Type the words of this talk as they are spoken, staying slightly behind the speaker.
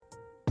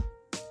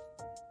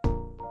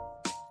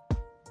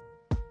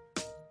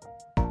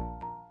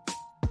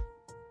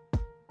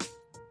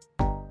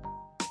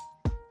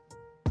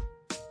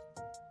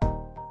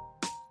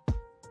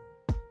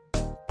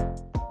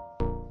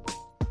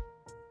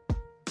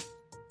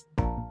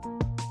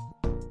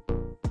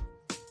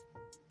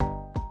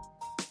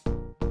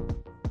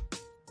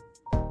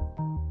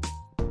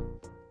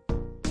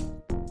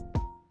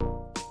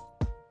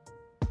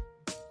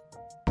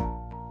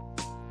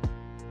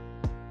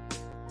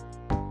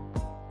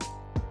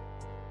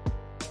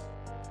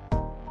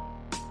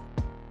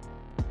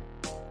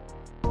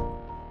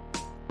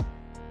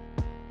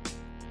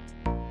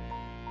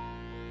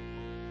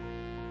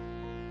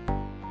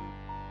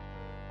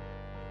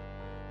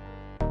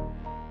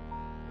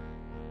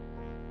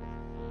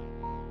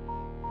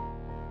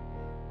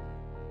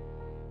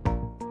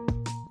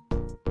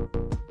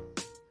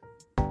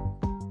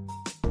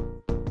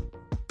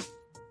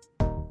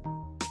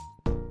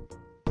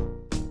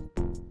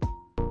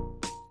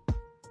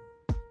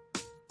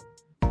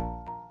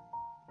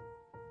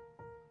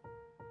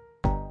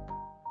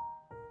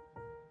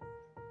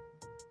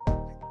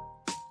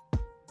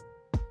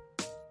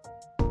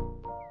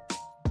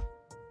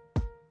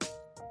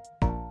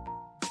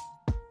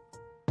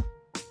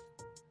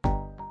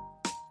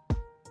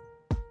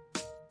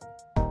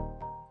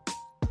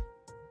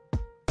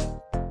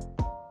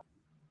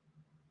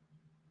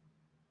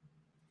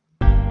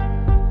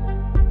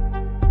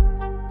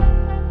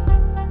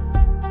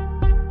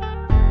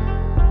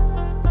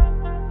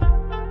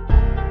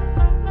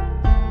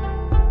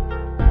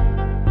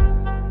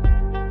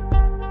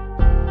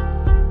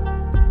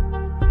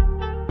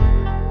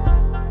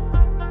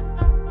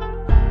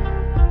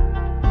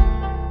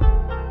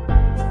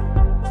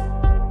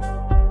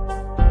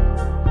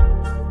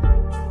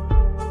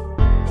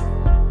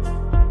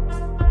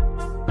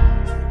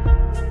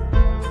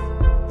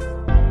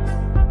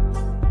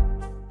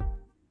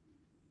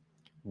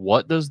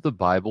what does the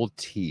Bible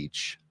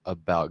teach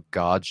about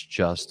God's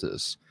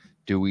justice?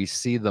 Do we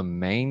see the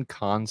main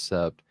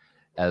concept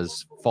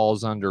as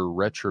falls under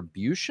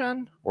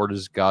retribution, or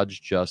does God's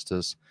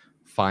justice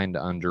find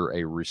under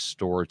a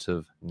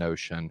restorative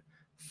notion?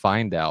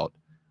 Find out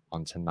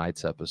on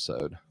tonight's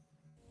episode.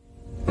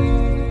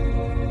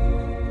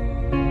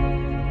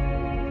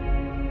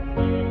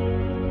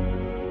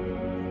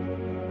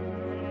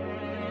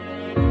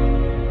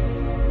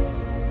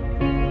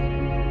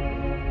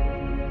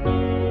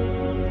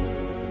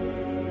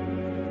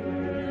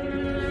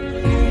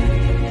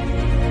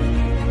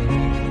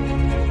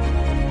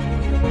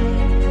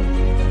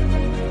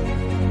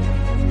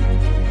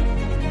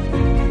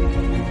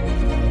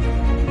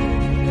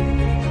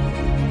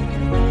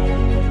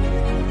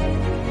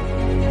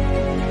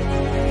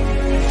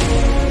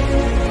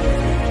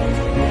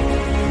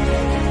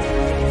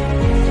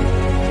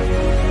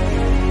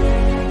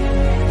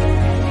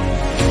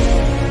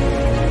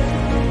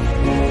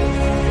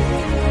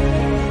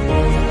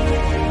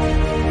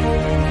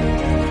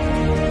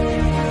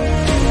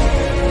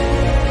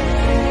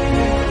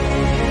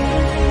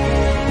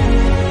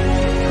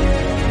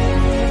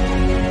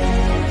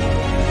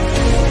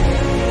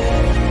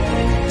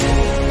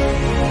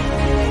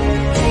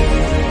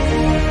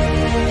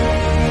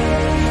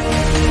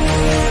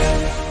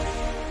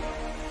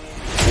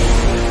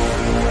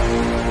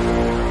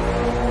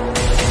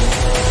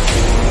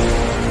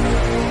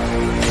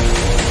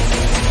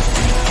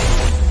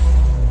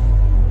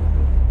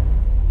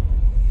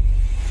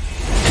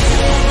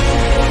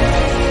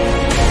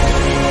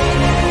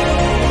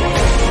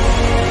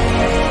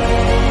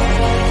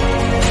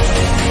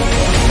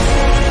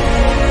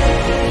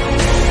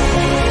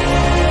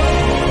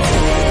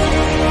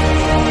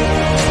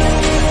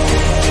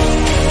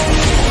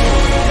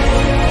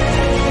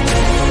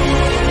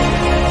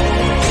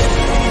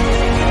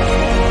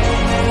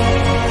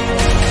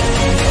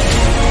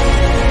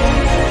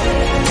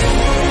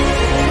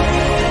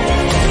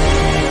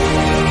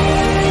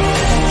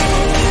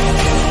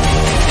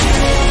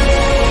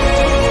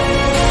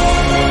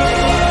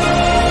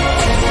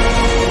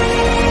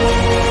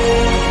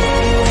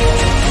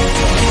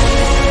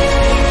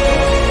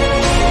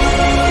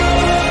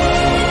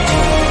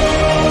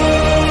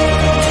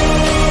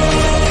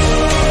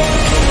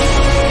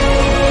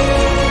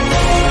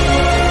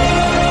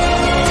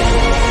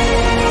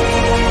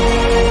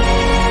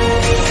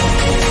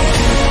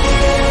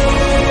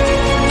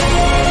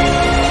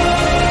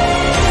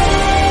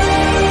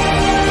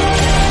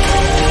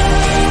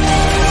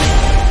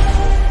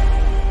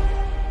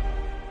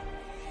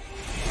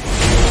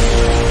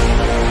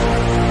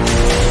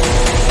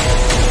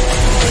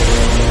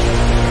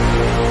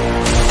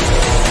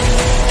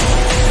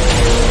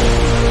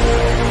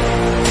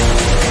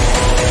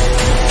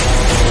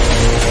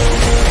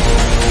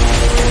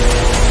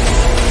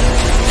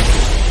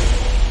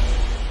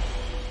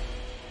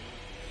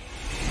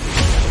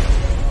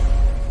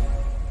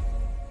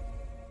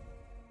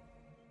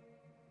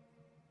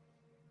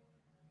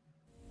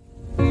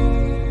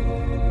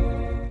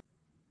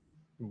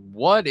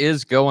 What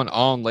is going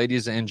on,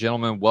 ladies and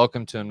gentlemen?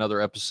 Welcome to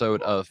another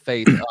episode of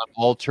Faith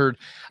Unaltered.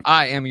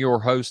 I am your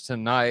host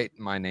tonight.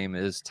 My name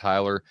is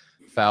Tyler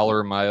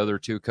Fowler. My other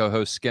two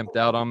co-hosts skimped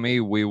out on me.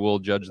 We will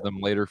judge them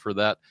later for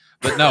that.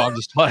 But no, I'm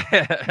just playing.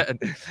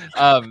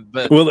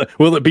 But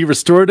will it be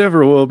restorative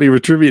or will it be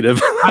retributive?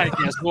 I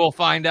guess we'll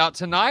find out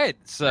tonight.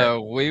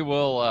 So we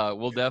will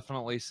we'll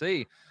definitely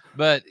see.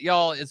 But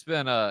y'all, it's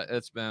been a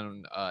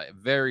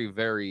very,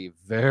 very,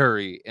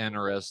 very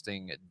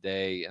interesting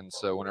day. And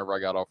so whenever I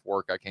got off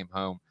work, I came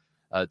home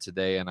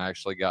today, and I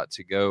actually got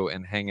to go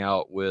and hang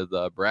out with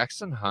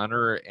Braxton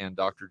Hunter and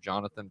Dr.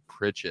 Jonathan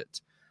Pritchett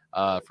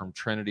from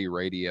Trinity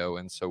Radio.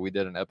 And so we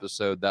did an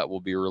episode that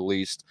will be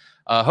released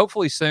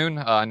hopefully soon.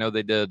 I know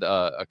they did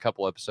a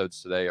couple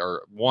episodes today,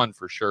 or one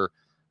for sure,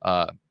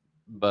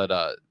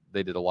 but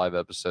they did a live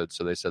episode,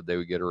 so they said they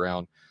would get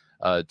around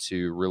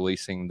to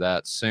releasing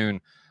that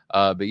soon.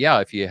 But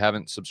yeah, if you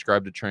haven't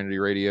subscribed to Trinity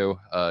Radio,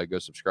 go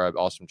subscribe.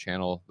 Awesome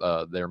channel.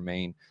 Their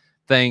main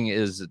thing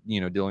is,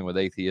 dealing with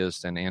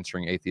atheists and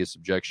answering atheist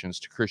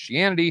objections to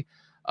Christianity.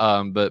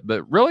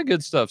 But really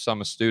good stuff. So I'm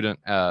a student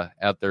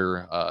at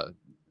their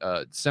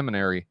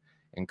seminary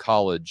in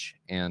college,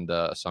 and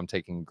so I'm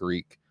taking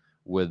Greek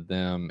with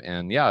them.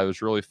 And yeah, it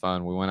was really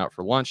fun. We went out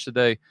for lunch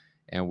today,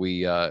 and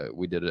we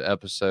did an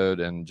episode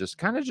and just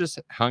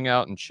hung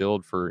out and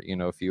chilled for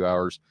a few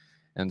hours.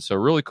 And so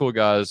really cool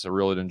guys. I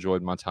really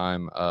enjoyed my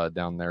time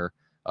down there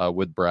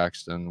with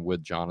Braxton,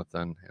 with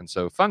Jonathan. And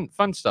so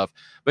fun stuff.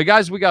 But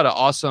guys, we got an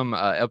awesome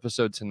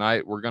episode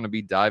tonight. We're going to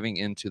be diving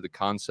into the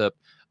concept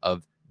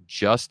of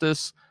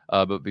justice.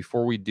 But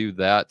before we do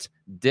that,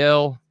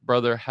 Dale,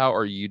 brother, how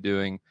are you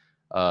doing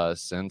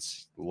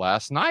since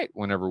last night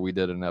whenever we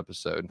did an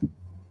episode?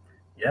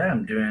 Yeah,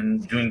 I'm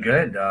doing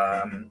good.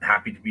 I'm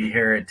happy to be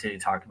here to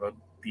talk about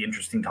the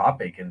interesting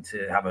topic and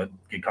to have a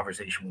good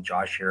conversation with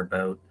Josh here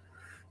about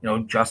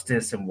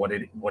justice and what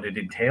it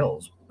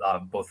entails,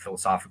 both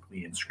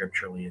philosophically and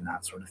scripturally and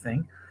that sort of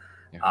thing.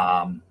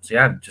 So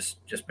yeah,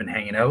 just been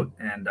hanging out,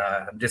 and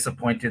I'm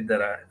disappointed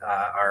that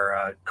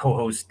our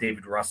co-host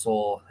David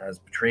Russell has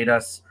betrayed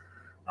us.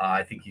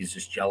 I think he's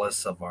just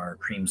jealous of our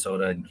cream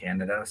soda in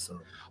Canada. So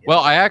yeah. Well,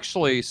 I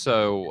actually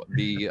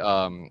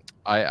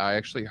I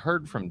actually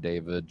heard from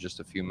David just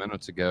a few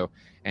minutes ago,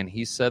 and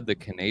he said the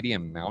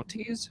Canadian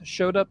Mounties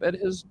showed up at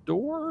his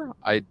door.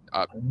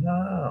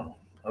 No.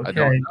 I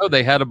don't Okay. know.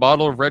 They had a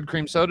bottle of red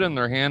cream soda in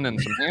their hand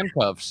and some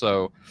handcuffs.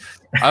 So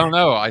I don't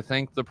know. I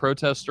think the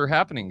protests are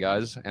happening,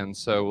 guys. And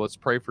so let's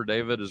pray for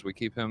David as we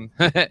keep him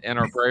in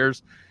our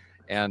prayers.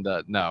 And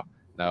no,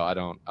 I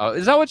don't.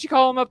 Is that what you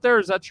call them up there?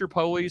 Is that your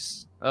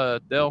police,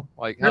 Dale?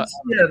 Like, That's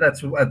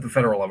at the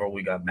federal level.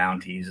 We got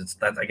Mounties.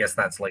 I guess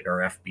that's like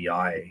our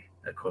FBI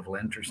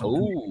equivalent or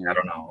something. oh, I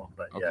don't know,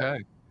 but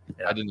okay.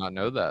 Yeah. I did not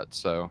know that.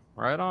 So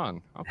right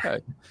on. Okay.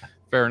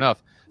 Fair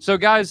enough. So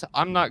guys,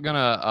 I'm not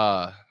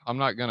gonna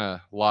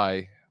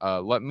lie.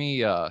 Let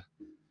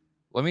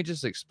me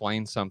just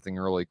explain something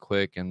really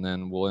quick, and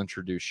then we'll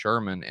introduce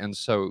Sherman. And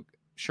so,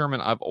 Sherman,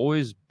 I've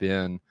always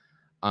been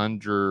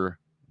under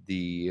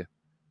the,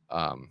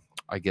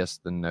 I guess,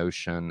 the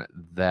notion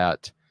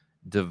that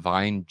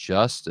divine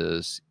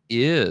justice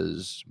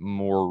is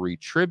more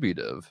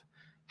retributive.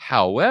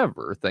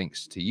 However,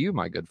 thanks to you,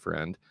 my good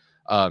friend,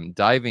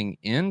 diving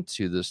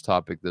into this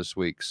topic this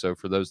week. So,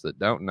 for those that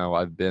don't know,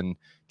 I've been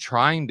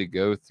trying to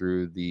go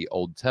through the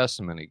Old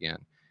Testament again.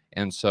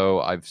 And so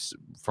I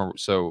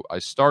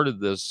started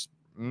this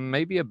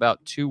maybe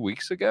about 2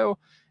 weeks ago,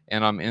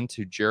 and I'm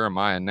into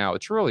Jeremiah now.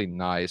 It's really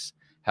nice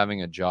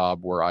having a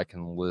job where I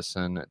can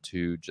listen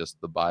to just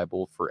the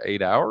Bible for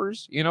 8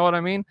 hours. You know what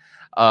I mean?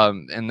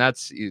 And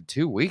that's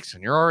 2 weeks,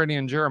 and you're already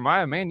in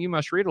Jeremiah. Man, you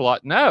must read a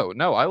lot. No,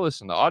 I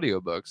listen to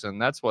audiobooks,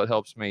 and that's what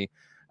helps me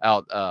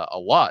out a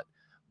lot.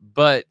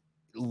 But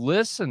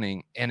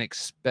listening, and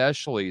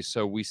especially,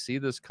 so we see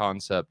this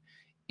concept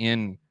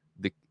in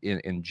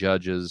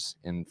Judges,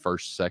 in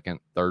 1st, 2nd,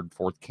 3rd,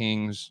 4th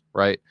Kings,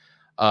 right?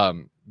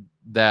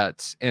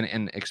 That's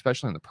and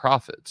especially in the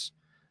prophets,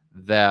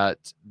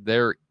 that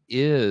there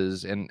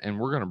is, and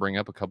we're going to bring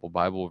up a couple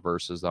Bible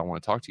verses that I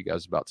want to talk to you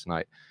guys about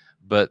tonight,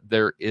 but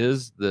there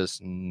is this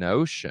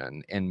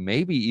notion, and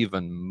maybe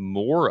even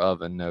more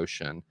of a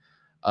notion,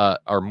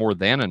 or more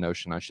than a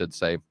notion, I should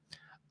say,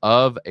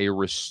 of a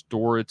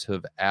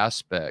restorative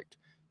aspect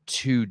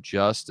to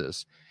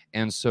justice.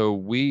 And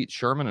so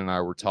Sherman and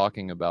I were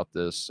talking about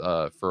this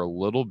for a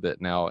little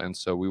bit now, and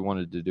so we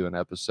wanted to do an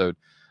episode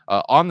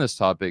on this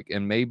topic,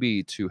 and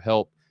maybe to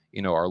help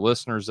our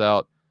listeners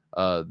out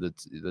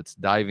that's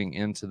diving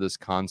into this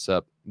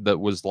concept, that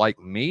was like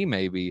me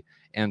maybe,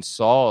 and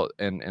saw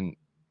and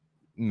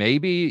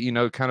maybe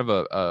kind of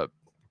a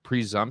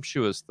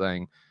presumptuous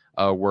thing,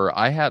 where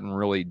I hadn't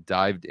really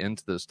dived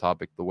into this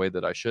topic the way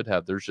that I should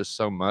have. There's just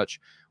so much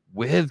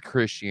with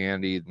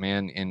Christianity,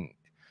 man, and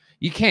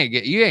you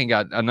ain't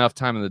got enough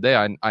time in the day.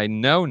 I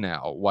know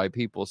now why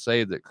people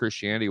say that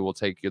Christianity will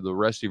take you the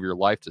rest of your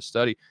life to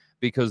study,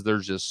 because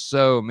there's just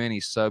so many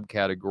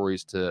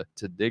subcategories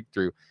to dig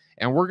through.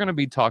 And we're going to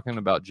be talking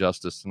about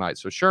justice tonight.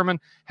 So Sherman,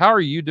 how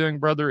are you doing,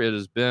 brother? It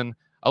has been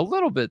a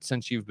little bit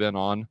since you've been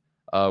on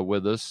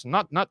with us,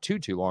 not too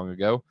long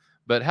ago,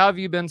 but how have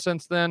you been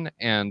since then?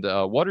 And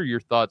what are your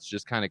thoughts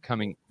just kind of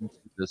coming into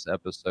this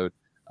episode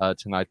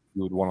tonight that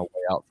you would want to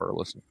lay out for our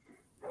listeners?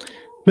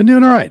 Been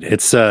doing all right.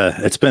 It's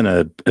been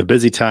a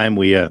busy time.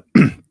 We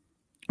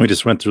we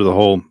just went through the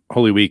whole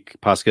Holy Week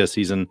Pascha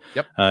season.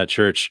 Yep.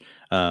 Church.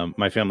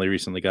 My family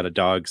recently got a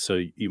dog, so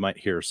you might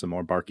hear some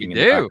more barking in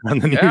the do.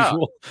 background than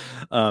usual.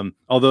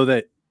 Although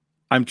that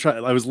I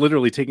was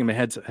literally taking my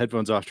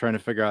headphones off, trying to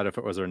figure out if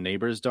it was our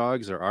neighbor's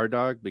dogs or our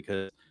dog,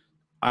 because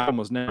I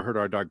almost never heard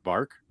our dog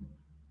bark.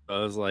 I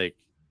was like,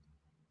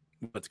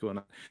 what's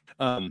going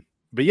on?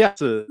 But yeah,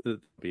 it'll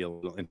be a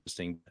little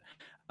interesting.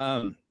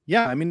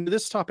 Yeah, I mean,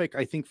 this topic,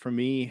 I think for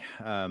me,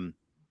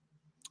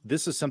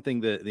 this is something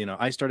that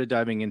I started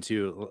diving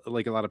into,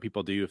 like a lot of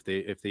people do,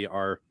 if they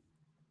are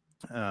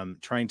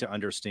trying to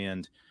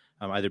understand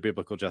either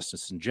biblical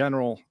justice in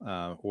general,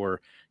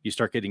 or you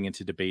start getting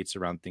into debates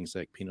around things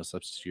like penal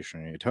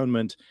substitutionary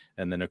atonement,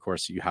 and then of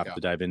course you have to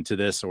dive into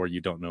this, or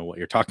you don't know what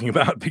you're talking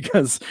about,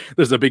 because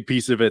there's a big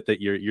piece of it that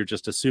you're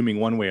just assuming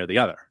one way or the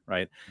other,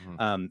 right?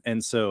 Mm-hmm.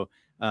 And so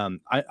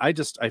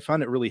I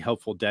found it really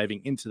helpful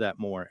diving into that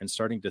more and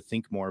starting to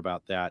think more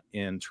about that,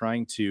 and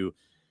trying to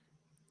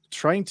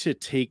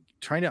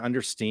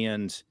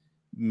understand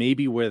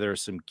maybe where there are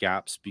some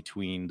gaps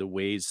between the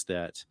ways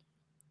that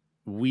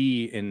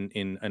we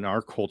in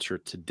our culture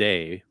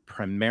today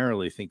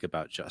primarily think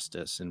about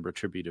justice in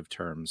retributive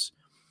terms,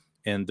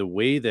 and the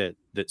way that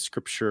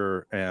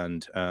Scripture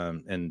and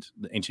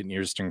the ancient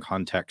Near Eastern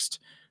context,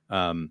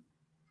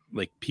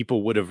 like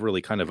people would have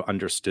really kind of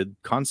understood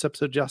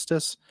concepts of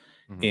justice.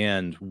 Mm-hmm.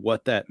 And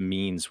what that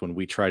means when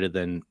we try to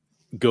then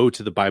go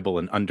to the Bible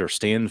and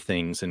understand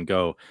things and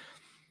go,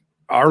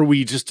 are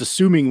we just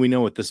assuming we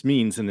know what this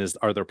means? And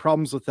are there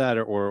problems with that?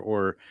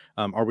 Or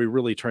are we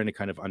really trying to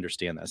kind of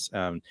understand this?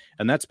 And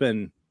that's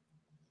been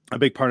a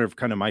big part of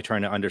kind of my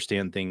trying to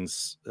understand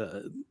things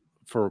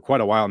for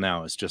quite a while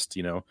now, is just,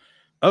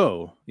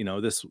 oh,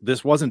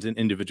 this wasn't an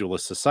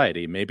individualist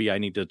society. Maybe I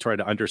need to try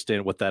to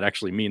understand what that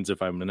actually means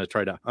if I'm going to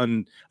try to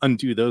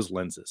undo those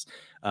lenses.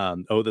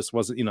 This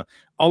wasn't,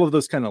 all of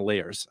those kind of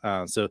layers.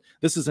 So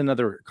this is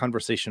another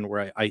conversation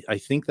where I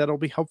think that'll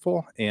be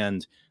helpful.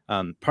 And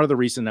part of the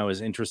reason I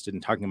was interested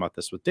in talking about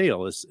this with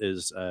Dale is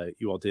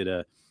you all did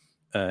an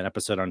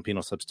episode on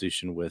penal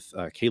substitution with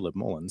Caleb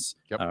Mullins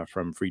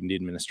from Freed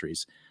Indeed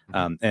Ministries.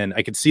 And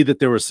I could see that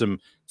there was some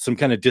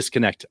kind of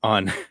disconnect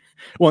on,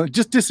 well,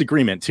 just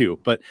disagreement too,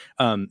 but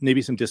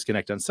maybe some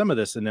disconnect on some of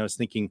this. And I was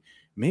thinking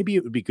maybe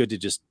it would be good to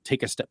just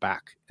take a step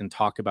back and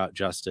talk about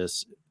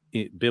justice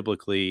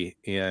biblically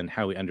and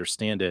how we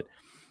understand it.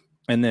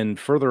 And then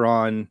further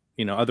on,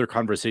 other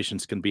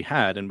conversations can be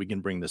had and we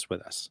can bring this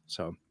with us.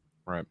 So.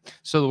 Right.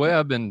 So the way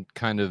I've been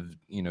kind of,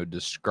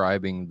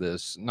 describing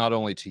this, not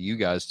only to you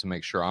guys to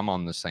make sure I'm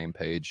on the same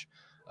page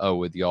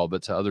with y'all,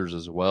 but to others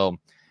as well,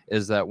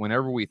 is that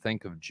whenever we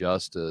think of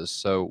justice,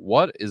 so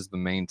what is the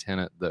main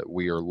tenet that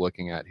we are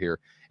looking at here?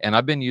 And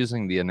I've been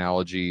using the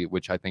analogy,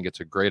 which I think it's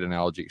a great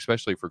analogy,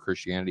 especially for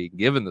Christianity,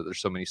 given that there's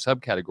so many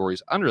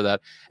subcategories under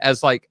that,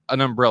 as like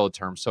an umbrella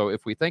term. So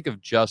if we think of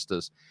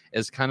justice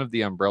as kind of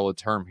the umbrella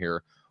term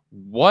here,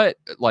 what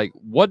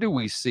do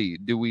we see?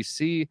 Do we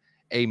see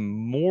a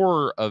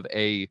more of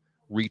a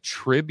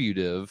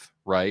retributive,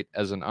 right,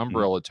 as an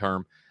umbrella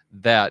term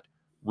that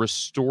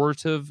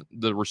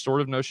the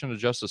restorative notion of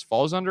justice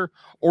falls under,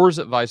 or is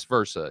it vice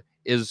versa?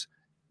 Is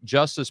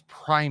justice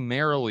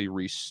primarily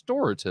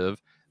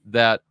restorative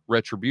that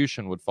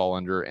retribution would fall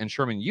under? And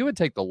Sherman, you would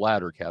take the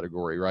latter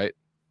category, right?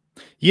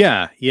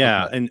 Yeah.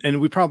 Okay. And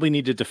we probably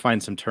need to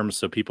define some terms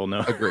so people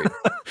know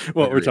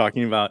what we're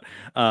talking about.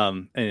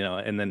 And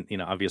then,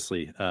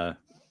 obviously,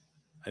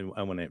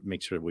 I want to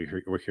make sure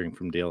we're hearing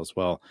from Dale as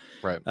well.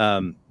 Right.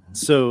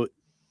 So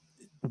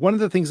one of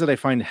the things that I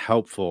find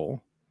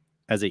helpful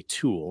as a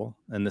tool,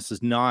 and this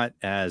is not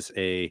as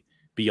a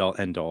be all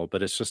end all,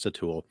 but it's just a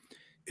tool,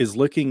 is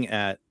looking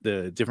at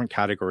the different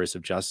categories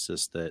of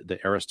justice that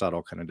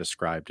Aristotle kind of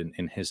described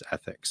in his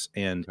Ethics.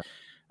 And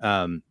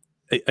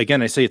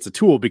again, I say it's a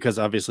tool because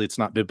obviously it's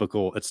not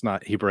biblical, it's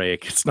not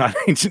Hebraic, it's not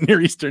ancient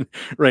Near Eastern,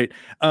 right?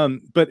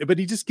 But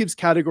he just gives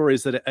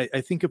categories that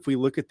I think if we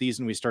look at these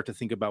and we start to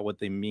think about what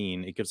they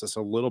mean, it gives us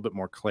a little bit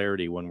more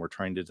clarity when we're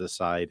trying to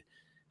decide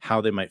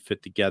how they might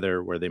fit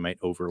together, where they might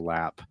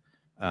overlap,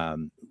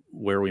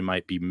 where we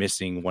might be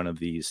missing one of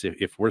these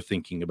if we're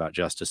thinking about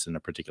justice in a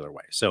particular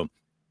way. So,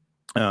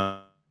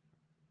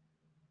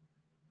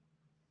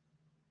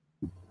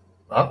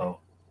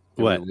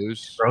 what?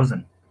 Lose?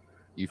 Frozen.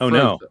 Oh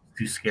no!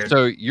 Too scared.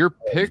 So your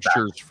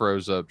pictures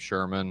froze up,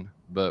 Sherman,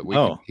 but we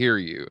can hear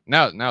you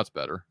now. Now it's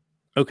better.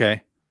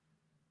 Okay.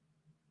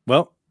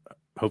 Well,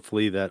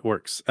 hopefully that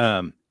works.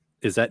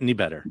 Is that any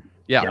better?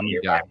 Yeah.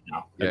 You're back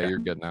now. Yeah, Okay. You're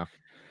good now.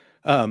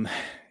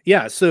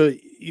 So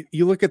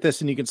you look at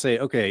this and you can say,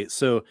 okay,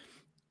 so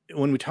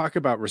when we talk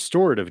about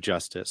restorative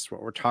justice,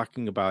 what we're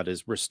talking about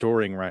is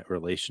restoring right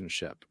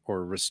relationship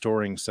or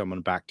restoring someone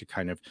back to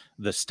kind of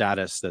the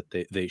status that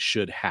they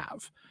should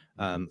have.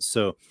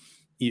 So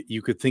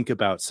you could think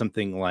about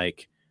something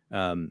like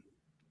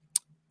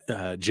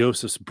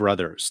Joseph's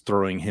brothers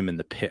throwing him in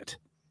the pit,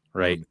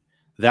 right?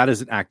 Mm-hmm. That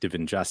is an act of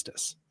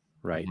injustice,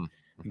 right?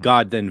 Mm-hmm.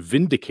 God then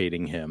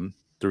vindicating him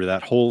through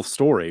that whole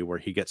story where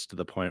he gets to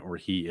the point where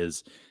he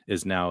is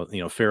now,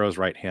 Pharaoh's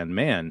right-hand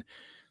man.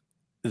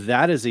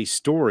 That is a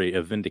story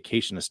of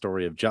vindication, a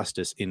story of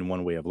justice in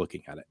one way of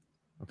looking at it.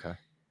 Okay.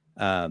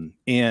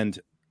 And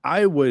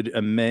I would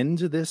amend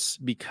this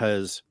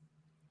because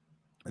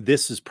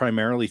this is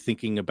primarily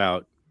thinking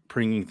about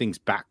bringing things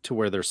back to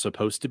where they're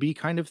supposed to be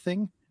kind of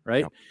thing,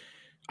 right? Yep.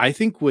 I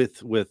think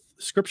with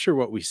scripture,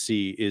 what we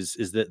see is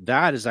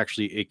that is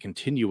actually a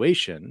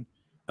continuation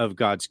of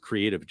God's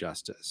creative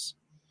justice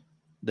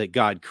that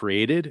God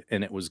created,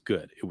 and it was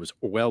good. It was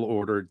well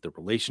ordered. The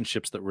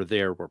relationships that were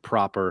there were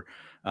proper,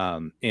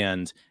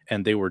 and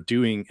they were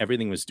doing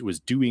everything was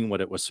doing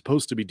what it was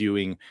supposed to be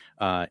doing,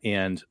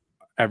 and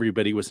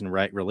everybody was in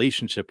right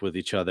relationship with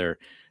each other.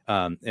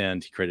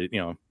 And he created,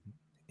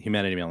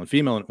 humanity, male and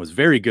female, and it was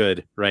very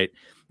good, right?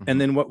 Mm-hmm.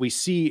 And then what we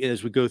see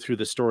as we go through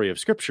the story of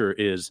scripture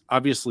is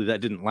obviously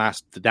that didn't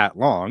last that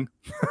long.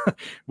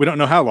 We don't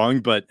know how long,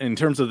 but in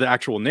terms of the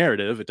actual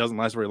narrative, it doesn't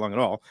last very long at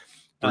all.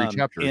 3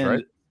 chapters,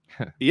 right?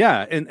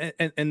 Yeah,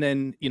 and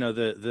then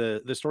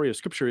the story of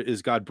scripture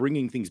is God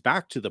bringing things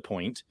back to the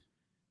point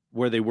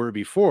where they were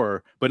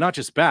before, but not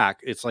just back.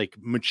 It's like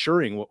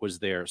maturing what was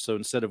there. So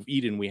instead of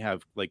Eden, we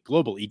have like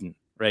global Eden,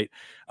 right?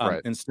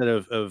 Right. Instead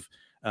of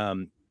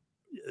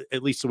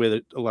at least the way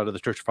that a lot of the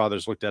church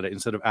fathers looked at it,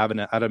 instead of Adam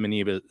and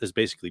Eve as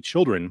basically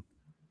children,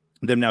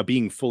 them now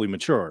being fully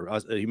mature,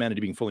 humanity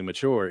being fully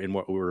mature in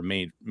what we were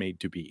made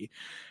to be,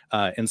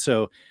 and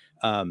so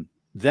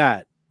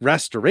that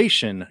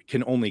restoration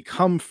can only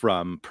come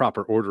from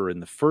proper order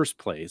in the first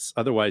place.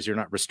 Otherwise, you're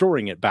not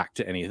restoring it back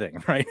to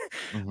anything, right?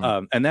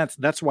 Mm-hmm. And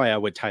that's why I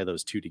would tie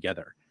those two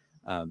together.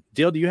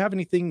 Dale, do you have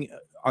anything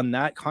on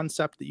that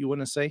concept that you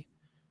want to say?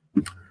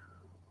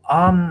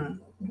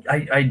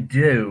 I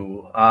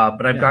do,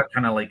 but I've got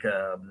kind of like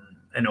a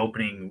an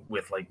opening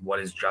with like what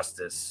is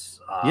justice.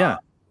 Yeah.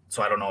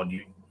 So I don't know.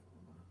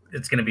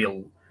 It's going to be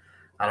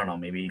I don't know.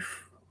 Maybe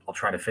I'll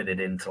try to fit it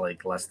into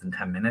like less than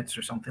 10 minutes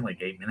or something,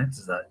 like 8 minutes.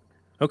 Is that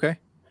okay?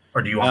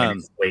 Or do you want me to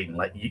just wait and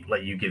let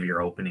you give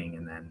your opening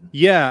and then?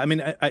 Yeah, I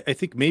mean, I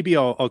think maybe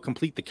I'll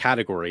complete the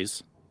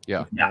categories.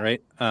 Yeah.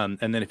 Right. And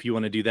then if you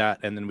want to do that,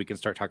 and then we can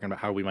start talking about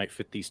how we might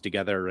fit these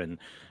together, and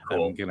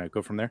Cool.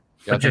 Go from there.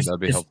 Yeah, I think that'd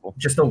be helpful.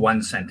 Just a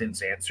one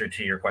sentence answer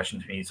to your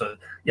question to me. So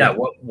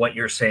what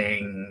you're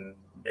saying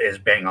is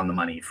bang on the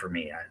money for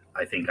me.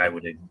 I think I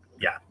would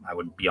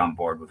be on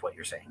board with what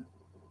you're saying.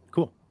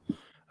 Cool.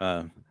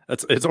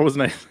 It's always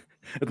nice.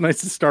 It's nice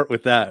to start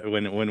with that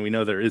when we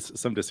know there is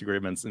some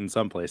disagreements in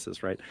some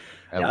places, right?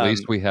 At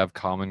least we have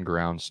common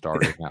ground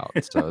starting out,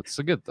 so it's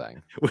a good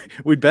thing.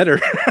 We better.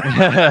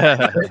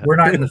 We're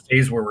not in the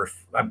phase where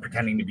I'm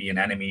pretending to be an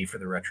enemy for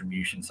the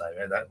Retribution side.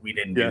 Right? That we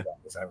didn't do that.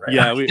 Is that right?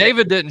 Yeah,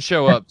 David didn't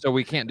show up, so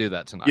we can't do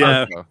that tonight.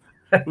 Yeah, so.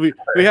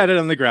 we had it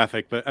on the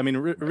graphic, but I mean,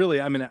 really,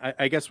 I mean,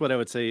 I guess what I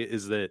would say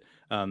is that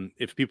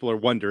if people are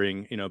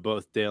wondering,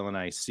 both Dale and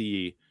I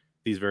see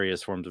these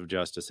various forms of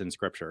justice in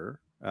Scripture.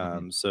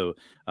 So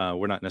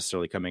we're not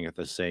necessarily coming at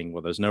this saying,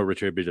 well, there's no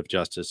retributive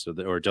justice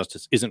or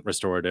justice isn't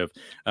restorative.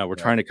 We're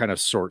trying to kind of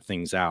sort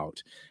things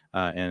out.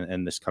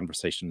 And this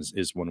conversation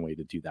is one way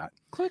to do that.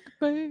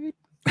 Clickbait.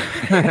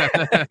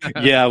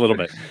 Yeah, a little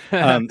bit.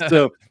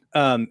 So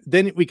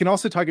then we can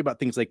also talk about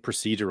things like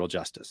procedural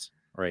justice,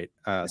 right?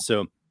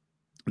 So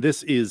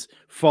this is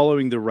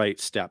following the right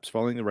steps,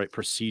 following the right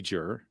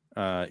procedure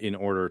in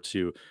order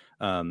to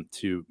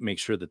make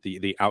sure that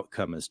the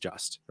outcome is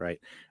just, right?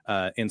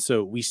 And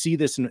so we see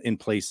this in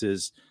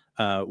places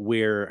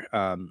where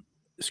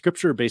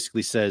Scripture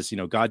basically says,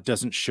 God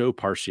doesn't show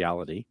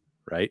partiality,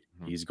 right?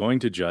 Mm-hmm. He's going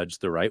to judge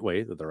the right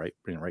way, the right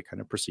kind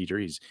of procedure.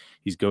 He's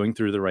going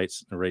through the right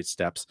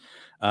steps,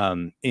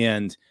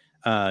 and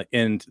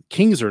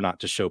kings are not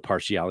to show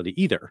partiality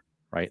either.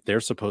 Right, they're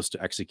supposed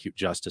to execute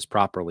justice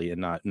properly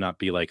and not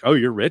be like, oh,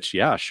 you're rich,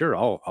 yeah, sure,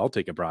 I'll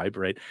take a bribe,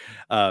 right?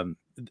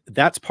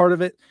 That's part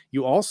of it.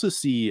 You also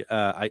see,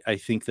 I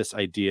think, this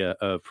idea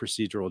of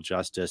procedural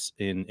justice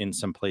in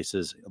some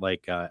places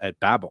like at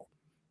Babel,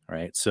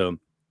 right? So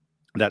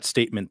that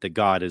statement that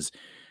God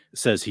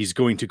says He's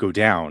going to go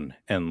down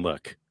and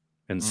look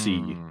and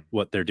see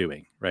what they're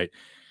doing, right?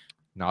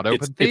 Not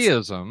open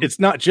theism. It's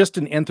not just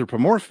an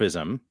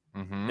anthropomorphism.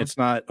 Mm-hmm. It's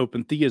not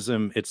open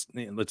theism. It's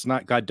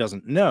not God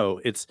doesn't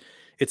know. It's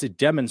a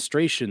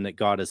demonstration that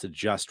God is a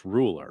just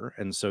ruler,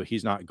 and so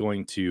He's not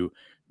going to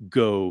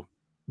go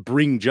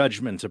bring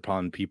judgment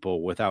upon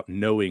people without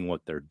knowing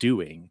what they're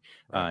doing.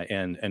 Right.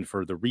 And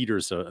for the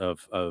readers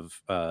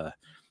of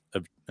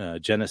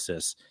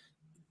Genesis,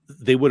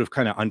 they would have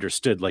kind of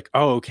understood, like,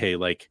 oh, okay,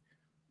 like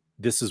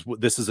this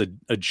is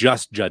a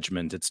just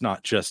judgment. It's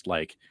not just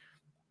like,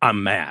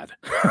 I'm mad.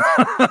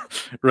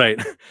 Right.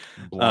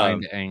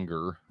 Blind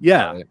anger.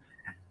 Yeah. Right.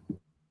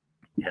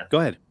 Yeah. Go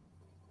ahead.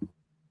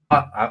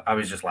 I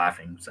was just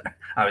laughing. So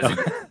I was,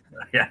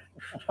 yeah.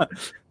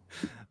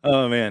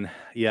 Oh man.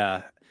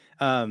 Yeah.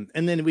 And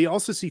then we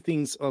also see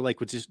things like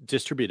with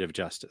distributive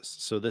justice.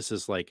 So this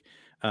is like,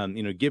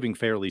 giving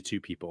fairly to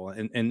people.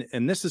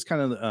 And this is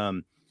kind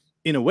of,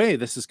 in a way,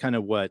 this is kind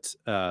of what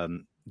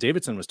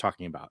Davidson was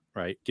talking about,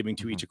 right? Giving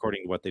to each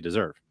according to what they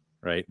deserve.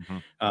 Right.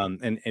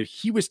 Mm-hmm. And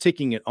he was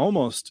taking it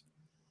almost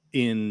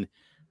in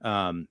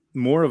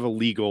more of a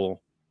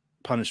legal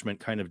punishment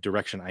kind of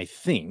direction, I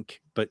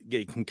think, but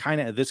it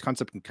can this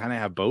concept can kind of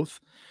have both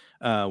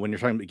when you're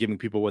talking about giving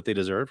people what they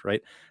deserve.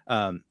 Right.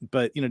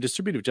 But,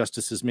 distributive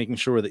justice is making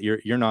sure that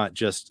you're not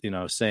just,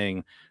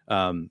 saying,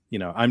 I'm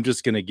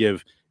just going to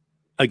give,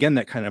 again,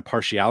 that kind of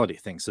partiality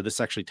thing. So this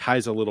actually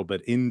ties a little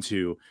bit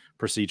into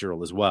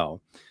procedural as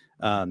well.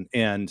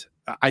 And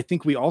I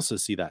think we also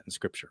see that in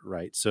Scripture,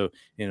 right? So,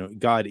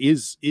 God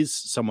is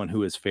someone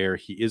who is fair.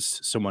 He is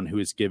someone who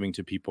is giving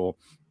to people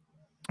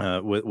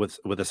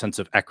with a sense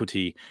of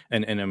equity.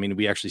 And I mean,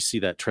 we actually see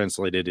that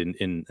translated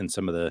in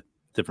some of the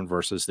different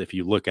verses. If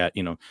you look at,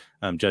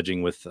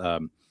 judging with,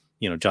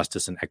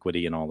 justice and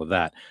equity and all of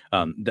that,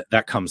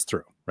 that comes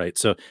through, right?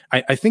 So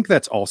I think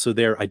that's also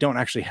there. I don't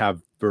actually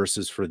have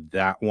verses for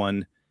that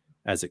one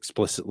as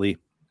explicitly.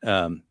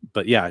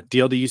 But yeah,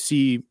 DL, do you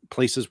see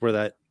places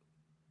where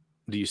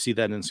do you see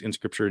that in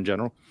Scripture in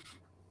general?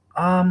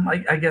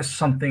 I guess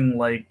something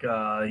like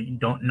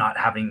not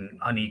having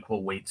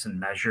unequal weights and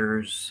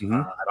measures.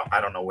 Mm-hmm.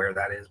 I don't know where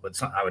that is, but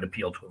I would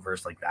appeal to a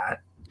verse like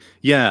that.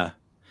 Yeah.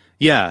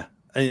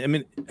 I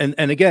mean,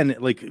 and again,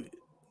 like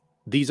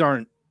these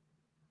aren't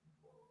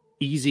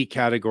easy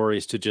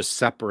categories to just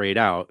separate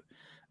out.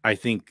 I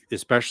think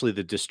especially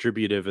the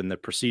distributive and the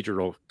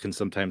procedural can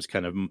sometimes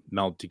kind of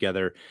meld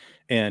together,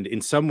 and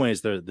in some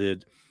ways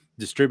the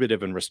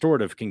distributive and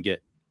restorative can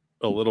get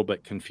a little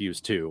bit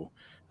confused too.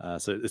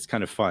 So it's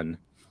kind of fun.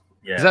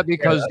 Yeah. Is that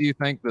because do you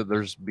think that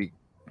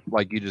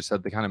like you just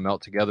said, they kind of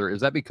melt together?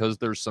 Is that because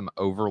there's some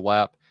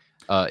overlap,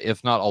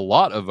 if not a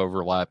lot of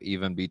overlap,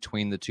 even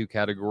between the two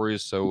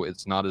categories? So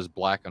it's not as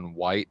black and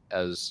white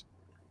as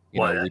we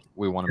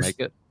want to make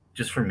it.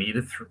 just for me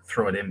to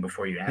throw it in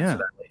before you answer Yeah.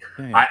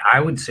 that. Yeah.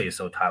 I would say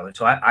so, Tyler.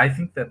 So I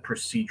think that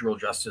procedural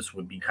justice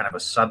would be kind of a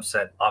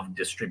subset of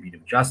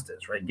distributive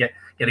justice, right?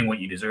 Getting what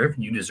you deserve.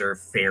 You deserve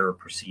fair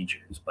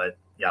procedures. But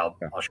yeah,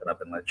 I'll shut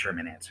up and let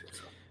Sherman answer.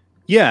 So.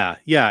 Yeah.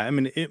 I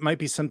mean, it might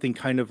be something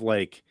kind of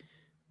like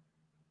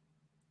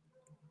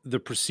the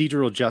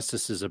procedural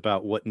justice is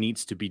about what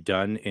needs to be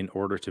done in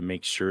order to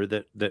make sure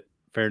that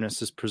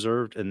fairness is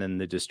preserved, and then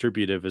the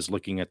distributive is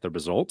looking at the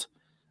result.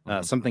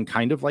 Something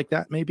kind of like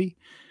that, maybe.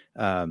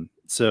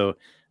 So,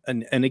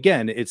 and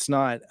again, it's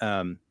not.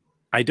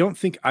 I don't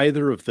think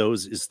either of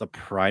those is the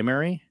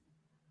primary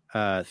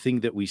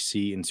thing that we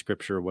see in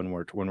Scripture when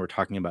we're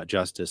talking about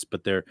justice,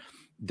 but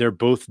they're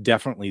both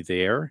definitely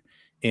there,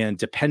 and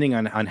depending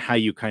on how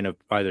you kind of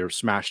either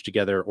smash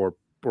together or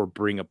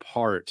bring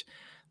apart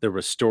the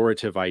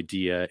restorative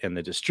idea and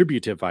the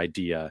distributive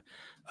idea,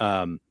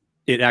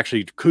 it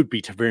actually could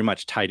be very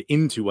much tied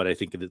into what I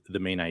think the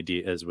main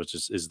idea is, which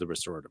is the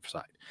restorative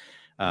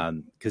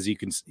side. Because you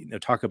can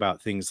talk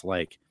about things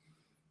like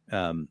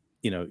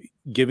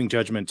giving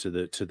judgment to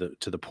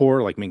the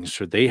poor, like making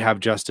sure they have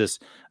justice,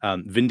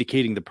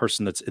 vindicating the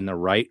person that's in the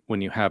right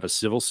when you have a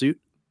civil suit.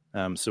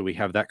 So we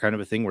have that kind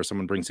of a thing where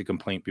someone brings a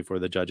complaint before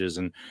the judges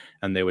and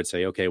they would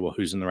say, okay, well,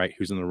 who's in the right,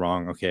 who's in the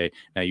wrong? Okay,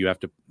 now you have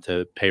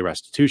to pay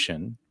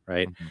restitution,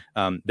 right?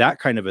 That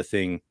kind of a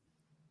thing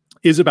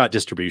is about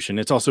distribution.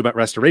 It's also about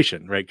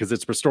restoration, right? Because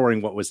it's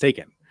restoring what was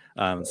taken.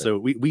 So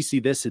we see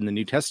this in the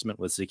New Testament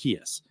with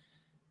Zacchaeus.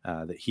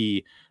 That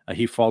he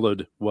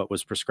followed what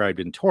was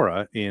prescribed in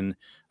Torah in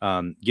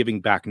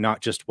giving back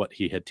not just what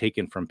he had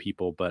taken from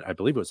people, but I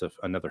believe it was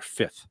another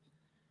fifth.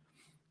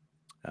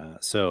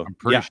 So I'm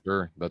pretty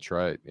sure that's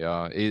right.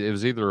 Yeah, it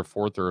was either a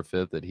fourth or a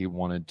fifth that he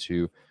wanted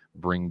to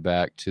bring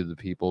back to the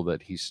people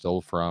that he stole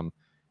from,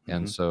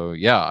 and so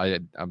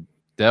I'm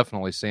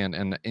definitely seeing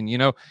and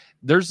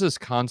there's this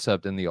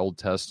concept in the Old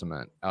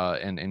Testament,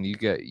 and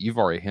you've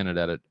already hinted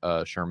at it,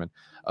 Sherman,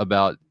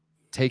 about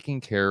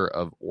taking care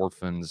of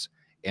orphans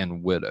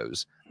and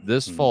widows.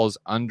 This falls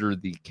under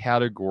the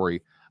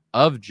category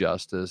of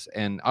justice,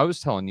 and I was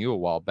telling you a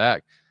while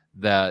back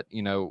that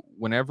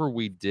whenever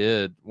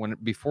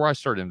before I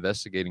started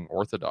investigating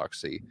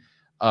Orthodoxy,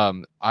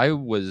 I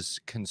was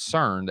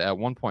concerned at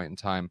one point in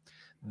time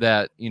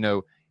that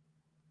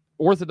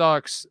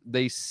Orthodox,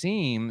 they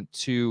seem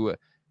to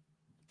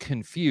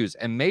confuse,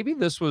 and maybe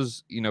this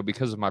was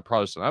because of my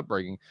Protestant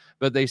upbringing,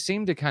 but they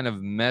seem to kind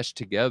of mesh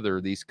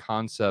together these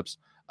concepts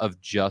of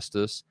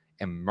justice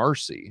and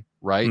mercy,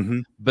 right?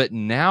 But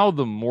now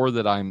the more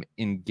that I'm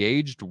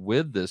engaged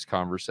with this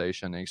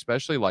conversation, and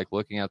especially like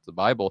looking at the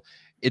Bible,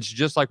 it's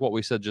just like what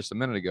we said just a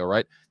minute ago,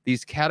 right?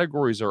 These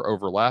categories are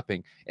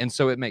overlapping, and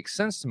so it makes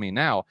sense to me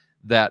now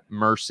that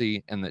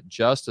mercy and that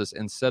justice,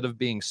 instead of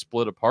being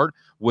split apart,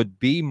 would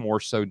be more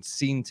so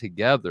seen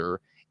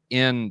together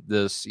in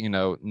this,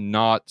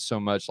 not so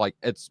much like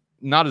it's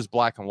not as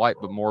black and white,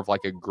 but more of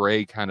like a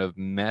gray kind of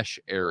mesh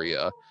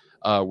area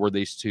where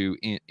these two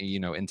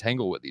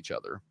entangle with each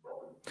other.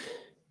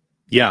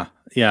 Yeah.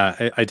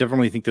 I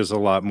definitely think there's a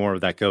lot more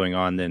of that going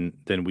on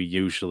than we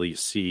usually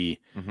see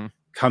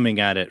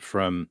coming at it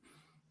from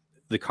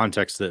the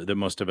context that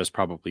most of us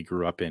probably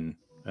grew up in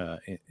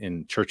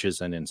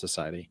churches and in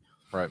society.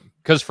 Right.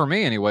 Because for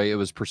me, anyway, it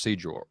was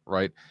procedural,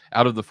 right?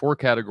 Out of the four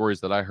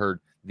categories that I heard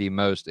the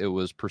most, it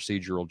was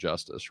procedural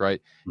justice,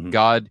 right?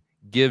 God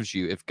gives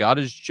you, if God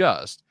is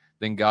just,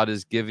 then God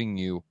is giving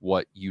you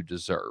what you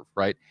deserve,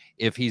 right?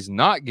 If he's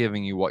not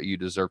giving you what you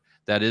deserve,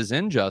 that is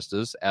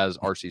injustice, as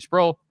R.C.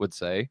 Sproul would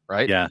say,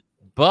 right? Yeah.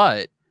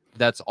 But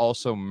that's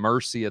also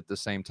mercy at the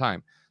same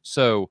time.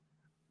 So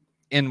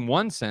in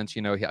one sense,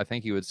 I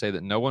think he would say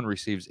that no one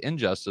receives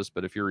injustice,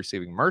 but if you're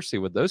receiving mercy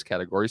with those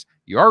categories,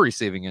 you are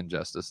receiving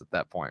injustice at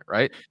that point,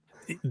 right?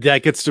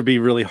 That gets to be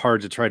really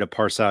hard to try to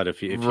parse out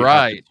if you have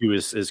the two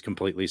is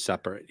completely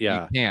separate.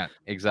 Yeah. You can't.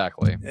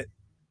 Exactly.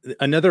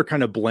 Another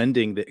kind of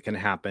blending that can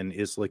happen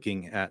is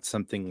looking at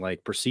something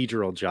like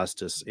procedural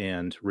justice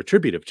and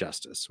retributive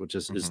justice, which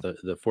is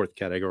the fourth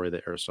category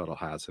that Aristotle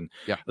has. And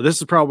this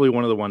is probably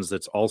one of the ones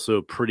that's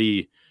also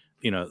pretty,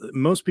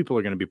 most people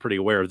are going to be pretty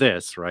aware of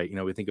this, right?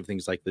 We think of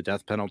things like the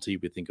death penalty.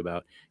 We think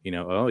about,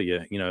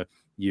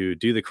 you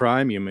do the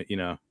crime,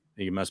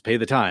 you must pay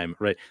the time,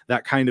 right?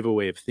 That kind of a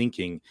way of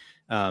thinking.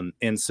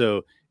 And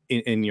so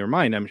in your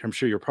mind, I'm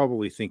sure you're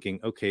probably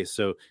thinking, okay,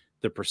 so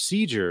the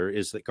procedure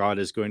is that God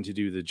is going to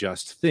do the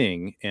just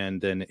thing.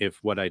 And then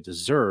if what I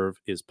deserve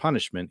is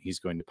punishment, he's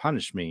going to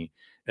punish me.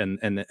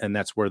 And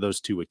that's where those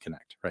two would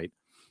connect, right?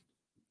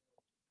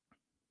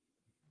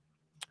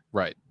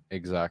 Right.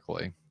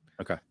 Exactly.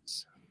 Okay.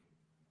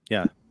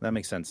 Yeah, that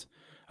makes sense.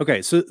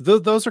 Okay, so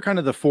those are kind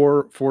of the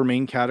four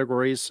main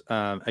categories.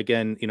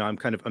 Again, I'm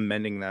kind of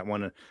amending that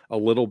one a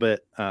little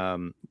bit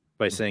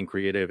by saying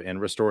creative and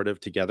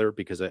restorative together,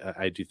 because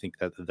I do think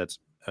that's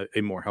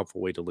a more helpful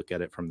way to look at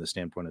it from the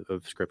standpoint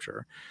of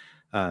Scripture.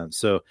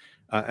 So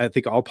I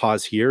think I'll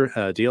pause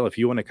here. Dale, if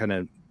you want to kind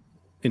of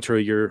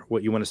intro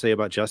what you want to say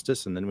about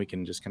justice, and then we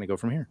can just kind of go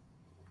from here.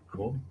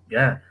 Cool.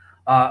 Yeah.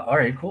 All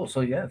right, cool.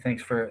 So yeah,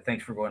 thanks for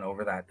going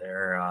over that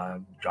there,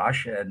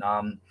 Josh.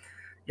 And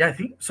yeah, I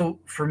think so.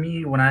 For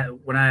me, when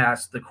I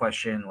ask the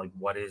question like,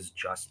 what is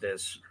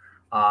justice?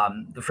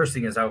 The first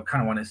thing is I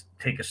kind of want to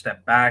take a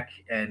step back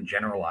and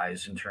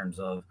generalize in terms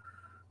of,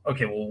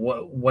 okay,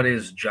 well, what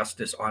is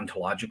justice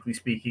ontologically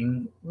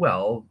speaking?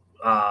 Well,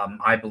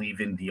 I believe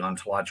in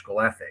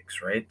deontological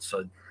ethics, right?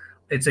 So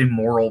it's a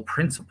moral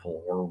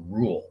principle or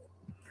rule.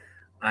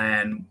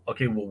 And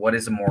okay, well, what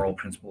is a moral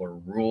principle or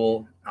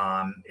rule?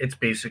 It's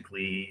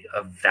basically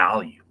a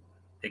value.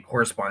 It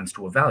corresponds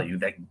to a value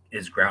that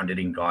is grounded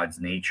in God's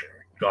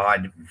nature.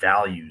 God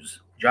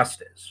values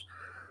justice.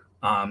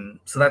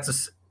 So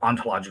that's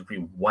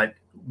ontologically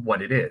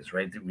what it is,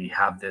 right? That we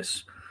have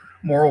this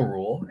moral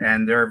rule,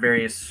 and there are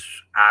various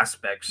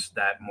aspects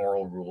that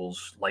moral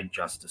rules like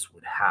justice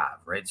would have,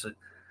 right? So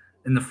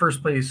in the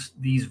first place,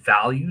 these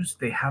values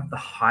they have the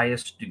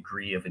highest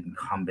degree of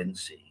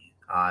incumbency,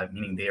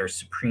 meaning they are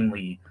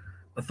supremely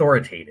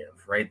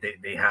authoritative, right?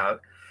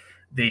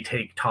 They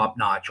take top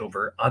notch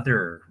over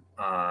other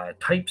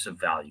types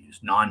of values,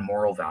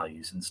 non-moral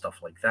values, and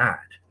stuff like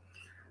that.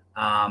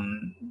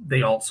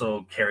 They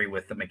also carry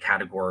with them a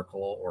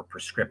categorical or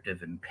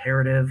prescriptive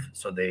imperative,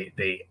 so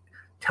they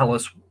tell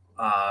us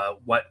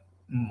what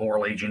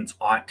moral agents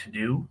ought to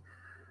do,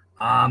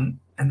 and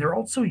they're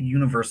also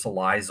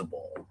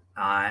universalizable.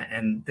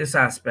 And this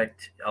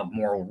aspect of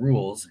moral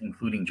rules,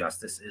 including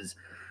justice, is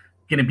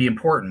going to be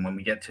important when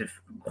we get to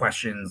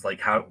questions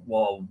like how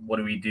well what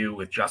do we do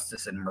with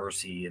justice and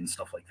mercy and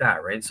stuff like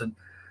that, right? So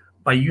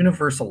by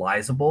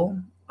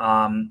universalizable,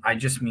 I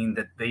just mean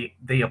that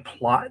they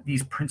apply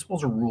these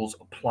principles or rules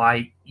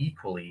apply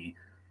equally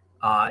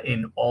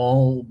in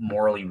all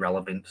morally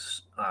relevant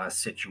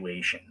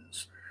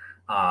situations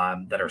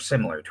that are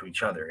similar to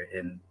each other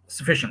and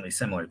sufficiently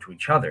similar to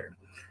each other.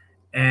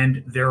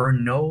 And there are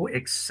no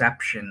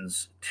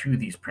exceptions to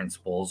these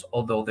principles,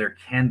 although there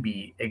can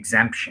be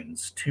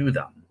exemptions to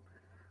them.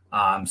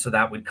 So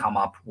that would come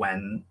up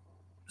when,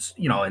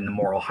 in the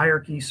moral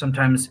hierarchy,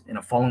 sometimes in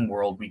a fallen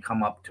world, we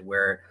come up to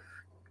where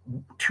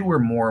two or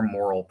more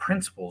moral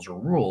principles or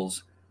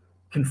rules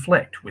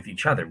conflict with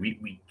each other.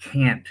 We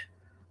can't,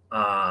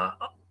 uh,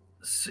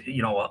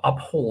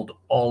 uphold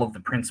all of the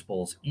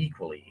principles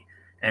equally,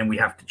 and we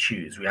have to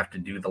choose. We have to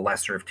do the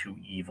lesser of two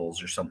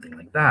evils or something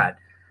like that.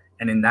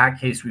 And in that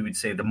case, we would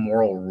say the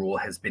moral rule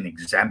has been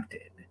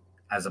exempted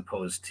as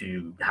opposed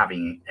to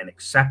having an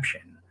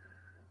exception,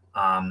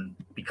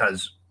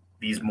 because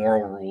these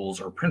moral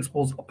rules or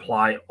principles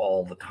apply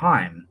all the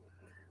time,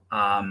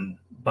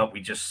 but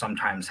we just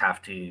sometimes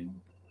have to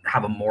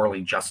have a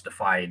morally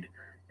justified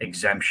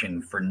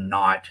exemption for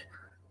not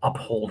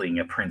upholding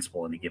a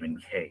principle in a given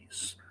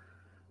case.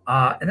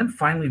 And then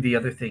finally, the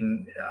other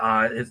thing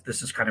is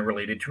this is kind of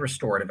related to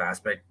restorative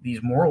aspect.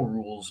 These moral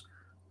rules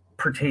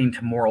pertain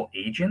to moral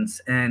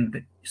agents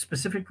and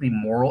specifically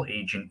moral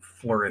agent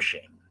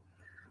flourishing.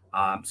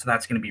 So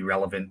that's going to be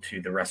relevant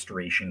to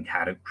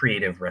the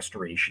creative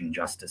restoration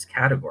justice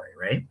category,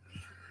 right?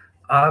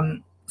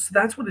 So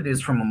that's what it is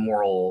from a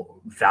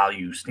moral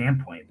value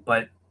standpoint.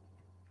 But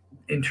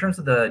in terms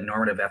of the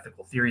normative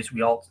ethical theories,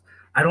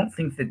 I don't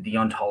think that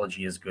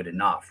deontology is good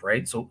enough,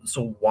 right? So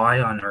why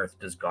on earth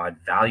does God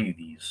value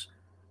these?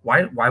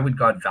 Why would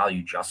God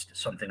value justice,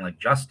 something like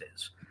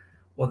justice?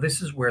 Well,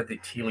 this is where the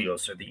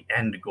teleos or the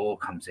end goal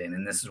comes in,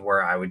 and this is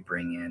where I would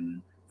bring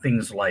in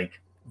things like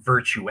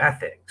virtue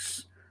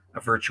ethics, a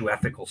virtue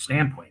ethical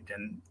standpoint,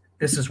 and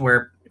this is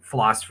where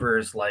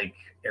philosophers like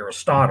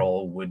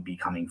Aristotle would be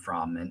coming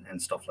from,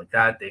 and stuff like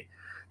that.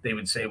 They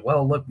would say,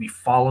 well, look, we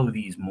follow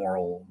these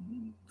moral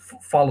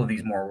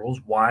rules.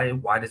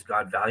 Why does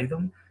God value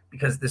them?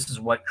 Because this is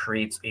what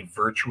creates a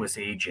virtuous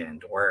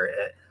agent or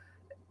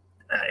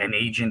an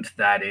agent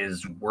that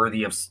is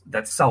worthy of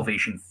that's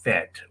salvation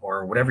fit,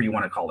 or whatever you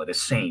want to call it, a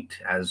saint,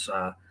 as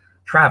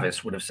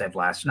Travis would have said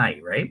last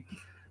night, right?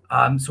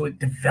 So it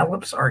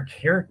develops our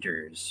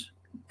characters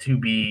to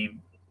be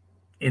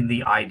in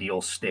the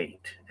ideal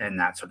state and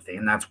that sort of thing,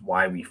 and that's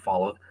why we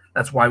follow.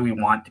 That's why we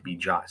want to be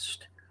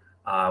just.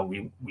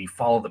 We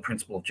follow the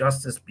principle of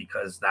justice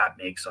because that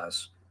makes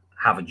us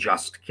have a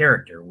just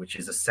character, which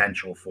is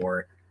essential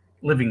for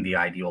living the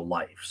ideal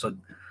life. So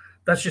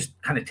that's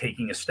just kind of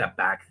taking a step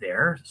back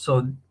there.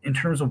 So in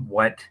terms of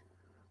what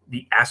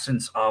the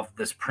essence of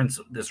this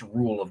principle, this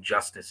rule of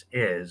justice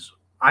is,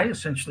 I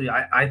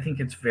think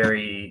it's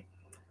very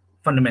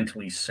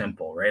fundamentally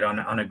simple, right?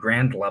 On a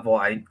grand level,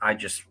 I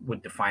just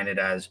would define it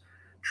as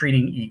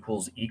treating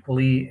equals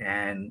equally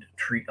and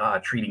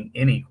treating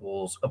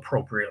inequals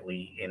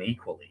appropriately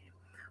inequally,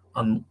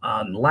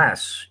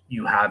 unless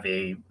you have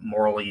a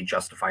morally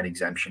justified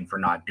exemption for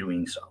not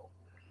doing so.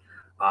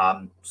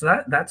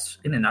 So that's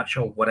in a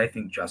nutshell what I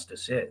think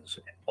justice is.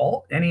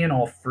 Any and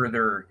all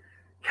further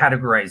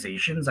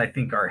categorizations I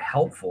think are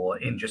helpful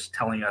in just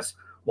telling us,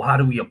 well, how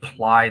do we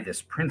apply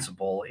this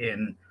principle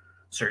in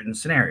certain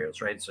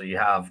scenarios, right? So you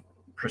have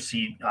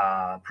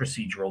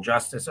procedural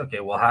justice. Okay,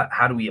 well,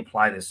 how do we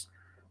apply this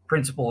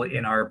principle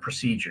in our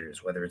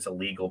procedures, whether it's a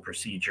legal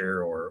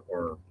procedure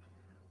or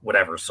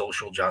whatever,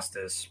 social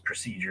justice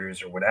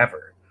procedures or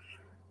whatever.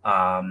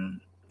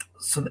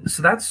 So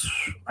that's,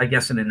 I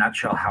guess, in a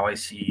nutshell, how I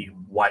see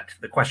what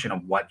the question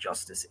of what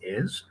justice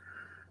is.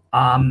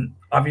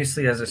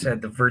 Obviously, as I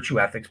said, the virtue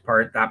ethics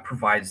part that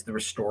provides the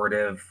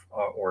restorative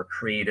or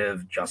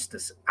creative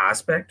justice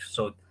aspect.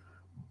 So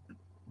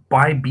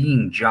by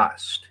being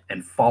just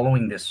and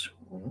following this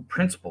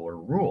principle or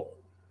rule,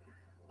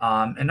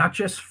 and not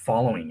just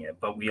following it,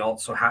 but we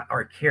also have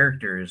our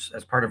characters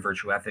as part of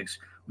virtue ethics.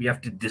 We have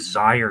to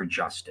desire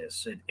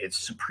justice. It's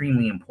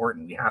supremely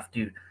important. We have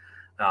to.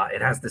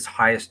 It has this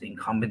highest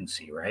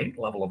incumbency, right?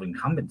 Level of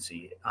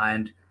incumbency,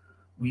 and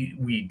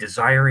we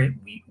desire it.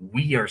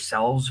 We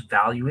ourselves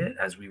value it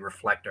as we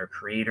reflect our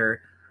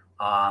Creator,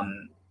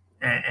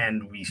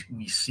 and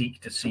we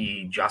seek to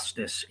see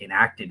justice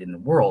enacted in the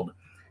world,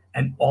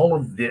 and all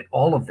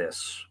of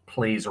this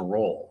plays a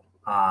role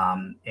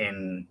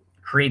in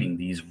creating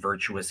these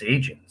virtuous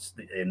agents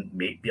and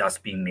us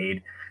being made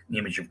in the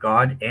image of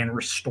God and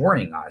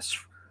restoring us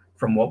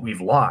from what we've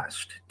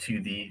lost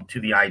to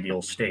the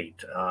ideal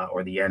state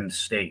or the end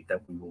state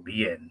that we will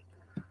be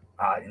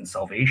in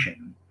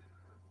salvation.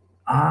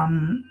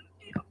 Um,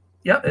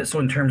 yeah. So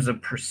in terms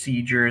of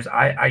procedures,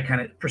 I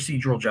kind of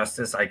procedural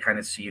justice. I kind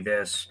of see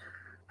this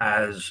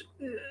as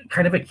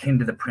kind of akin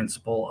to the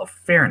principle of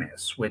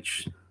fairness,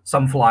 which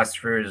some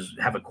philosophers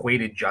have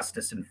equated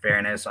justice and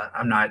fairness.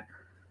 I'm not.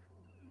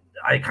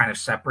 I kind of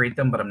separate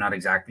them, but I'm not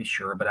exactly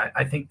sure. But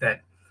I think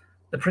that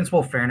the principle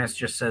of fairness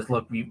just says,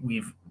 look,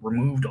 we've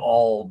removed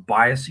all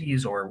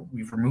biases, or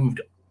we've removed,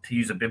 to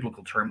use a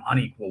biblical term,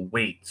 unequal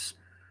weights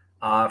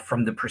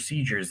from the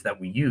procedures that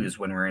we use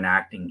when we're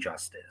enacting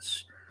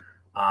justice.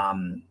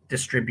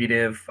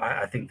 Distributive,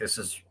 I think this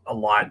is a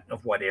lot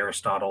of what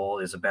Aristotle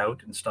is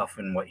about and stuff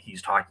and what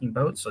he's talking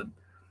about. So,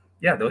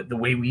 yeah, the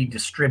way we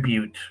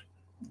distribute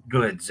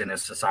goods in a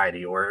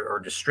society or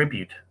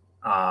distribute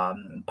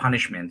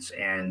punishments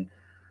and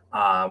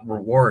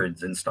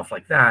rewards and stuff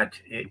like that,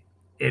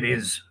 it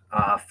is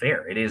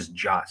fair. It is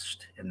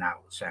just in that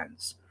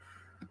sense.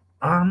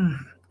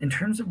 In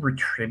terms of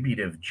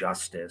retributive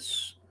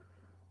justice,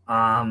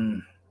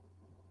 um,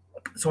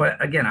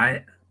 again,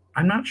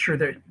 I'm not sure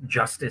that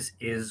justice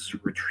is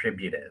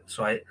retributive.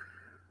 So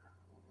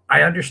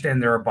I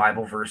understand there are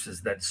Bible verses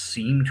that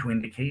seem to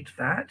indicate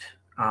that.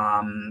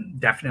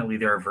 Definitely,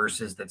 there are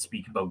verses that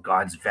speak about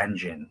God's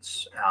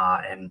vengeance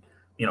and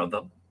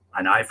the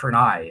an eye for an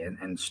eye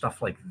and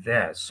stuff like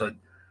this. So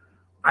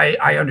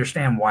I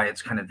understand why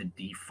it's kind of the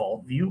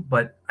default view,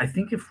 but I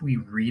think if we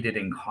read it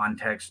in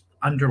context,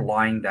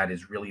 underlying that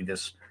is really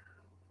this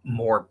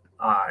more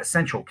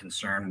essential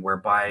concern,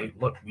 whereby,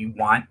 look, we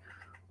want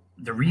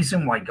the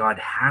reason why God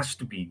has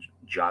to be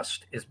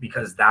just is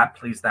because that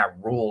plays that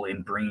role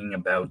in bringing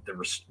about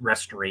the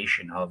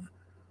restoration of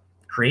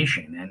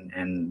creation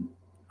and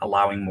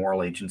allowing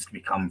moral agents to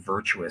become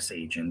virtuous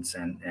agents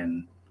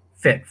and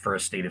fit for a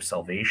state of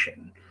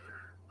salvation.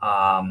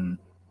 Um,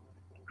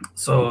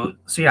 so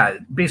yeah,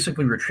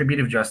 basically,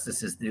 retributive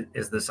justice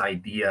is this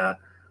idea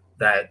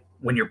that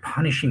when you're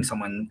punishing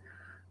someone,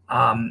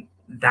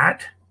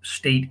 that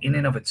state in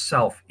and of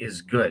itself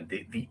is good.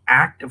 The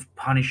act of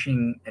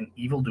punishing an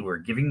evildoer,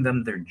 giving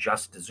them their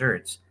just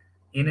deserts,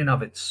 in and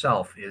of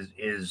itself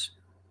is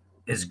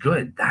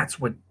good. That's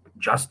what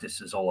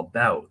justice is all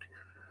about.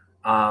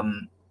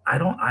 I'm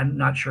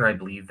not sure I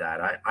believe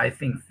that. I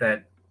think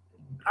that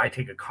I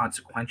take a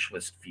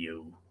consequentialist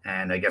view,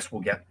 and I guess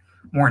we'll get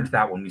more into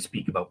that when we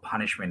speak about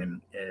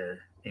punishment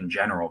in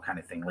general, kind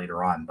of thing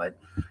later on. But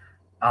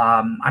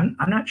I'm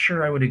not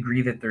sure I would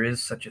agree that there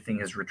is such a thing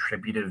as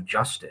retributive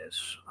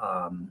justice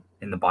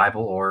in the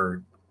Bible,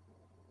 or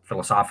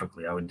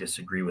philosophically. I would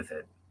disagree with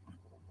it.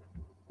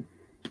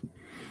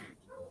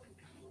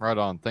 Right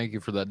on. Thank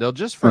you for that, Dale.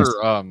 Just Thanks.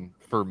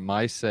 For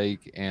my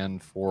sake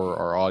and for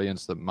our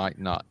audience that might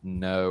not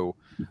know,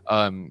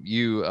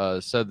 you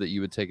said that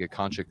you would take a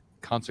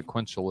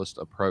consequentialist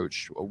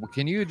approach.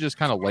 Can you just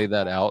kind of lay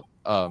that out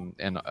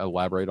and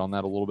elaborate on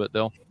that a little bit,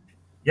 Dale?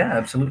 Yeah,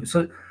 absolutely.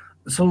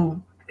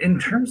 So in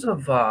terms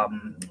of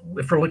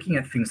if we're looking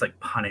at things like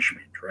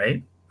punishment,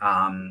 right?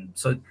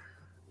 So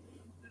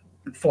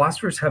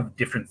philosophers have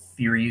different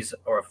theories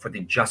or for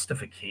the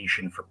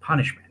justification for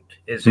punishment.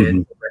 Is it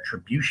a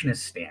retributionist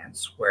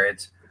stance where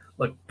it's,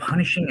 look,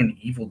 punishing an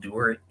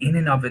evildoer in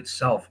and of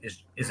itself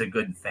is a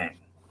good thing.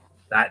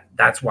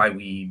 That's why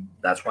we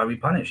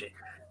punish it.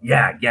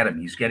 Yeah, get him.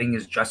 He's getting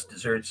his just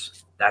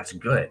deserts. That's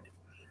good.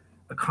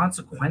 A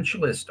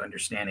consequentialist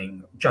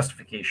understanding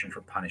justification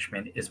for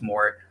punishment is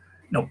more,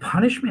 no,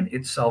 punishment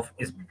itself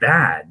is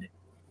bad,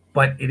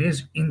 but it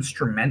is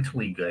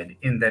instrumentally good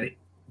in that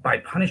by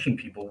punishing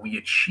people, we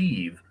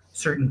achieve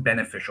certain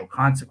beneficial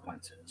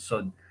consequences.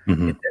 So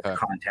in this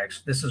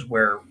context, this is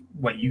where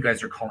what you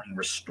guys are calling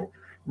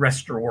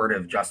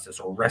restorative justice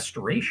or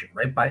restoration,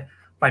 right?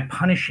 By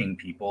punishing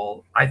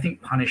people, I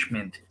think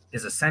punishment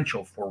is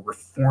essential for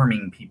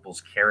reforming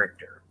people's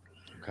character.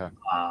 Okay.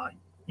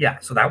 Yeah,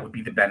 so that would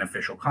be the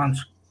beneficial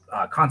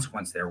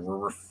consequence there. We're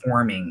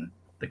reforming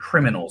the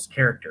criminal's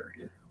character.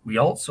 we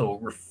also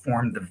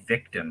reform the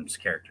victim's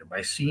character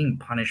by seeing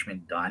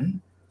punishment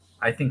done.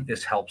 I think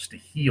this helps to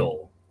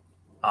heal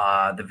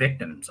the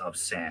victims of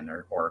sin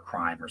or a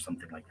crime or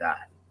something like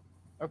that.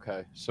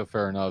 Okay, so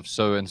fair enough.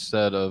 So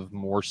instead of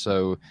more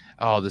so,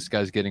 oh, this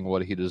guy's getting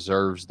what he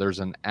deserves, there's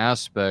an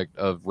aspect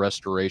of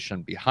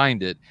restoration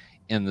behind it,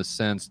 in the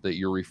sense that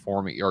you're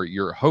reforming, or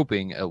you're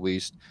hoping at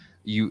least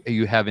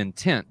you have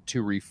intent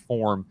to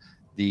reform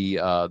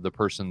the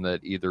person that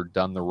either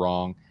done the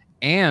wrong,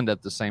 and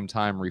at the same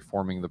time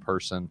reforming the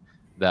person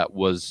that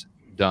was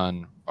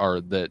done, or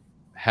that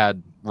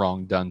had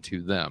wrong done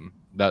to them.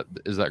 That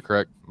is that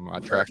correct? Am I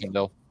tracking,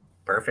 Dale?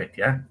 Perfect.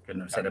 Yeah.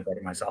 Couldn't have said it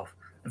better myself.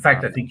 In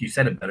fact, I think you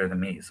said it better than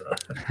me. So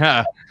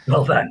Right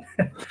well done.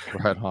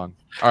 on.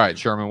 All right,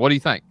 Sherman, what do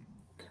you think?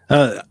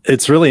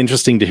 It's really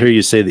interesting to hear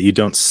you say that you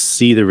don't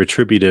see the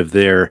retributive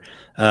there,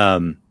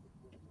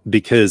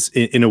 because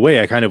in a way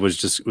I kind of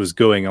was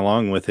going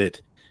along with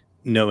it,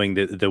 knowing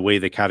that the way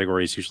the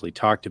category is usually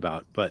talked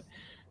about. But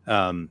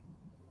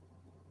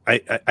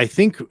I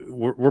think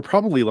we're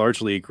probably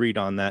largely agreed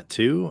on that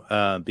too,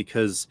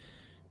 because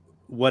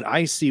what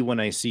I see when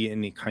I see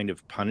any kind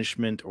of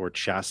punishment or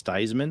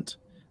chastisement,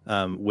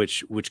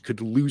 which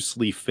could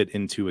loosely fit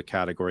into a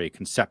category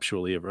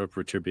conceptually of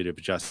retributive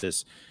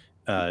justice,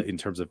 in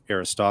terms of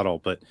Aristotle,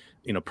 but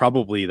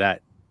probably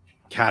that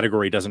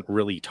category doesn't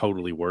really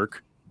totally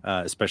work,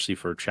 especially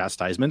for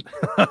chastisement,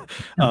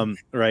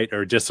 right,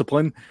 or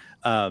discipline.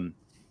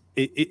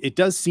 It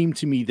does seem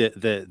to me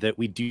that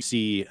we do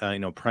see,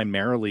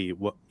 primarily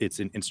what it's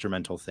an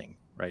instrumental thing,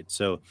 right?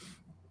 So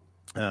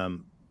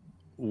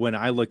when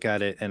I look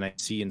at it and I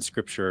see in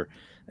Scripture,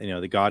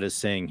 that God is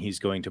saying He's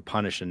going to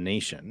punish a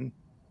nation,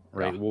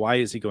 right? Yeah. Why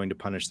is He going to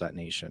punish that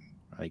nation?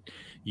 Right?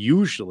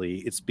 Usually,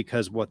 it's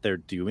because what they're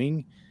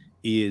doing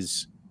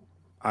is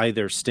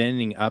either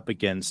standing up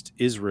against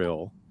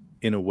Israel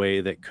in a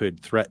way that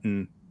could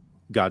threaten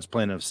God's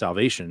plan of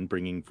salvation,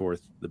 bringing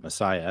forth the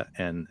Messiah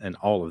and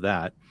all of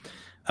that,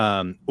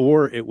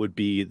 or it would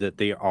be that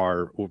they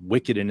are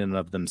wicked in and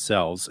of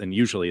themselves, and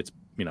usually it's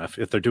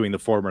if they're doing the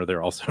former,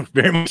 they're also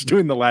very much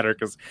doing the latter,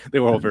 because they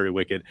were all very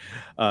wicked.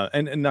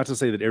 And not to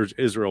say that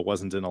Israel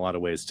wasn't in a lot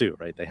of ways too,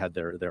 right? They had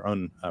their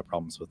own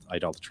problems with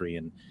idolatry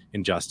and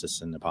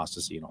injustice and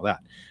apostasy and all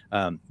that.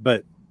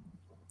 But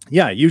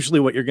yeah,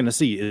 usually what you're going to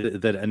see is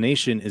that a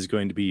nation is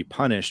going to be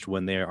punished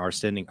when they are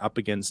standing up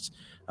against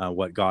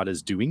what God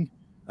is doing,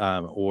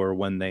 or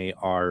when they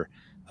are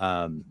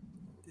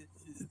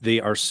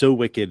so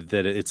wicked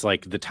that it's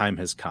like the time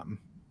has come,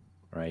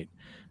 right?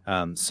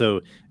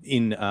 So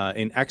in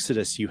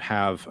Exodus, you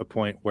have a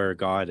point where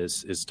God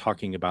is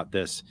talking about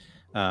this,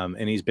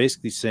 and He's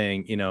basically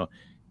saying,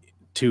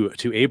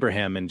 to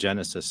Abraham in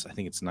Genesis, I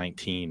think it's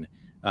 19,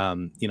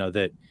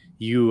 that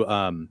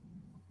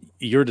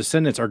your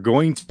descendants are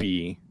going to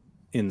be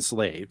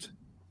enslaved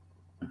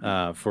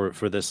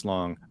for this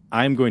long.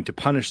 I'm going to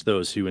punish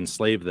those who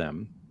enslave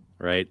them,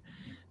 right?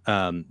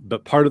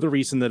 But part of the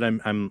reason that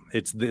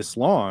it's this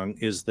long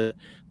is that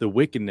the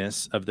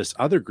wickedness of this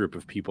other group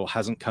of people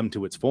hasn't come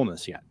to its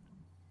fullness yet,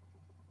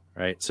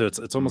 right? So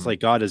it's almost like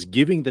God is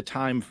giving the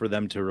time for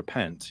them to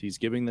repent. He's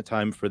giving the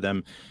time for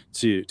them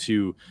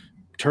to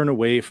turn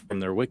away from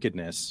their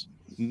wickedness,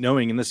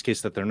 knowing in this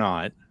case that they're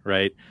not,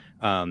 right?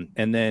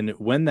 And then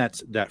when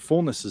that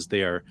fullness is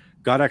there,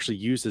 God actually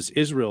uses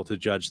Israel to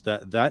judge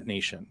that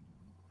nation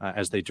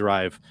as they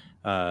drive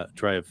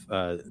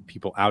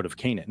people out of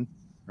Canaan.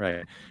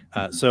 Right.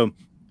 So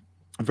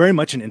very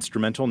much an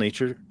instrumental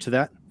nature to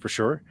that, for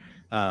sure.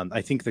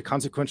 I think the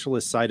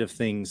consequentialist side of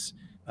things,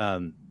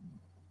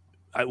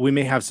 we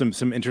may have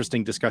some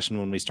interesting discussion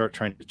when we start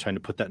trying to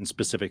put that in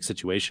specific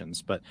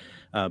situations. But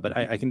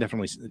I can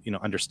definitely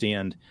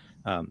understand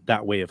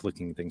that way of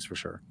looking at things, for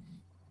sure.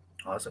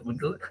 Awesome.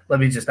 Let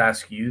me just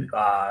ask you,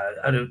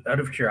 out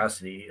of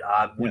curiosity,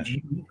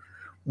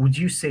 would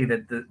you say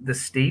that the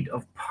state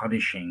of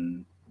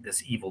punishing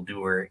this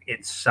evildoer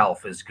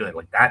itself is good?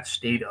 Like that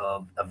state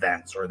of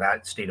events or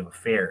that state of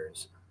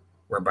affairs,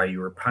 whereby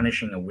you are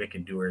punishing a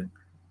wicked doer,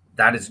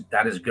 that is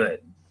good,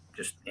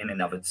 just in and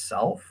of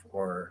itself,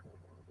 or?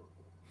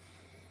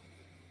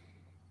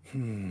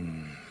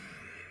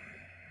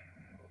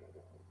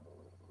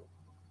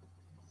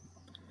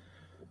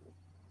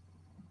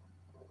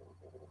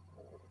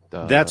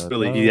 That's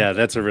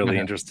a really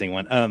interesting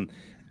one.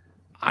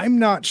 I'm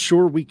not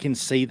sure we can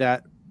say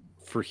that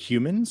for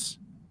humans,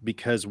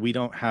 because we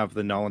don't have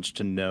the knowledge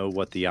to know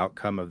what the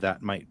outcome of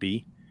that might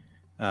be.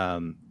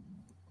 Talking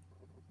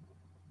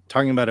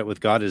about it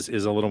with God is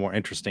a little more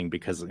interesting,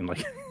 because given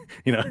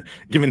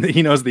that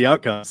He knows the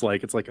outcomes,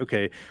 it's like,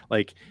 okay,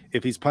 like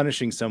if He's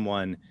punishing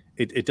someone,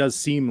 it does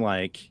seem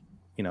like,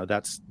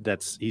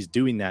 that's He's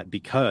doing that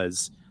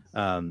because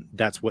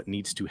that's what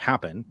needs to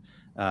happen.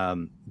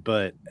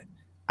 But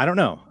I don't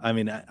know. I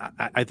mean,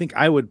 I think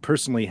I would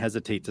personally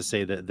hesitate to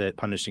say that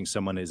punishing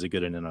someone is a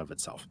good in and of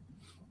itself.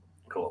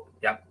 Cool.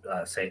 Yep.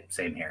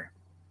 Same here.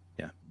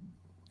 Yeah.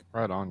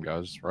 Right on,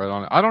 guys. Right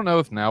on. I don't know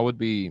if now would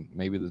be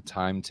maybe the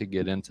time to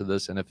get into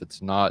this, and if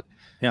it's not,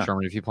 Yeah.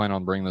 Sherman, if you plan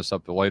on bringing this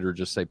up later,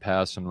 just say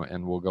pass,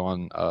 and we'll go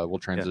on. We'll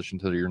transition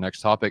to your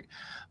next topic.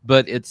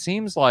 But it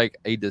seems like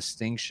a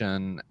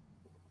distinction,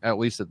 at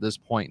least at this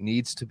point,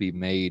 needs to be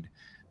made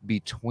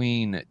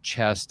between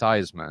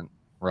chastisement,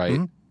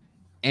 right,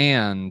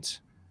 and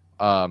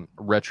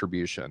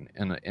retribution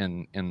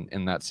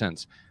in that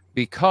sense.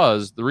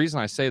 Because the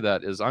reason I say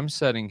that is I'm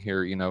sitting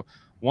here,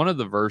 one of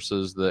the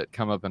verses that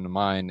come up into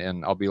mind,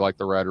 and I'll be like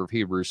the writer of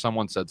Hebrews,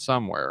 someone said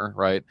somewhere,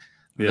 right?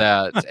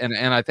 Yeah. That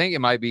and I think it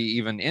might be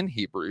even in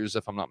Hebrews,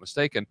 if I'm not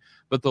mistaken,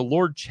 but the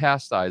Lord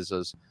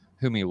chastises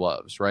whom he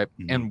loves, right?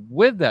 And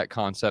with that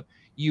concept,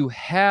 you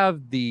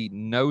have the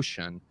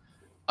notion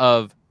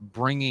of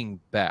bringing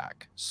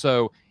back.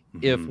 So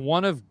if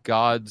one of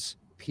God's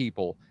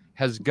people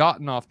has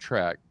gotten off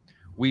track,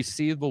 we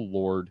see the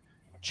Lord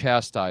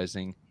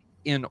chastising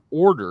in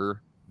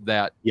order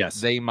that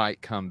they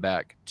might come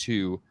back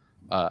to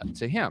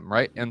him,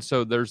 right? And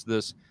so there's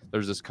this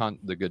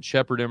the good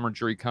shepherd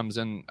imagery comes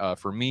in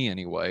for me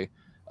anyway.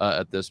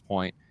 At this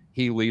point,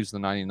 he leaves the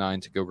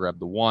 99 to go grab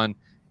the one,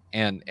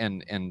 and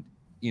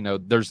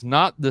there's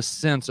not the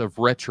sense of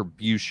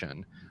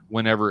retribution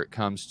whenever it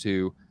comes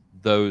to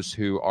those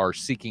who are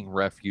seeking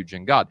refuge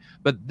in God.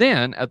 But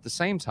then at the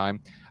same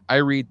time, I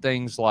read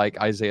things like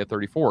Isaiah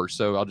 34.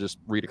 So I'll just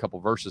read a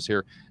couple verses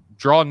here.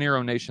 Draw near,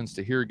 O nations,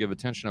 to hear, give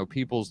attention, O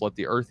peoples, let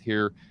the earth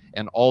hear,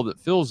 and all that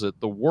fills it,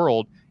 the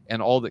world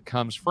and all that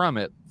comes from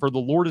it. For the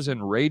Lord is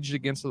enraged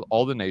against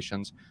all the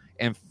nations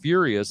and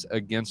furious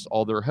against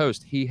all their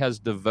host. He has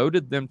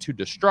devoted them to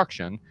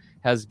destruction,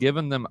 has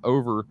given them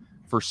over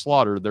for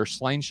slaughter. Their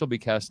slain shall be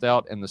cast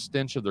out, and the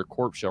stench of their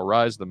corpse shall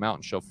rise. The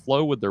mountain shall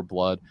flow with their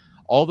blood.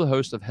 All the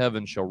host of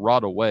heaven shall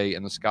rot away,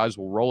 and the skies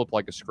will roll up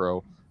like a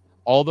scroll.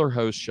 All their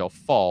hosts shall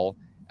fall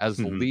as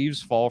the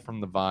leaves fall from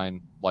the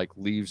vine, like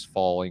leaves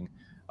falling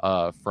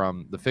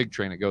from the fig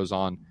tree. And it goes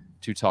on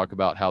to talk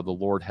about how the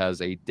Lord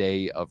has a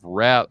day of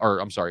wrath,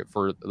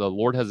 for the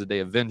Lord has a day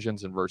of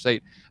vengeance in verse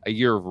 8, a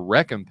year of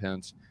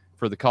recompense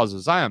for the cause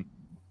of Zion.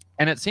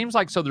 And it seems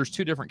like, so there's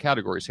two different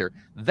categories here.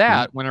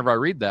 That, whenever I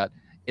read that,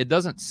 it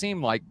doesn't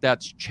seem like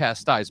that's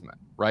chastisement,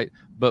 right?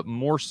 But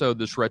more so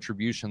this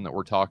retribution that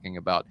we're talking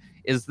about.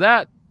 Is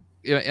that,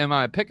 am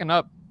I picking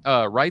up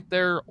right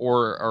there,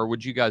 or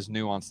would you guys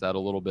nuance that a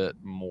little bit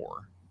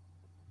more?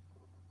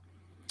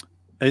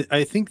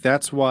 I think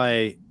that's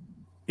why,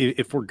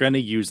 if we're going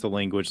to use the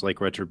language like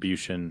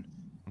retribution,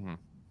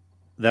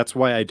 that's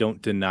why I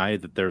don't deny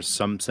that there's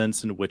some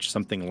sense in which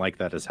something like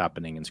that is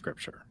happening in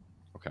Scripture.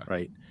 Okay.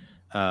 Right.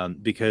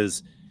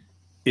 Because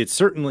it's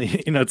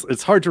certainly,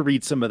 it's hard to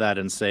read some of that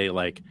and say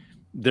like,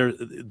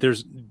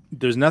 there's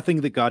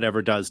nothing that God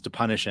ever does to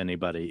punish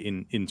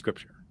anybody in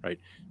Scripture, right?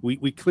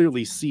 We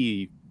clearly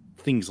see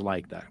things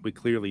like that. We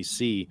clearly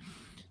see,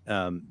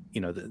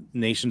 the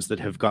nations that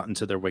have gotten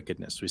to their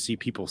wickedness. We see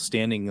people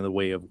standing in the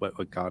way of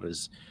what God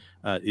is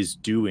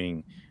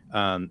doing,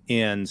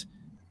 and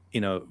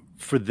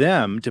for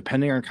them,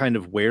 depending on kind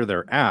of where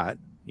they're at,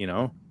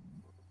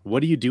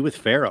 what do you do with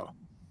Pharaoh,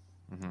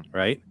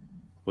 right?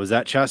 Was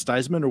that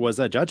chastisement or was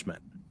that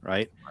judgment?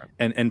 Right.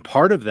 And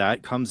part of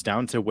that comes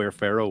down to where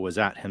Pharaoh was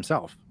at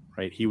himself,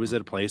 right? He was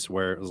at a place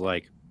where it was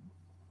like,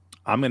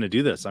 I'm going to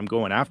do this. I'm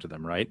going after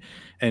them. Right.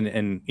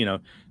 And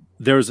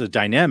there's a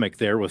dynamic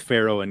there with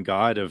Pharaoh and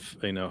God of,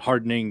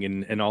 hardening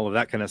and all of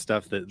that kind of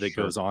stuff that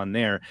goes on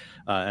there.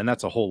 And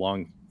that's a whole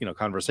long,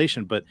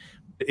 conversation, but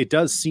it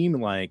does seem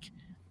like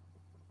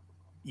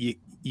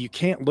you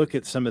can't look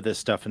at some of this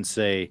stuff and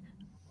say,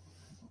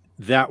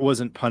 that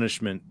wasn't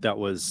punishment. That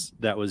was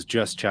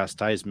just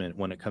chastisement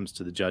when it comes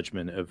to the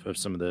judgment of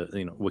some of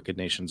the wicked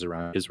nations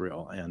around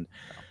Israel. And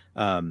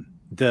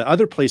the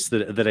other place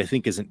that I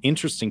think is an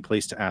interesting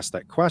place to ask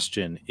that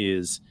question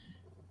is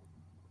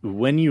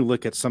when you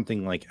look at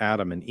something like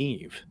Adam and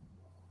Eve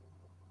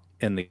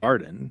in the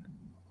garden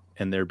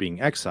and they're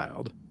being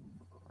exiled.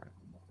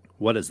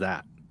 What is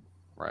that?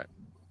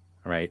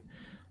 Right.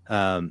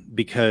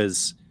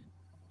 Because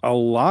a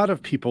lot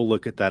of people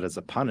look at that as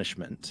a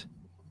punishment.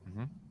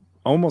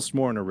 Almost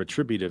more in a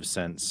retributive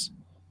sense,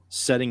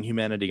 setting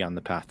humanity on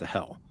the path to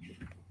hell,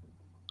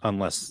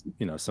 unless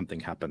something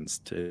happens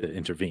to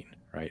intervene,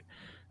 right?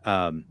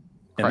 And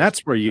that's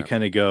where you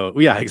kind of go,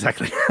 yeah,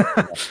 exactly.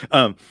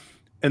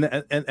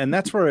 And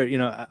that's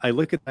where I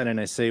look at that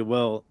and I say,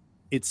 well,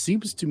 it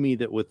seems to me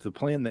that with the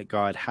plan that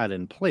God had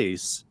in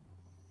place,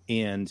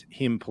 and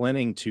Him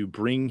planning to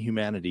bring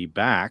humanity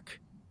back,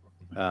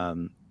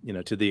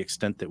 to the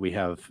extent that we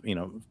have,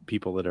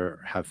 people that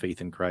have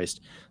faith in Christ,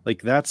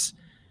 like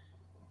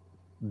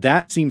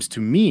that seems to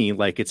me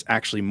like it's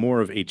actually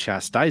more of a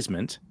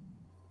chastisement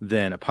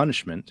than a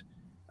punishment.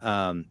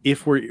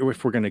 If we're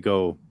going to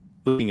go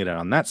looking at it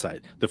on that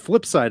side, the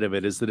flip side of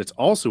it is that it's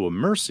also a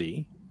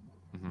mercy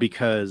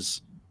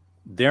because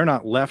they're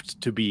not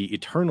left to be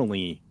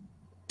eternally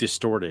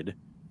distorted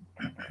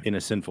in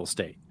a sinful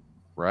state.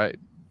 Right.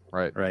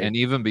 And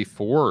even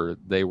before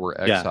they were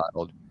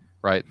exiled,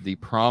 right, the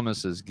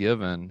promise is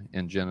given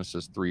in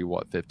Genesis 3,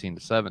 15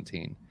 to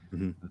 17,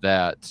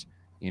 that,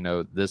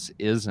 this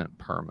isn't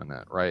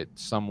permanent, right?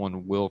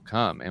 Someone will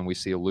come, and we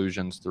see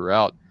allusions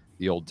throughout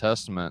the Old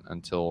Testament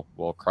until,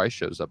 Christ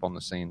shows up on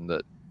the scene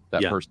that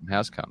person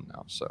has come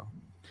now. So,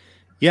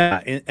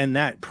 and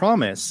that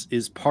promise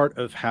is part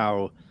of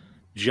how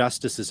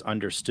justice is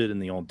understood in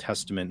the Old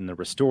Testament in the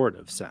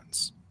restorative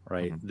sense,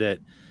 right? That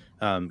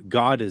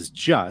God is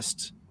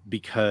just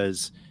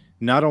because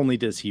not only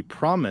does he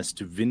promise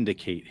to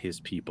vindicate his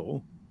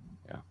people,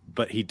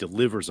 but he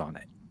delivers on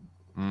it.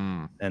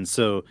 And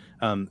so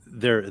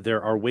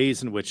there are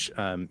ways in which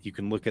you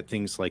can look at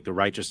things like the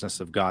righteousness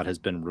of God has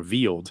been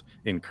revealed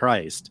in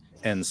Christ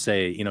and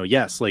say,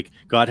 yes, like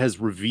God has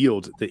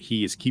revealed that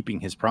he is keeping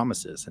his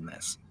promises in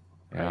this.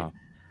 Right.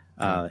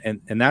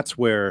 And that's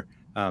where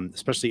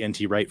especially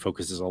N.T. Wright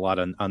focuses a lot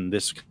on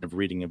this kind of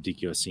reading of Dike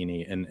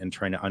Ossini and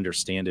trying to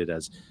understand it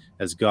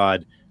as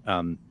God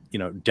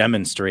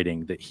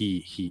demonstrating that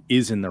he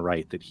is in the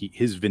right, that he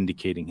is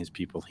vindicating his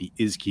people, he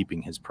is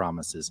keeping his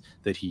promises,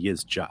 that he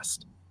is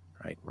just.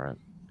 Right.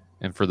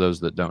 And for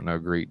those that don't know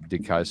Greek,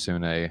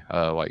 dikaisune,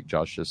 like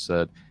Josh just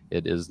said,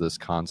 it is this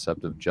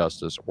concept of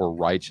justice or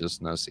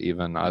righteousness.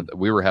 Even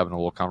we were having a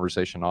little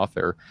conversation off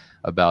air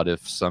about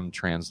if some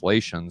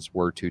translations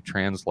were to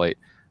translate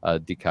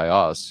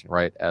dikaios,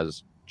 right,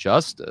 as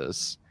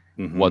justice,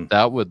 what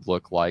that would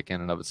look like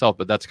in and of itself.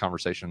 But that's a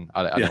conversation.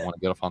 I don't want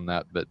to get off on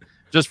that, but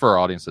just for our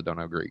audience that don't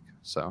know Greek.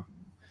 So,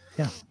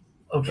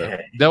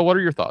 okay. Dale, what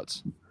are your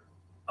thoughts?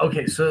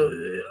 Okay, so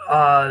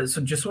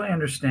just so I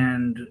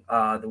understand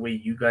the way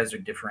you guys are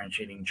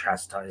differentiating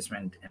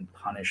chastisement and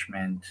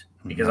punishment,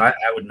 because I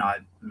would not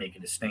make a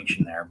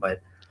distinction there,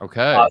 but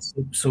okay.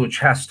 So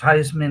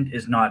chastisement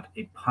is not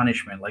a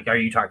punishment. Like, are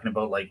you talking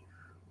about like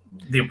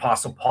the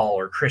Apostle Paul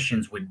or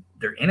Christians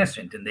they're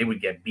innocent and they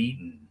would get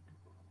beaten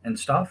and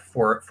stuff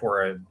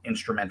for an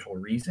instrumental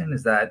reason?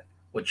 Is that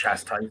what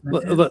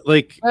chastisement is?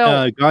 Like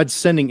God's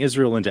sending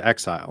Israel into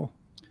exile.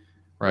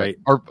 Right.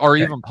 Or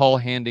even Paul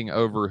handing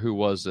over, who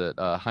was it?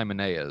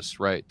 Hymenaeus,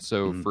 right?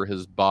 So for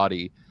his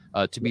body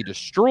to be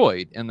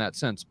destroyed in that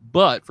sense,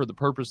 but for the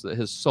purpose that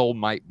his soul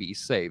might be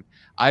saved.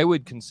 I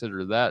would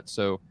consider that.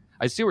 So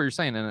I see what you're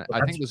saying. And I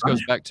think this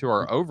goes back to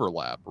our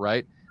overlap,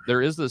 right?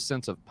 There is this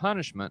sense of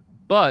punishment,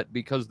 but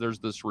because there's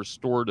this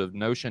restorative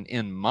notion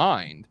in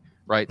mind,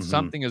 right?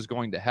 Something is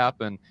going to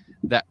happen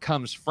that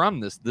comes from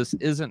this. This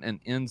isn't an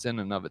ends in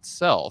and of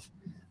itself.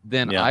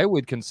 Then I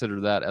would consider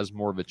that as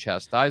more of a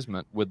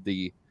chastisement with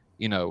the,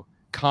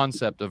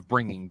 concept of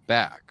bringing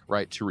back,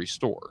 right, to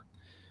restore.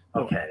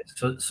 Okay,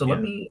 so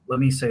let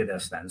me say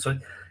this then. So,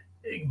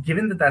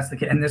 given that that's the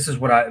case, and this is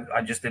what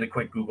I just did a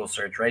quick Google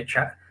search, right?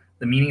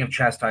 The meaning of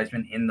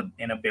chastisement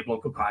in a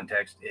biblical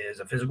context is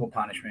a physical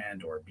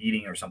punishment or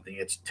beating or something.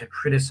 It's to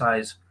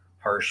criticize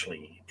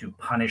harshly, to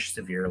punish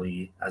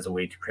severely as a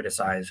way to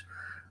criticize.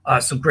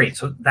 So great.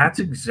 So that's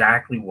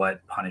exactly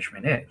what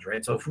punishment is,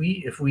 right? So if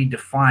we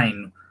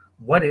define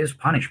what is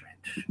punishment,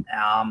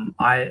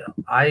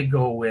 I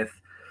go with,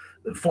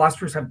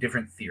 philosophers have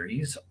different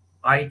theories.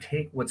 I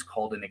take what's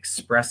called an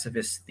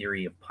expressivist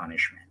theory of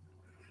punishment.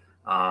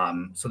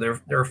 So there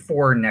are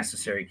four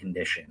necessary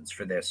conditions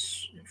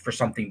for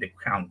something to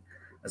count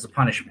as a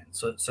punishment.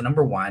 So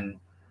number one,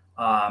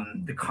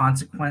 the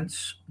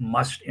consequence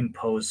must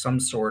impose some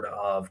sort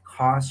of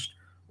cost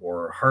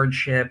or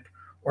hardship,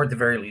 or at the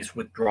very least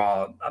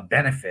withdraw a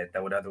benefit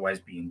that would otherwise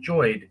be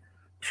enjoyed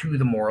to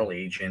the moral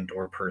agent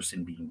or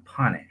person being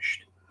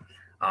punished.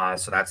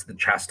 So that's the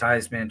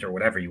chastisement or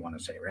whatever you want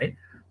to say, right?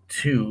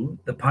 Two,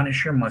 the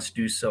punisher must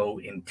do so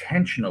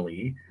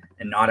intentionally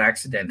and not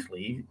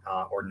accidentally,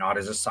 or not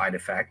as a side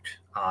effect.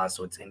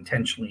 So it's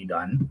intentionally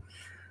done.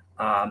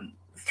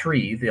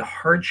 Three, the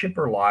hardship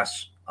or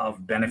loss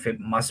of benefit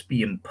must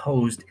be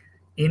imposed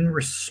in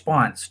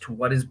response to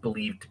what is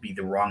believed to be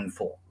the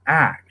wrongful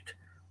act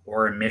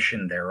or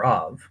omission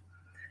thereof.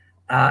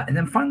 And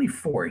then finally,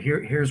 four,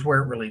 here's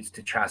where it relates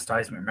to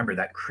chastisement. Remember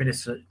that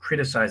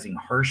criticizing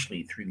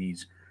harshly through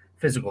these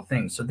physical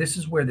things. So this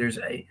is where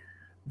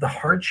the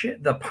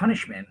hardship, the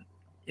punishment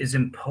is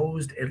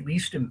imposed, at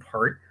least in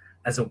part,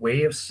 as a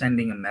way of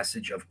sending a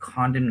message of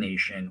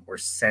condemnation or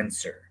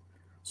censor.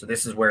 So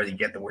this is where you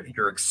get the word,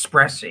 you're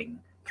expressing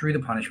through the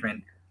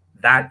punishment,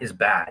 that is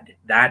bad.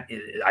 That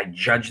is, I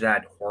judge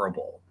that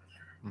horrible.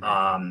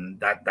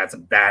 That's a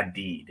bad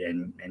deed,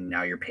 and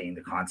now you're paying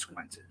the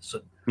consequences.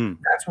 So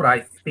that's what I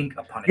think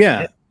a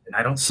punishment is. And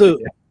I don't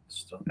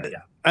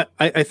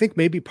I think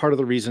maybe part of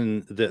the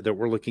reason that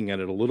we're looking at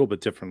it a little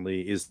bit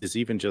differently is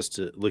even just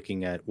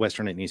looking at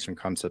Western and Eastern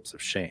concepts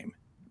of shame,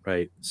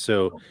 right?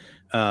 So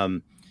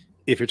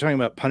if you're talking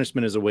about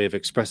punishment as a way of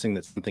expressing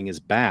that something is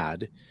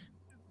bad,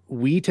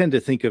 we tend to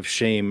think of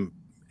shame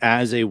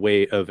as a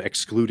way of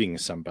excluding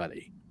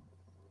somebody,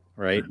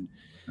 right?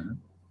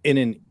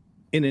 In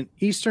an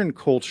Eastern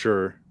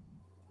culture,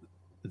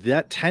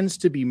 that tends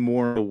to be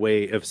more a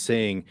way of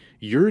saying,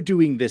 you're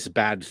doing this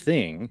bad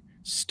thing,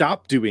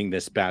 stop doing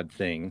this bad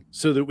thing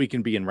so that we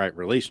can be in right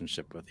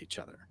relationship with each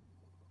other,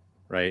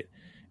 right?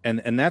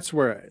 And that's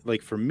where,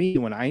 like, for me,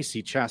 when I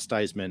see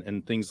chastisement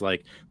and things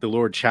like the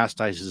Lord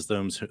chastises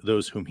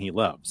those whom he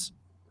loves,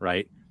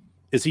 right?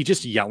 Is he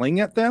just yelling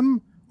at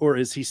them, or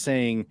is he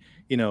saying,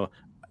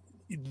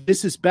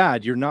 this is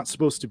bad, you're not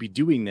supposed to be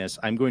doing this,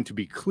 I'm going to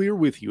be clear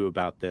with you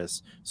about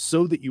this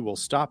so that you will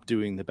stop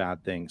doing the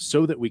bad thing,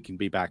 so that we can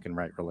be back in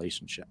right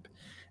relationship?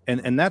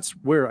 And that's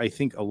where I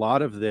think a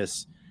lot of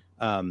this,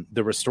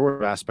 the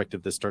restorative aspect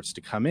of this starts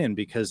to come in,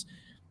 because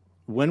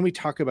when we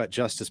talk about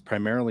justice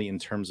primarily in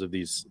terms of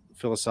these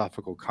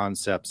philosophical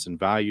concepts and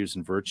values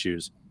and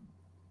virtues,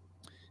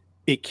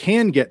 it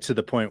can get to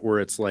the point where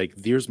it's like,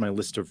 here's my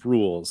list of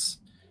rules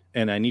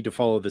and I need to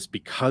follow this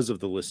because of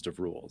the list of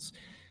rules.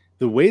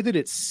 The way that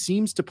it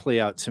seems to play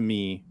out to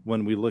me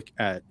when we look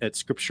at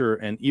scripture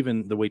and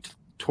even the way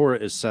Torah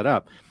is set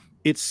up,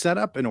 it's set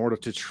up in order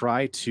to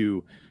try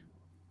to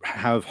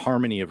have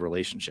harmony of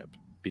relationship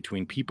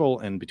between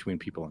people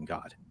and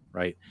God,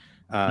 right?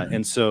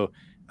 And so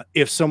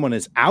if someone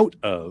is out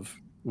of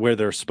where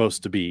they're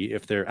supposed to be,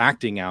 if they're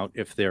acting out,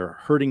 if they're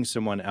hurting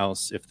someone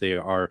else, if they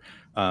are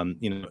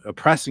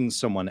oppressing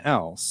someone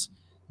else,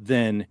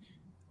 then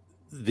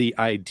the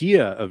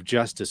idea of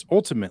justice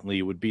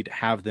ultimately would be to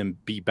have them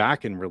be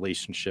back in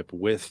relationship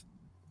with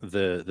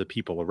the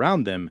people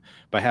around them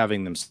by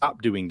having them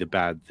stop doing the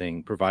bad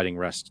thing, providing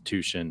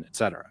restitution,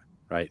 etc.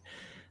 Right?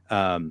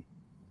 And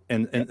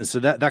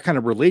so that kind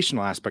of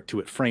relational aspect to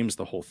it frames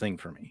the whole thing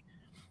for me.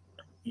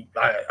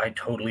 I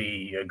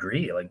totally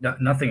agree. Like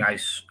nothing I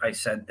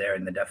said there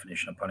in the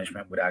definition of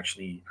punishment would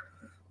actually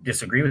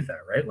disagree with that,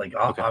 right? Like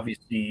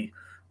obviously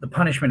the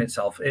punishment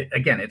itself,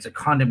 again, it's a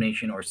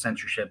condemnation or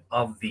censorship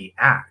of the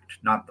act,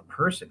 not the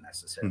person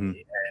necessarily.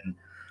 Mm-hmm. And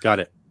got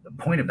it. The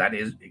point of that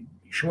is,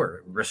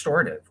 sure,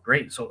 restorative,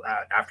 great. So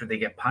after they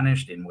get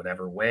punished in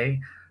whatever way,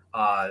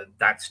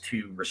 that's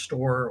to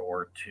restore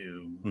or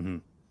to mm-hmm.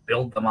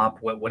 build them up,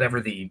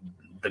 whatever the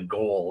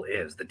goal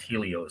is, the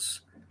teleos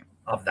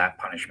of that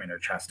punishment or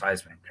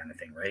chastisement kind of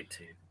thing, right?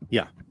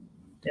 Yeah.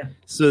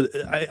 So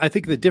I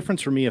think the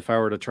difference for me, if I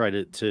were to try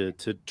to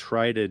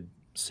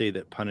say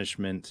that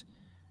punishment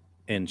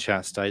and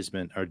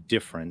chastisement are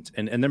different,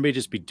 and there may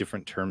just be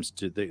different terms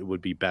that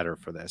would be better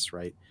for this,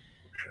 right?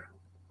 Sure.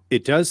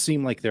 It does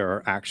seem like there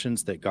are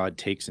actions that God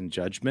takes in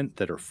judgment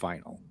that are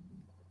final,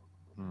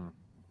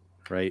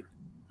 right?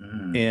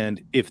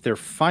 And if they're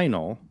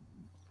final,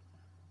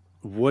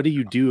 what do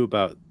you do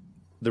about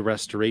the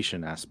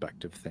restoration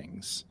aspect of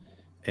things?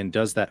 And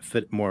does that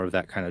fit more of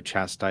that kind of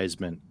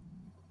chastisement,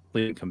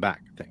 come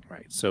back thing,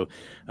 right? So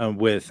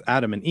with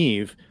Adam and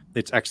Eve,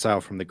 it's exile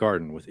from the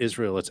garden. With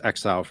Israel, it's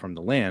exile from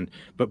the land.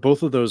 But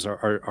both of those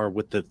are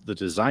with the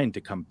design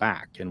to come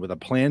back and with a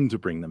plan to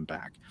bring them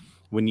back.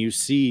 When you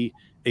see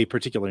a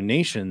particular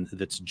nation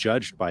that's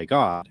judged by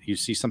God, you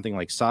see something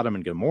like Sodom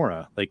and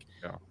Gomorrah,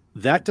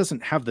 that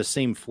doesn't have the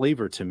same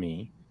flavor to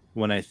me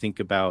when I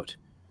think about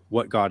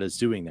what God is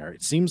doing there.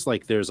 It seems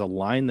like there's a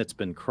line that's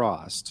been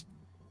crossed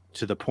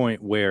to the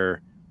point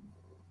where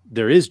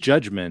there is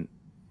judgment,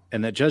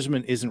 and that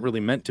judgment isn't really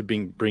meant to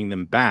bring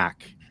them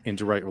back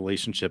into right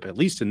relationship, at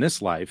least in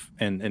this life.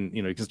 And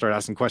you can start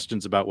asking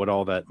questions about what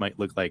all that might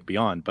look like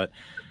beyond. But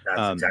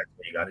that's exactly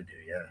what you got to do.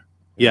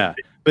 Yeah.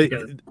 But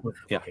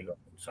okay,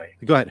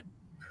 go ahead.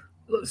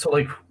 So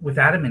like with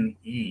Adam and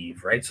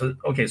Eve, right? So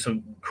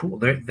cool.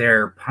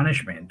 Their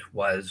punishment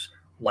was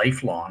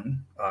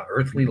lifelong,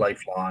 earthly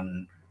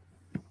lifelong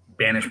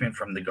banishment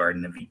from the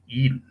Garden of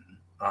Eden.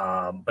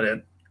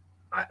 But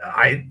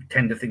I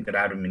tend to think that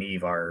Adam and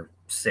Eve are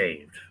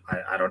saved.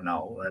 I don't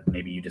know.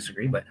 Maybe you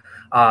disagree, but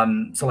by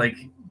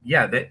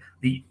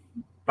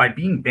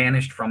being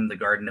banished from the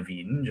Garden of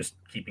Eden, just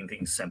keeping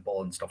things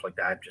simple and stuff like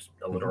that, just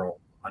a literal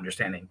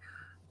understanding,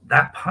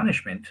 that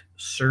punishment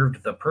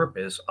served the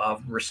purpose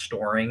of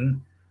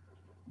restoring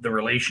the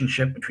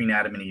relationship between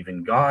Adam and Eve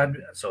and God.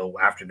 So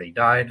after they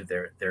died,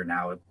 they're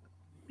now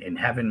in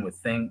heaven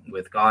with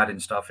God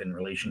and stuff, in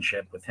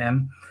relationship with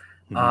Him.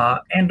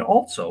 And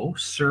also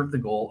serve the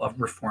goal of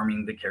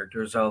reforming the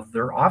characters of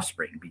their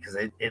offspring, because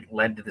it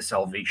led to the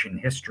salvation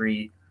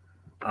history,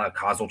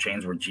 causal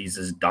chains where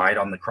Jesus died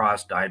on the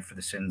cross, died for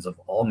the sins of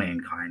all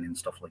mankind and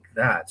stuff like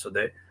that. So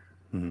that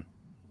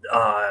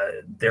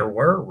there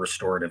were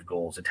restorative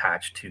goals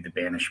attached to the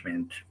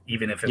banishment,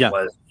 even if it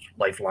was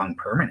lifelong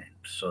permanent.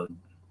 So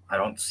I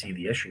don't see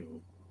the issue,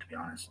 to be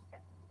honest.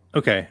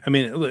 Okay. I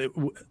mean,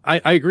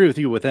 I agree with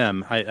you with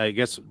them. I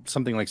guess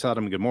something like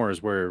Sodom and Gomorrah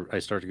is where I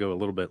start to go a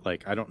little bit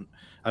like, I don't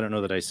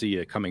know that I see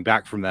it coming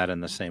back from that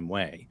in the same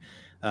way.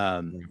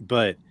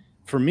 But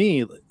for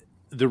me,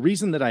 the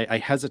reason that I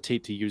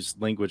hesitate to use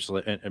language,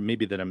 and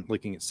maybe that I'm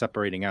looking at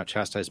separating out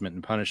chastisement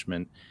and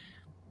punishment,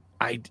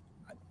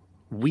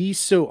 we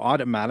so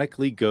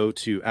automatically go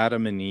to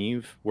Adam and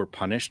Eve were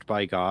punished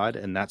by God,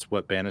 and that's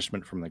what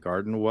banishment from the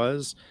garden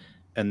was,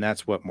 and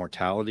that's what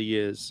mortality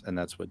is, and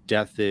that's what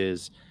death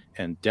is.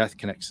 And death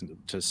connects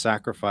to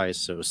sacrifice.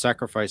 So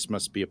sacrifice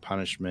must be a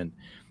punishment.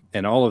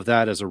 And all of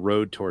that is a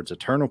road towards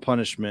eternal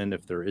punishment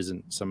if there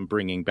isn't some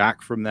bringing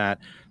back from that.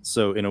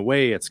 So in a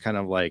way, it's kind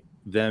of like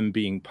them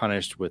being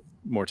punished with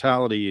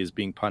mortality is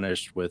being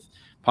punished with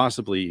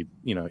possibly,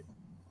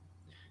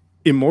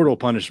 immortal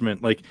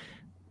punishment. Like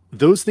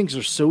those things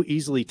are so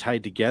easily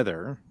tied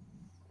together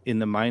in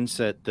the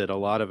mindset that a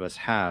lot of us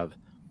have,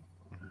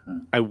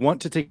 Mhm. I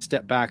want to take a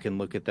step back and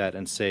look at that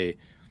and say,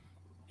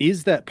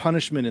 is that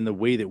punishment in the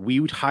way that we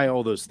would tie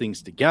all those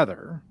things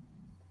together,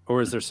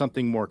 or is there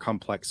something more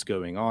complex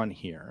going on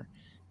here?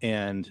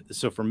 And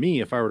so for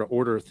me, if I were to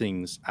order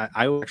things,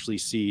 I would actually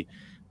see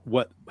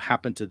what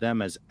happened to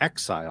them as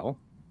exile.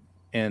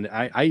 And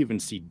I even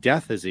see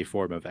death as a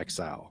form of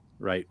exile,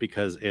 right?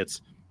 Because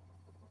it's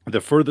the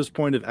furthest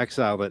point of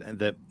exile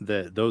that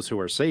those who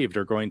are saved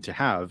are going to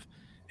have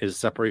is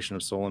separation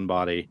of soul and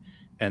body.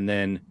 And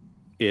then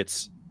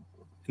it's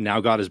now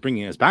God is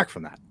bringing us back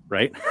from that,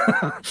 right?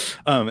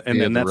 And Via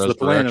then the that's the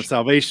plan of resurrection.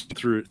 salvation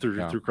through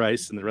Yeah.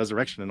 Christ and the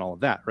resurrection and all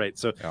of that, right?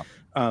 So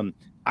Yeah.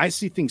 I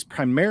see things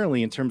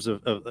primarily in terms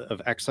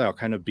of exile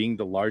kind of being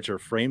the larger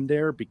frame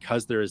there,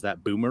 because there is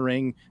that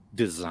boomerang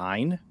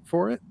design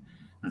for it,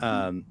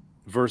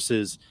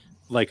 versus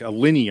like a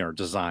linear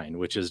design,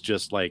 which is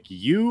just like,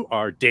 you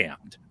are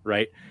damned,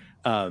 right?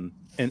 And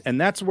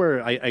that's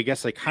where I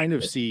guess I kind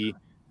of see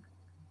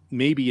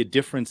maybe a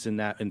difference in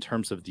that in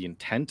terms of the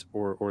intent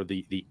or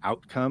the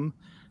outcome,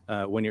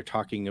 when you're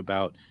talking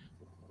about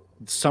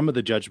some of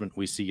the judgment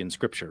we see in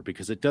scripture,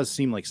 because it does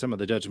seem like some of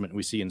the judgment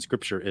we see in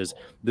scripture is,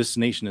 this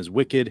nation is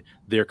wicked,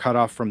 they're cut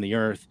off from the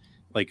earth.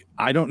 Like,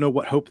 I don't know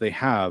what hope they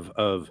have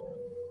of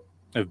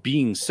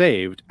being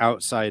saved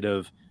outside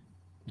of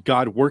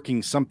God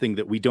working something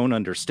that we don't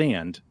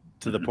understand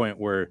to the point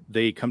where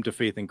they come to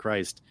faith in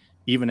Christ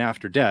even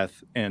after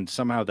death, and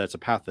somehow that's a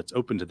path that's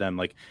open to them.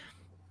 Like,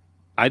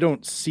 I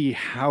don't see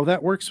how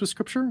that works with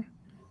scripture.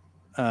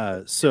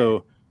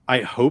 So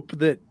I hope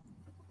that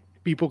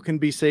people can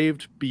be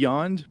saved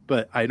beyond,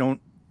 but I don't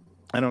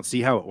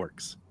see how it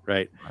works.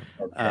 Right.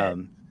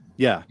 Okay.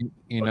 Yeah.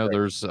 You know,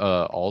 there's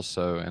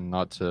also, and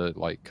not to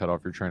like cut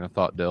off your train of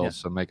thought, Dale, Yeah.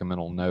 so make a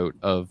mental note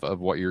of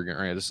what you're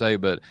getting ready to say,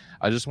 but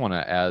I just want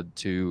to add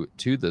to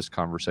this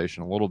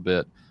conversation a little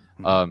bit.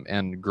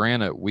 And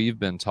granted, we've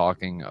been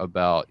talking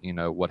about, you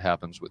know, what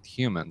happens with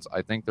humans.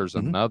 I think there's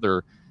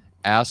another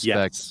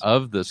aspect Yes.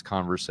 of this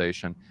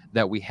conversation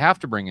that we have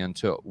to bring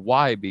into it.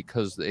 Why?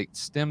 Because it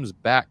stems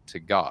back to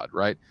God,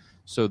 right?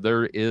 So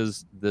there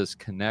is this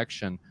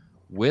connection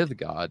with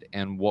God,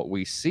 and what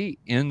we see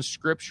in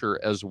scripture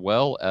as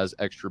well as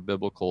extra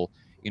biblical,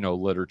 you know,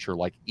 literature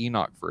like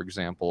Enoch, for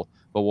example.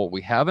 But what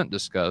we haven't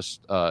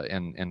discussed,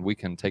 and we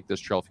can take this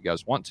trail if you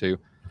guys want to,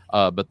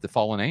 but the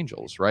fallen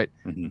angels, right?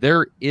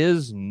 There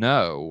is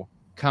no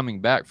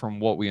coming back from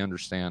what we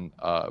understand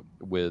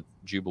with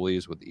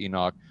Jubilees, with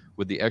Enoch,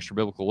 with the extra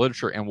biblical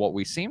literature, and what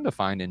we seem to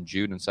find in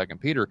Jude and Second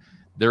Peter.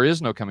 There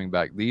is no coming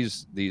back.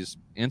 These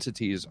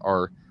entities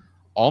are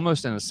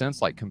almost, in a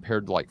sense, like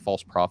compared to like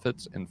false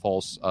prophets and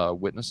false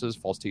witnesses,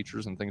 false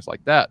teachers, and things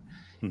like that.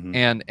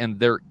 And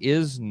there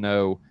is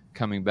no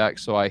coming back.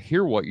 So I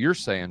hear what you're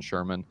saying,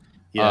 Sherman.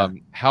 Yeah.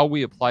 How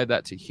we apply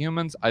that to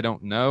humans, I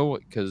don't know,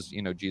 because,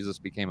 you know, Jesus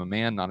became a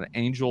man, not an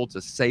angel, to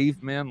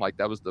save men. Like,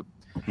 that was the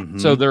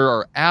so there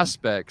are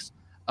aspects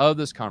of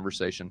this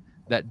conversation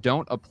that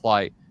don't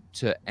apply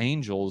to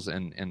angels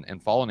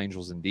and fallen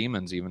angels and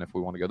demons, even if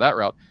we want to go that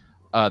route,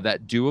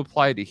 that do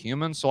apply to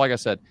humans. So like I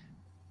said,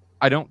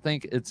 I don't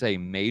think it's a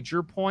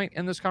major point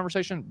in this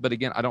conversation, but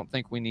again, I don't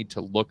think we need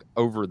to look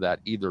over that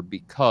either,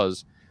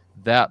 because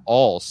that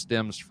all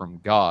stems from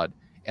God.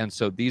 And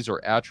so these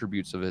are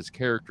attributes of his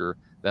character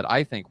that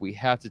I think we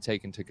have to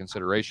take into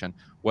consideration,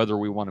 whether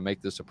we want to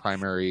make this a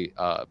primary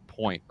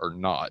point or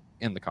not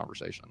in the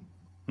conversation.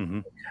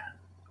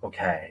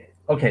 Okay.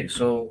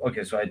 So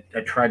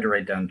I tried to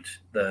write down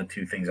the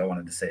two things I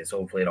wanted to say, so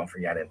hopefully I don't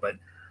forget it. But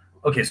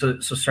okay, so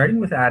starting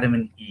with Adam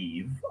and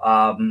Eve,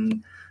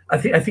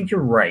 I think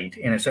you're right,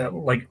 and it's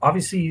like,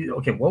 obviously,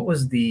 okay, what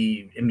was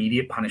the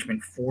immediate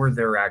punishment for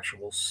their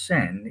actual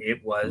sin?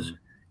 It was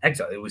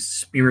exile. It was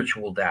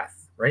spiritual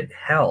death, right?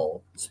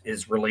 Hell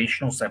is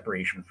relational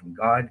separation from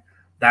God.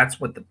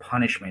 That's what the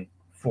punishment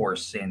for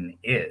sin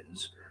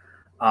is.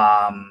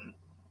 Um,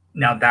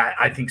 Now that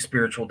I think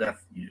spiritual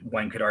death,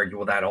 one could argue,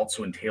 well, that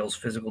also entails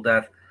physical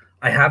death.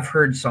 I have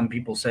heard some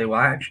people say,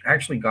 well,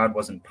 actually, God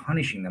wasn't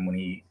punishing them when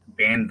he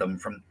banned them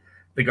from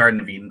the Garden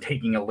of Eden,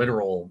 taking a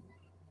literal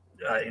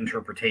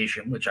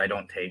interpretation, which I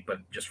don't take, but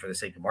just for the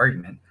sake of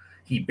argument,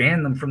 he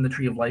banned them from the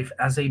tree of life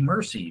as a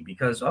mercy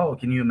because, oh,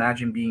 can you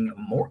imagine being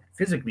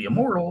physically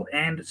immortal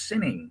and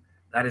sinning?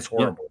 That is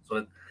horrible.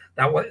 So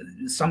that was,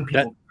 some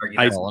people argue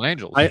that's fallen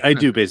angels. I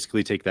do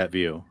basically take that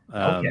view.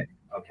 Okay.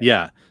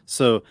 Yeah.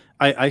 So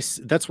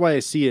that's why I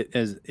see it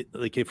as,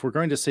 like, if we're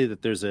going to say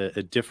that there's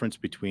a difference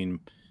between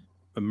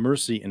a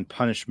mercy and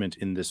punishment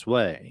in this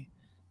way,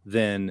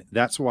 then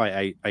that's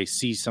why I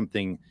see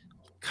something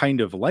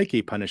kind of like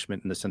a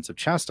punishment in the sense of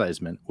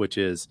chastisement, which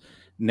is,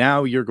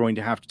 now you're going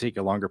to have to take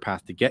a longer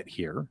path to get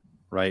here,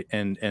 right?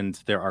 And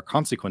there are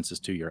consequences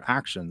to your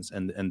actions,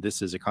 and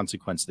this is a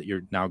consequence that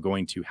you're now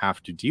going to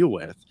have to deal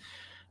with.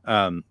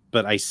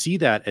 But I see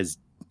that as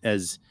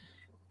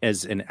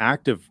an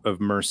act of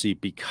mercy,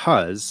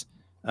 because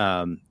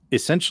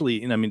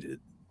essentially, and I mean,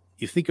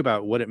 you think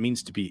about what it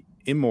means to be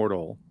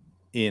immortal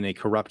in a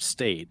corrupt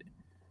state.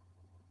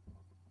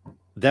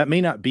 that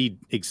may not be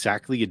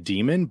exactly a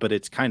demon, but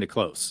it's kind of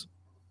close,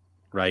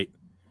 right?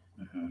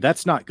 Mm-hmm.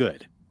 That's not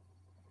good,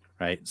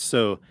 right?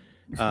 So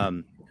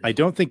I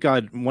don't think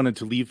God wanted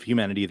to leave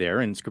humanity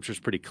there, and Scripture's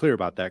pretty clear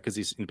about that, because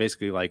he's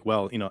basically like,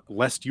 well,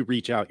 lest you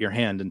reach out your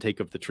hand and take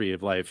of the tree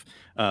of life,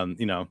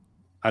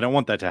 I don't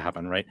want that to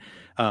happen, right?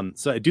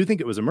 So I do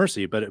think it was a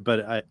mercy, but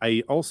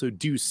I also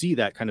do see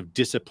that kind of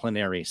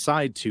disciplinary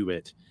side to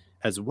it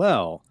as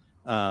well.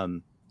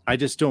 I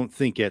just don't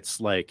think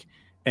it's like,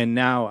 and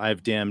now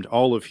I've damned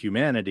all of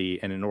humanity,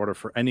 and in order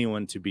for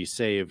anyone to be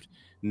saved,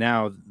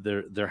 now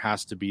there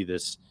has to be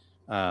this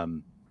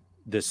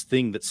this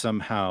thing that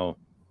somehow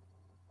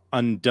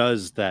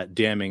undoes that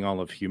damning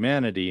all of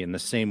humanity, in the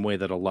same way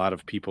that a lot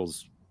of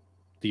people's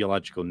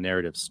theological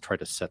narratives try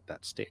to set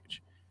that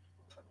stage.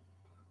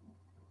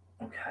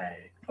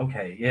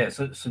 Okay, yeah.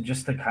 So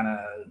just to kind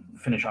of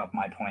finish off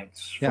my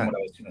points from what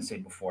I was going to say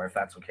before, if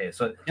that's okay.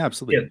 So yeah,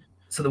 absolutely. Yeah,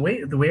 so the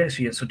way I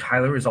see it, so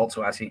Tyler is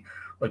also asking,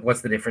 like,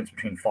 what's the difference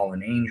between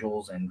fallen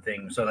angels and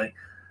things? So like,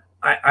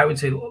 I would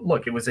say,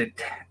 look, it was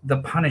the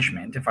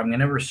punishment. If I'm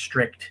going to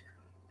restrict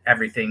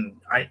everything,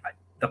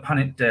 the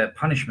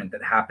punishment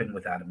that happened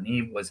with Adam and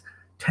Eve was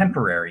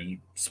temporary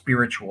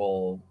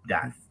spiritual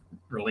death,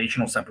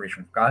 relational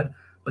separation from God,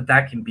 but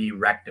that can be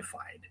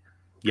rectified.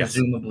 Yes.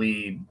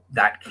 Presumably,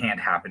 that can't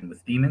happen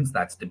with demons.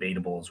 That's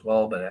debatable as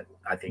well, but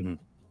I think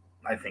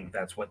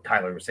that's what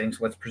Tyler was saying. So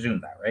let's presume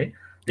that, right?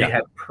 They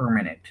had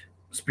permanent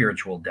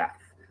spiritual death.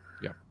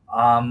 Yeah.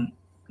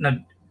 Now,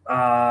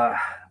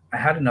 I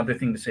had another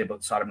thing to say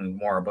about Sodom and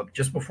Gomorrah, but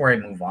just before I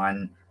move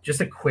on,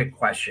 just a quick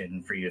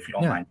question for you, if you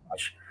don't mind,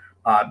 Josh.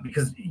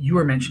 Because you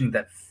were mentioning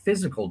that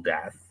physical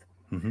death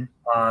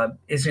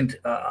isn't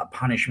a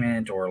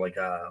punishment or like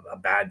a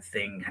bad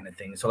thing kind of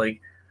thing. So like,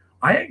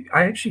 I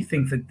actually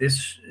think that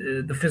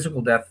the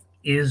physical death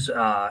is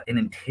an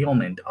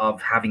entailment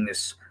of having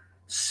this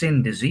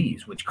sin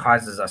disease, which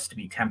causes us to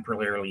be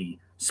temporarily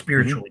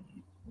spiritually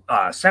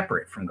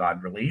separate from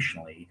God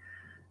relationally.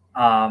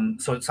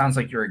 So it sounds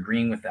like you're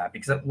agreeing with that,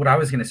 because what I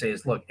was going to say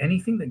is, look,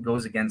 anything that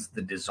goes against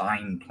the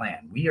design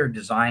plan, we are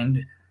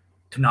designed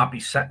to not be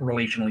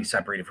relationally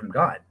separated from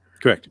God.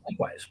 Correct.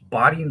 Likewise,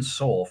 body and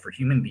soul for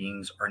human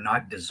beings are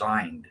not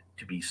designed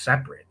to be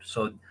separate.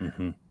 So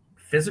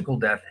physical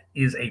death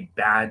is a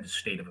bad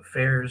state of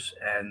affairs,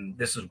 and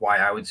this is why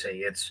I would say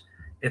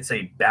it's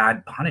a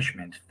bad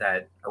punishment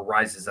that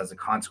arises as a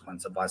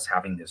consequence of us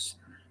having this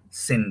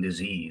sin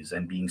disease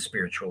and being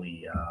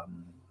spiritually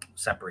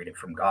separated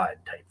from God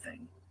type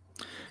thing.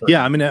 So,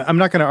 yeah, I mean, I'm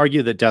not going to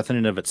argue that death in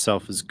and of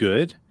itself is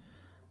good.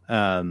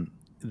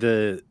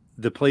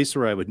 The place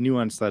where I would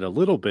nuance that a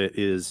little bit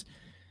is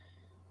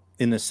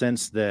in the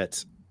sense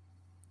that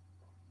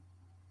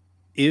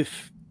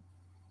if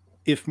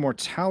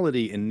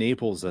mortality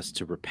enables us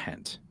to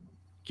repent,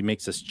 it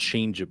makes us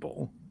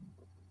changeable,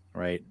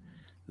 right?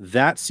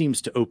 That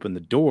seems to open the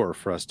door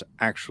for us to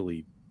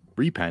actually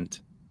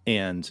repent,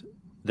 and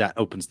that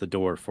opens the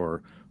door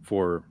for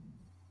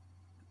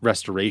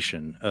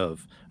restoration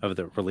of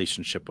the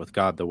relationship with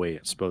God the way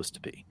it's supposed to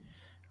be,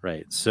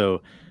 right?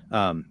 So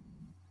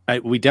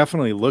we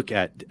definitely look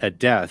at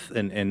death,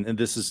 and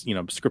this is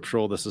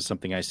scriptural. This is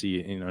something I see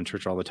in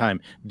church all the time.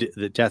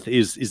 That death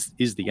is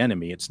the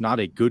enemy. It's not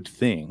a good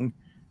thing,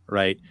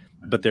 right?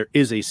 But there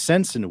is a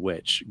sense in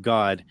which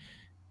God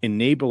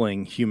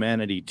enabling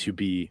humanity to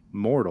be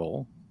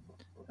mortal,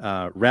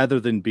 rather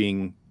than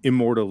being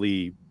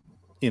immortally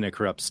in a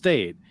corrupt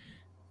state,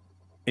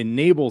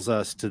 enables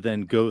us to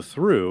then go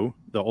through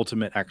the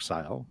ultimate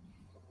exile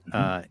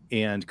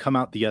and come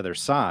out the other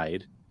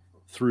side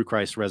through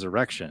Christ's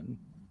resurrection,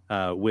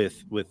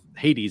 with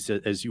Hades,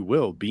 as you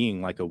will,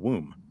 being like a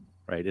womb,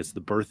 right? It's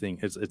the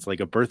birthing. It's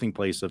like a birthing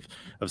place of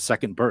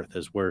second birth,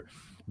 as we're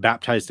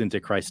baptized into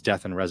Christ's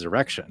death and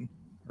resurrection,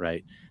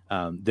 right?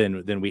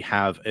 Then we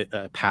have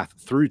a path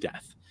through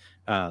death.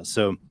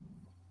 So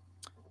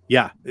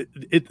yeah,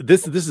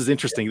 this is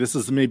interesting. This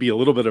is maybe a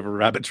little bit of a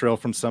rabbit trail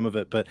from some of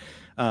it, but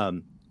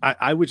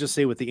I would just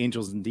say with the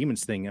angels and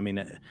demons thing, I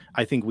mean,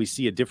 I think we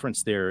see a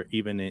difference there,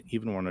 even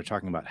when we're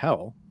talking about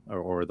hell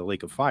or the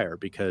lake of fire,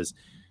 because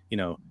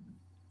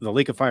the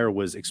lake of fire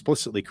was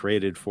explicitly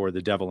created for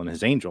the devil and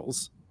his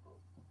angels,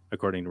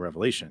 according to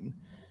Revelation.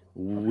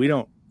 We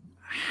don't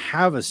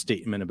have a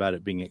statement about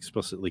it being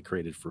explicitly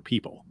created for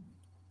people,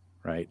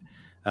 right?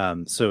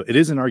 So it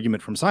is an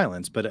argument from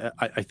silence, but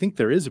I think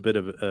there is a bit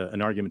of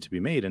an argument to be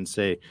made and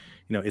say,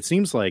 it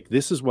seems like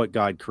this is what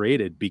God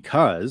created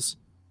because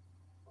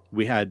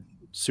we had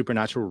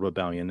supernatural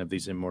rebellion of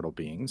these immortal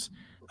beings.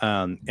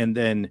 And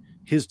then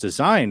his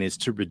design is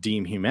to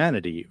redeem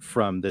humanity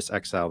from this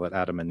exile that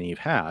Adam and Eve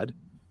had,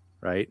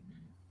 right?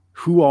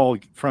 Who all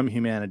from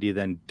humanity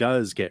then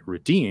does get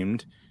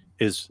redeemed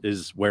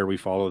is where we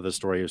follow the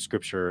story of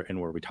Scripture and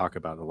where we talk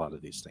about a lot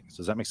of these things.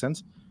 Does that make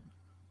sense?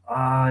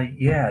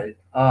 Yeah.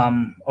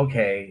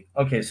 Okay.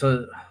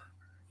 So,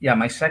 yeah,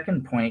 my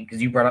second point,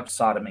 because you brought up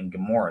Sodom and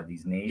Gomorrah,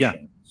 these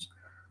nations.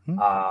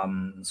 Yeah.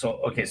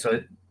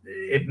 So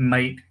it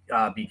might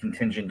be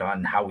contingent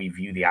on how we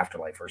view the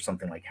afterlife or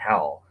something like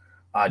hell.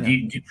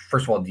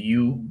 First of all, do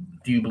you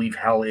believe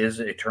hell is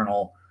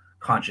eternal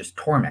conscious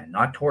torment,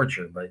 not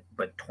torture,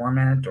 but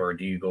torment, or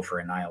do you go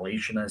for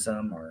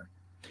annihilationism? Or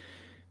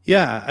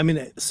Yeah, I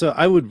mean, so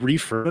I would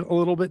reframe it a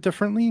little bit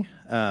differently,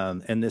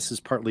 and this is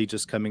partly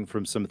just coming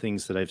from some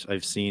things that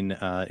I've seen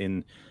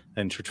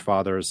in church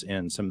fathers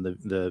and some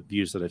of the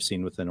views that I've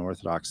seen within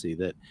Orthodoxy,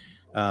 that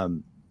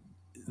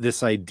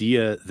this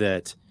idea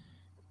that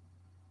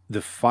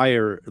the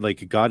fire,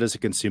 like God is a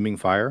consuming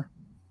fire,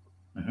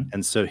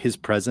 and so His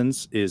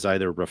presence is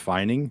either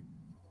refining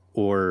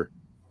or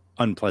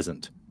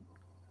unpleasant,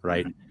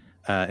 right?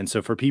 And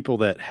so for people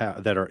that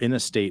that are in a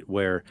state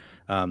where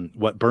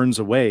what burns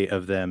away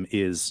of them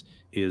is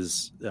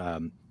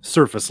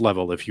surface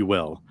level, if you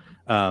will,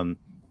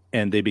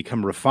 and they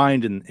become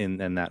refined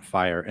in that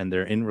fire, and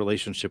they're in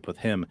relationship with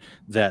Him,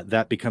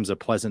 that becomes a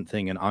pleasant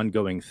thing, an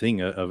ongoing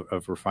thing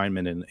of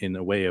refinement in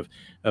a way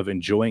of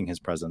enjoying His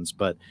presence.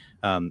 But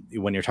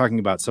when you're talking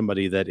about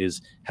somebody that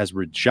has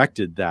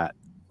rejected that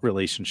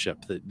relationship,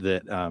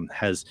 that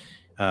has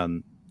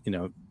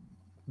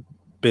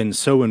been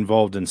so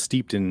involved and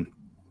steeped in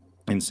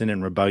sin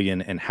and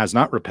rebellion and has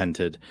not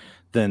repented,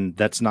 then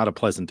that's not a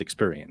pleasant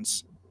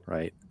experience,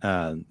 right?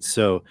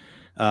 So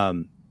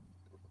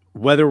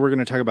whether we're going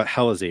to talk about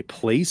hell as a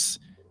place,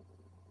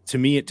 to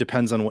me, it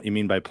depends on what you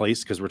mean by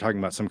place, because we're talking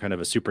about some kind of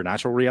a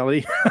supernatural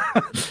reality.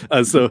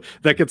 So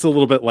that gets a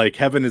little bit like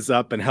heaven is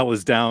up and hell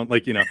is down,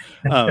 like,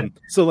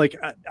 so like,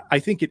 I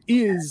think it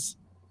is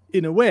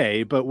in a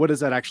way, but what does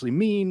that actually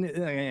mean?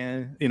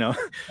 Okay.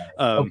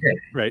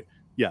 Right.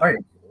 Yeah. All right.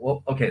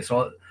 Well, okay.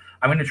 So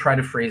I'm going to try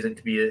to phrase it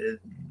to be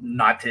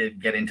not to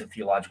get into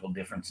theological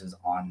differences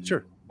on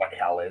what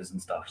hell is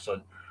and stuff.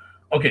 So,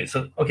 okay.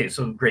 So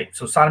great.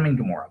 So Sodom and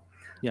Gomorrah.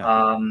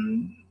 Yeah.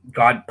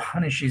 God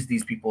punishes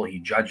these people. He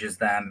judges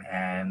them,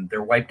 and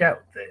they're wiped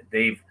out.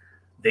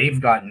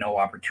 They've got no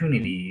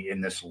opportunity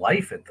in this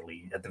life, at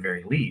the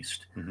very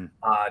least,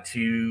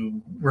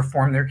 to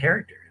reform their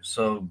characters.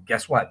 So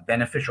guess what?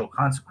 Beneficial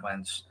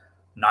consequence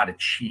not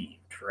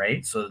achieved,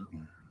 right? So,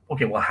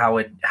 okay, well, how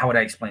would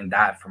I explain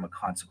that from a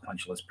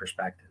consequentialist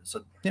perspective?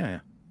 So,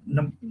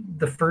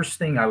 the first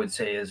thing I would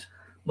say is,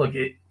 look,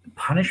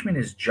 punishment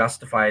is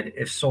justified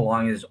if so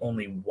long as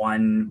only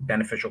one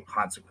beneficial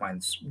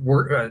consequence,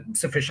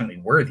 sufficiently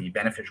worthy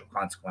beneficial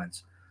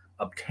consequence,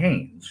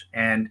 obtains.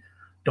 And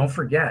don't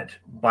forget,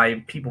 by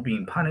people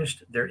being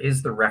punished, there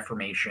is the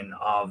reformation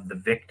of the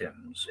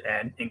victims,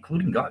 and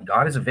including God.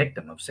 God is a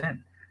victim of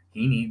sin.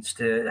 He needs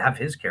to have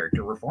his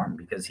character reformed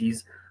because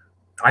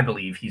I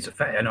believe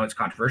I know it's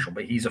controversial,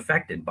 but he's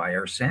affected by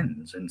our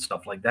sins and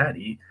stuff like that.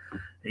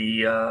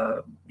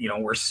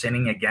 We're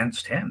sinning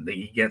against him.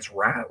 He gets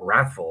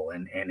wrathful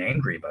and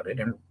angry about it,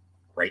 and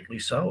rightly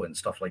so, and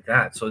stuff like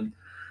that. So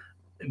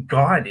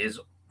God is,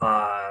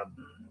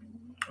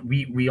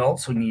 we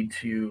also need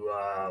to,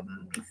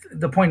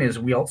 the point is,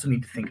 we also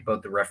need to think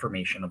about the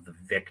reformation of the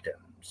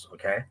victims.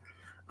 Okay.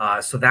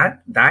 So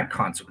that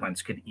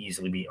consequence could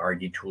easily be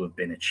argued to have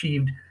been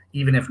achieved,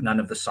 even if none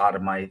of the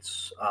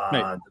Sodomites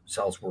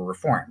themselves were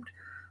reformed.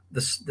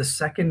 The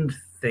second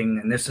thing,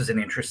 and this is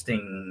an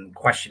interesting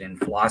question in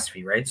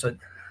philosophy, right? So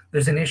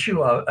there's an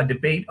issue, a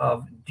debate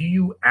of, do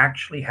you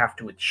actually have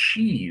to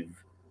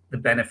achieve the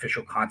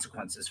beneficial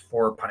consequences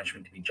for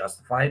punishment to be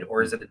justified,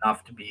 or is it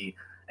enough to be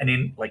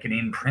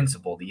in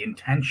principle, the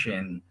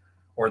intention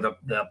or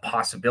the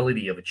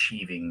possibility of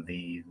achieving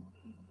the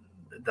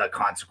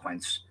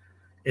consequence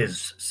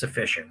is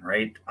sufficient,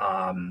 right?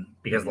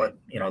 Because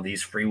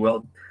these free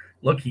will,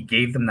 look, he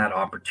gave them that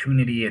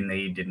opportunity and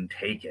they didn't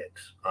take it.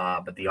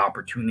 But the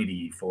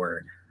opportunity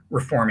for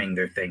reforming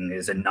their thing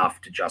is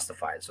enough to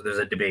justify it. So there's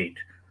a debate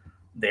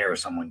there,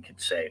 someone could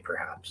say,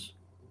 perhaps.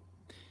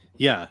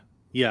 Yeah.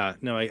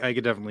 No, I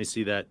could definitely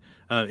see that.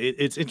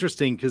 It's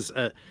interesting because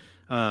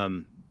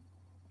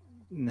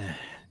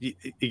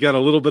you got a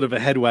little bit of a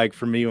head wag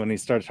for me when he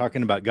started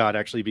talking about God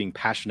actually being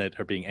passionate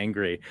or being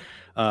angry.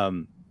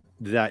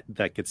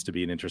 That gets to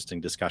be an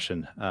interesting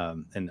discussion.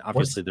 And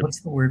obviously,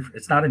 what's the word?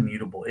 It's not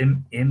immutable.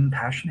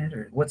 Impassionate,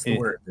 or what's the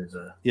word? There's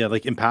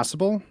like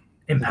impassible.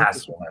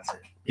 Impassible. That's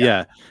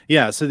it.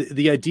 Yeah. So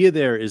the idea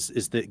there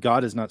is that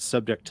God is not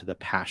subject to the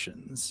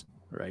passions,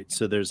 right?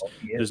 So there's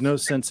no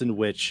sense in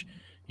which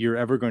you're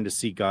ever going to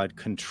see God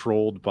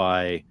controlled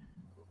by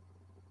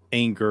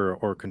anger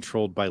or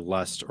controlled by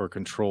lust or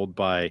controlled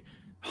by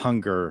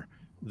hunger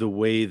the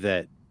way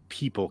that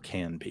people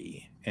can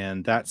be.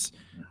 And that's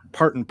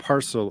part and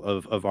parcel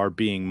of our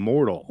being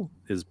mortal,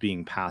 is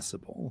being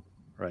passible,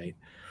 right?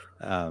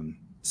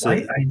 So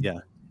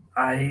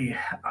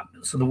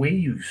the way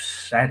you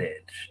said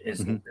it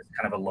is kind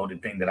of a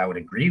loaded thing that I would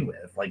agree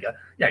with.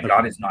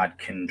 God is not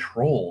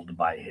controlled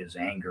by his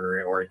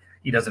anger, or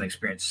he doesn't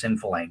experience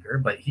sinful anger,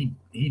 but he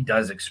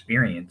does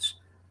experience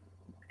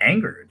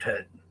anger.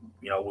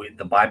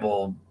 The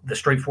Bible, the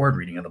straightforward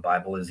reading of the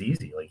Bible is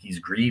easy. Like, he's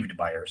grieved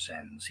by our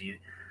sins.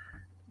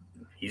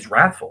 He's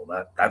wrathful.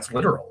 That's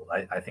literal.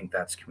 I think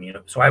that's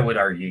communal. So I would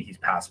argue he's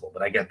passible,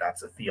 but I get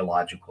that's a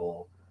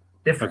theological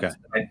difference.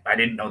 I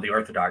didn't know the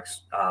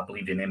Orthodox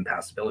believed in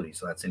impassibility,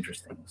 so that's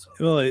interesting. So.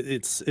 Well,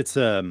 it's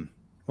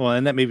well,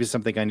 and that may be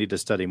something I need to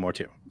study more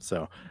too.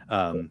 So,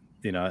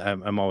 you know,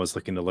 I'm always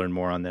looking to learn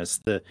more on this.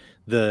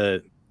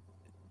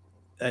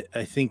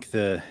 I think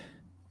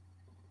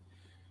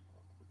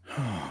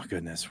oh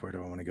goodness, where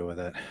do I want to go with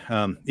that?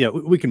 Yeah,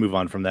 we can move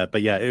on from that.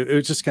 But yeah,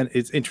 it's just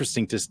it's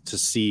interesting to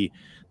see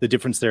the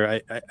difference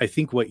there. I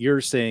think what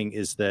you're saying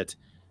is that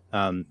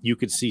you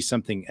could see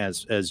something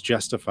as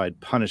justified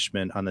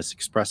punishment on this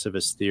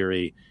expressivist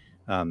theory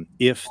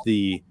if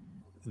the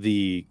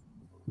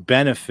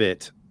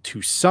benefit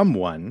to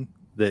someone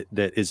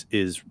that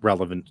is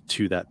relevant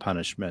to that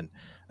punishment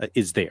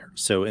is there.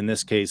 So in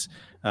this case,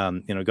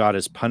 you know, God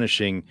is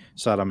punishing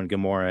Sodom and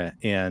Gomorrah,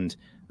 and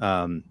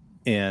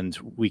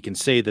we can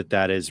say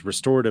that is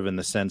restorative in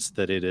the sense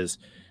that it is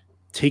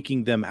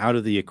taking them out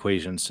of the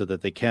equation so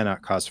that they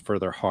cannot cause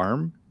further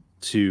harm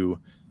to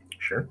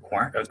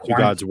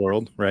God's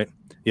world, right?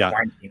 Yeah.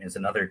 Quarantine is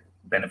another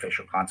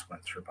beneficial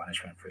consequence for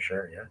punishment, for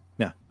sure. Yeah.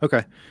 Yeah.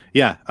 Okay.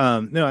 Yeah.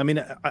 No, I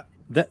mean,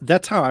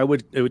 that's how it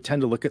would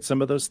tend to look at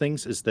some of those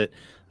things, is that,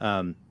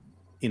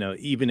 you know,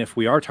 even if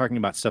we are talking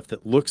about stuff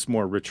that looks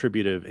more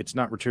retributive, it's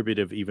not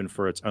retributive even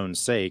for its own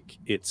sake.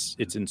 It's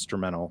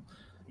instrumental.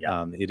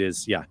 Yeah. It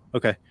is. Yeah.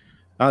 Okay.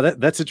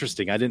 That's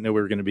interesting. I didn't know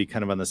we were going to be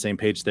kind of on the same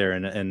page there.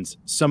 And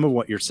some of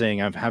what you're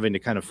saying, I'm having to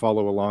kind of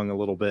follow along a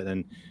little bit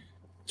and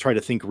try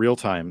to think real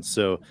time.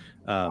 So,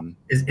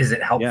 is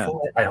it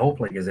helpful? Yeah. I hope.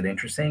 Like, is it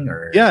interesting?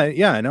 Or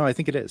yeah. No, I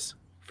think it is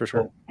for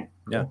sure. Cool.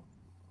 Yeah.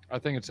 I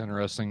think it's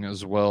interesting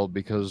as well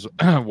because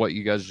what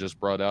you guys just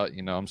brought out,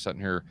 you know, I'm sitting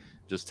here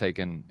just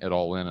taking it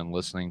all in and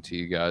listening to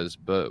you guys.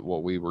 But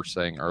what we were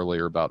saying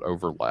earlier about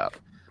overlap,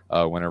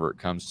 whenever it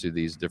comes to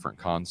these different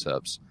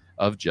concepts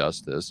of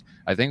justice,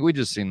 I think we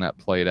just seen that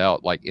played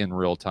out like in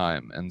real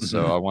time. And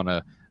so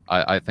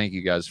I thank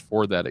you guys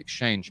for that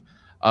exchange.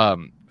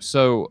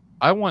 So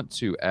I want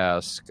to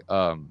ask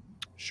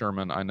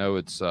Sherman, I know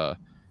it's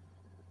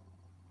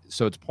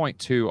so it's point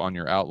 2 on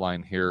your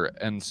outline here.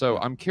 And so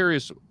I'm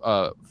curious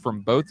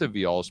from both of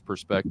y'all's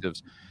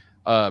perspectives.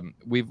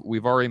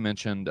 We've already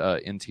mentioned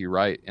N.T.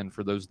 Wright, and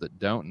for those that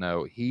don't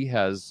know, he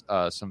has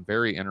some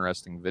very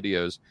interesting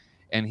videos,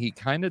 and he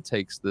kind of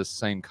takes this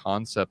same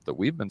concept that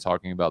we've been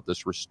talking about,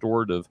 this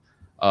restorative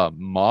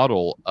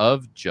model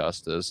of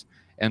justice,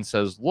 and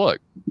says,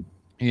 look,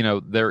 you know,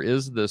 there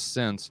is this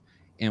sense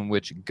in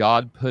which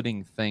God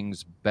putting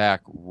things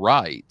back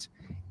right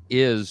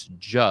is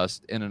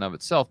just in and of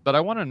itself. But I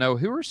want to know,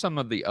 who are some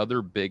of the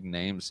other big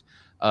names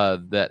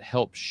that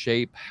help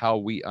shape how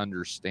we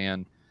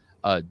understand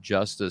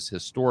justice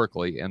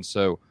historically? And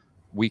so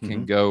we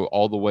can go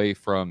all the way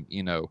from,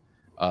 you know,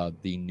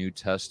 the New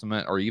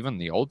Testament or even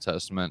the Old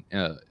Testament,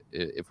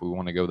 if we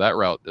want to go that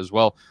route as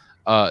well,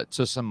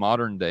 to some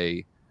modern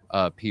day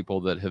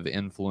people that have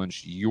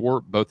influenced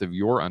both of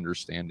your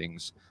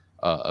understandings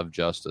of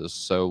justice.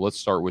 So let's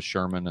start with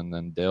Sherman, and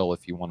then Dale,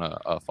 if you want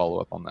to follow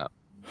up on that.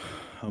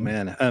 Oh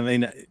man, I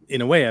mean, in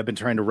a way, I've been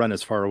trying to run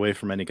as far away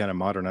from any kind of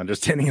modern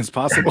understanding as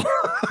possible.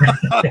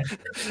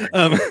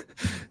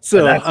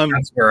 So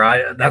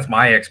that's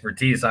my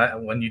expertise.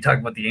 When you talk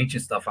about the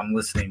ancient stuff, I'm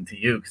listening to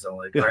you because I'm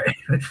like, all right,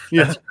 that's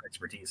your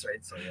expertise,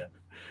 right? So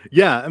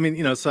yeah. I mean,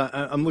 you know, so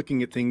I'm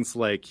looking at things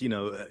like, you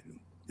know,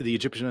 the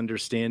Egyptian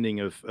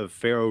understanding of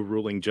Pharaoh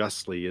ruling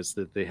justly is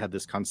that they had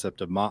this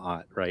concept of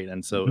Ma'at, right?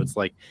 And so it's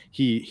like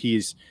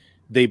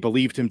they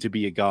believed him to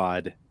be a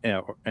god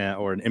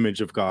or an image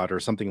of God or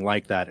something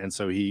like that. And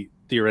so he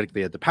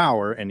theoretically had the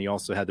power, and he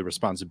also had the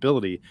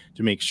responsibility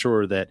to make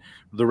sure that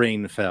the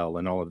rain fell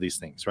and all of these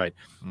things, right?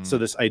 So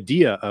this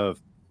idea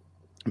of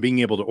being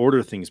able to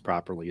order things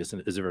properly is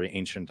a very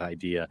ancient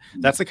idea.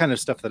 That's the kind of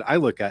stuff that I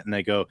look at and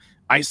I go,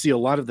 I see a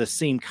lot of the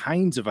same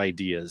kinds of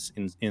ideas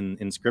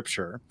in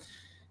scripture.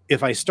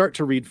 If I start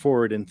to read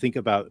forward and think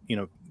about, you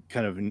know,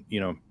 kind of,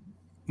 you know,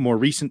 more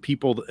recent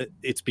people,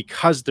 it's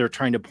because they're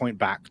trying to point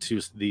back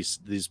to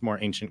these more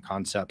ancient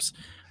concepts,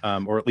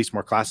 or at least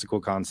more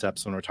classical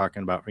concepts when we're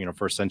talking about, you know,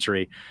 first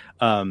century.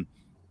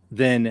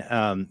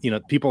 Then you know,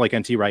 people like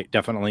N.T. Wright,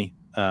 definitely.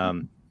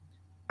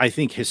 I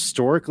think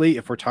historically,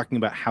 if we're talking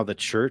about how the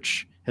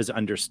church has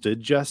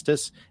understood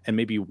justice and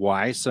maybe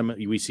why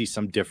we see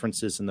some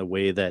differences in the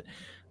way that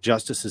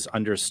justice is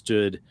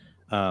understood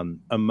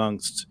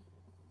amongst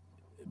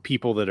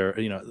people that are,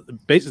 you know,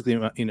 basically,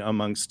 you know,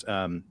 amongst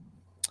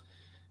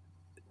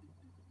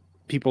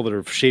people that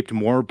are shaped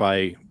more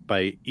by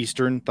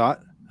Eastern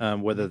thought,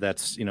 whether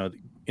that's, you know,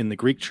 in the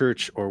Greek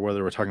church or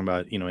whether we're talking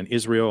about, you know, in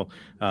Israel,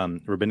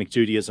 rabbinic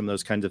Judaism,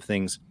 those kinds of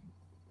things,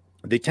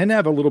 they tend to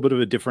have a little bit of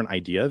a different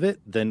idea of it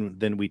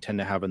than we tend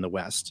to have in the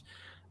West.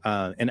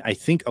 And I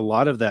think a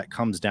lot of that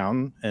comes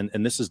down,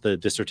 and this is the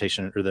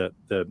dissertation or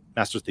the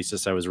master's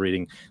thesis I was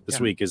reading this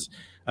week, is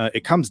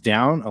it comes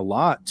down a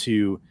lot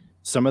to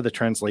some of the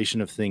translation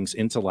of things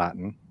into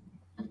Latin,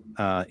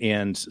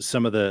 and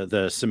some of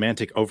the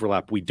semantic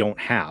overlap we don't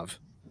have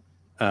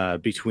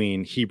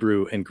between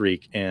Hebrew and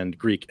Greek and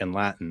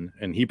Latin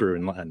and Hebrew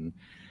and Latin.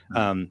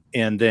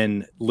 And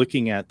then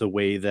looking at the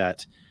way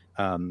that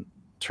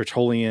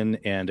Tertullian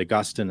and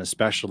Augustine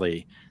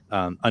especially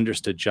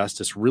understood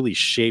justice really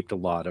shaped a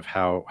lot of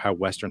how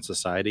Western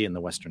society and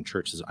the Western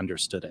church has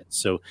understood it.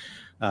 So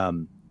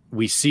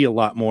we see a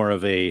lot more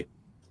of a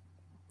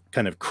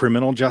kind of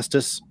criminal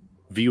justice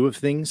view of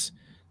things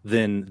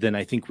than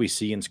I think we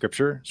see in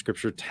Scripture.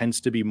 Scripture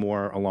tends to be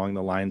more along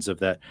the lines of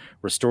that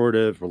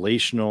restorative,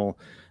 relational.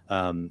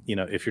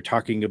 If you're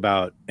talking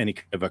about any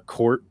kind of a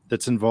court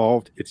that's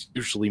involved, it's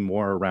usually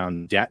more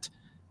around debt.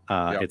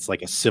 It's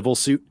like a civil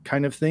suit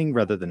kind of thing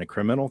rather than a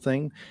criminal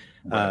thing.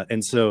 Right.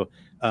 And so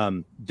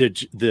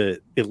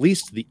the at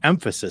least the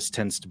emphasis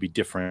tends to be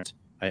different,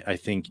 I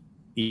think,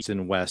 East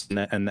and West.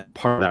 And that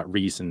part of that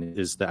reason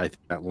is that I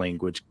think that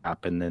language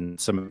gap, and then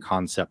some of the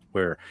concept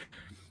where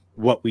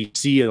what we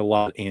see a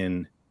lot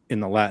in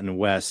the Latin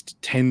West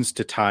tends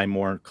to tie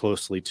more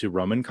closely to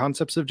Roman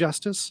concepts of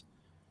justice.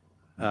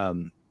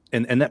 And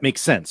that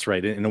makes sense,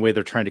 right? In a way,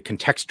 they're trying to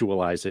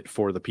contextualize it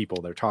for the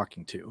people they're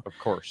talking to. Of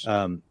course.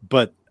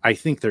 But I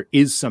think there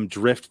is some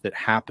drift that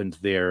happened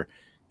there,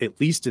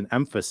 at least in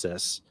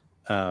emphasis,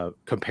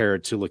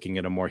 compared to looking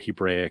at a more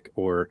Hebraic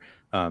or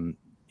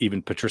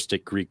even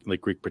patristic Greek,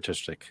 like Greek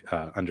patristic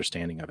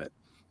understanding of it.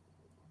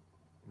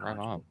 Right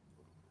on.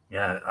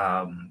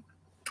 Yeah.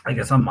 I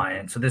guess on my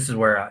end. So this is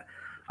where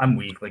I'm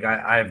weak. Like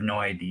I have no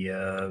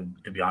idea,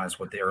 to be honest,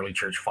 what the early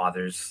church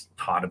fathers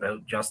taught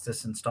about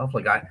justice and stuff.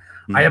 Like I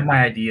have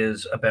my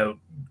ideas about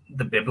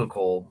the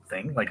biblical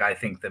thing. Like I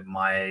think that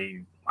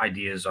my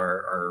ideas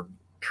are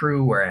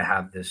true, where I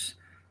have this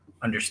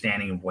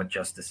understanding of what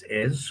justice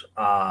is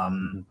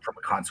from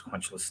a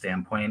consequentialist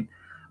standpoint.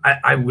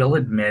 I will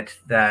admit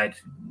that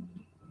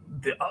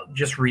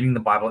just reading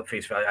the Bible at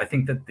face value, I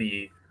think that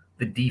the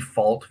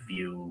default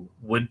view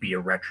would be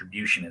a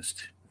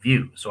retributionist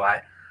view. So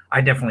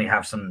I definitely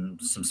have some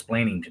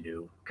splaining to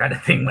do, kind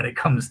of thing, when it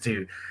comes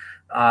to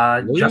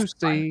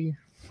Lucy.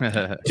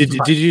 Did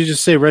you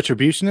just say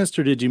retributionist,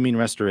 or did you mean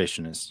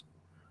restorationist?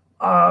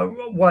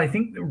 Well, I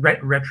think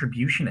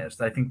retributionist.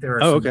 I think there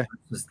are some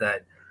verses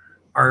that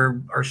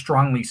are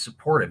strongly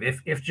supportive,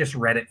 if just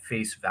read at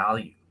face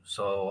value.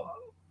 So,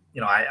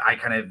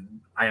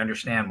 I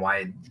understand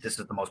why this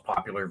is the most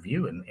popular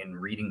view in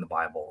reading the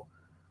Bible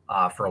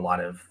for a lot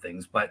of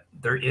things. But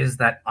there is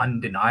that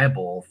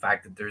undeniable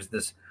fact that there's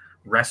this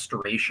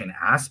restoration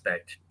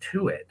aspect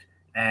to it.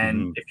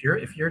 And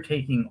if you're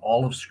taking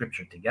all of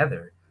Scripture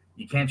together,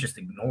 you can't just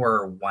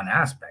ignore one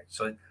aspect.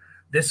 So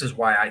this is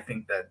why I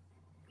think that,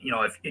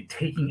 if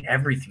taking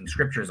everything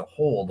Scripture as a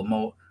whole,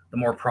 the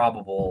more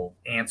probable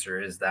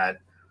answer is that,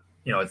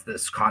 it's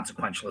this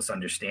consequentialist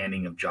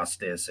understanding of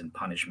justice and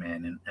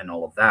punishment and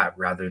all of that,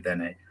 rather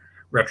than a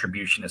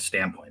retributionist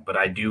standpoint. But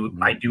I do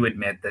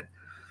admit that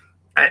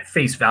at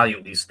face value,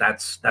 at least,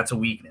 that's a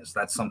weakness.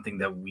 That's something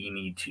that we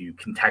need to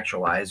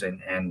contextualize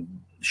and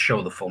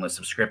show the fullness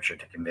of Scripture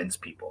to convince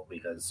people,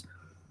 because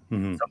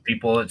some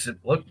people,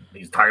 look,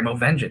 he's talking about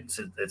vengeance.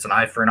 It's an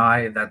eye for an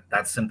eye.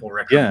 That's simple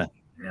retribution.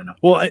 Yeah.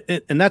 Well,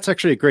 and that's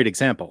actually a great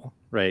example,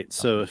 right?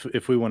 So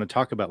if we want to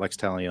talk about Lex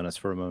Talionis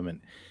for a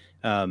moment,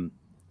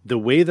 the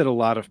way that a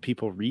lot of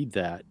people read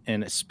that,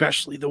 and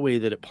especially the way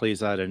that it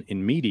plays out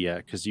in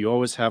media, because you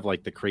always have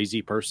like the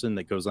crazy person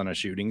that goes on a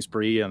shooting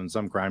spree on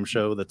some crime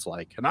show that's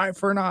like an eye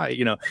for an eye,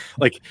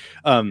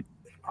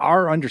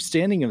 our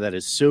understanding of that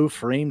is so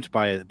framed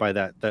by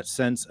that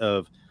sense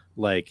of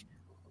like,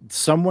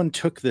 someone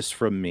took this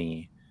from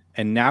me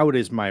and now it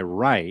is my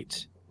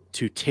right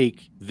to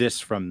take this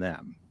from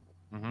them.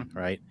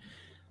 Right.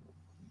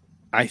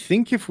 I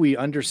think if we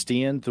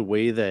understand the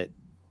way that,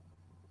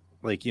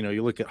 like,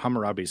 you look at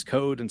Hammurabi's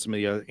code and some of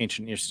the other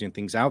ancient interesting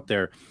things out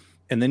there,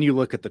 and then you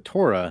look at the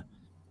Torah,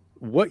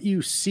 what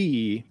you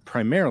see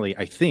primarily,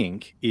 I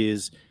think,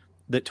 is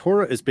that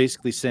Torah is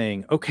basically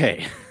saying,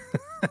 okay,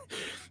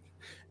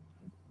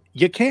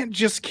 you can't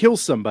just kill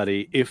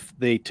somebody if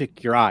they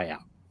took your eye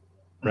out,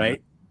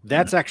 right?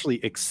 That's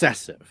actually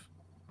excessive.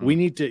 We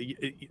need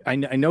to, I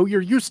know you're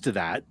used to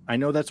that. I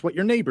know that's what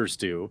your neighbors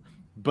do,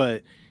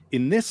 but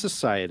in this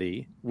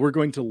society, we're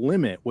going to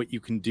limit what you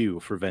can do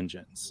for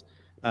vengeance.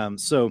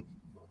 So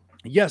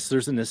yes,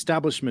 there's an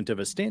establishment of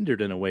a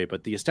standard in a way,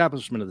 but the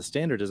establishment of the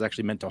standard is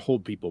actually meant to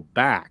hold people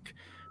back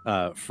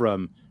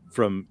from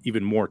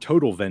even more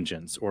total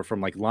vengeance, or from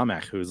like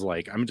Lamech, who's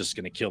like, I'm just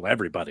going to kill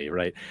everybody,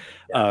 right?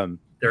 Yeah.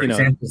 There are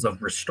examples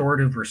of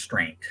restorative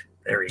restraint.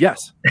 There you go.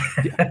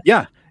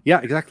 Yeah,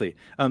 exactly.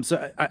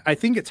 So I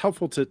think it's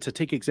helpful to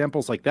take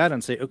examples like that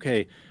and say,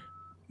 okay,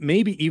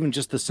 maybe even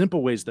just the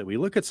simple ways that we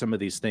look at some of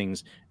these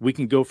things, we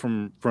can go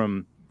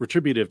from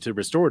retributive to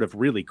restorative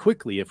really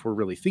quickly if we're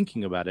really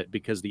thinking about it,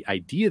 because the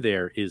idea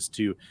there is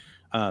to,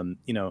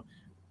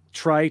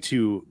 try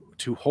to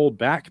hold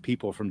back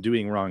people from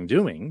doing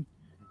wrongdoing,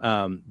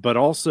 but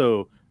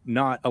also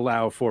not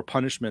allow for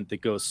punishment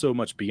that goes so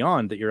much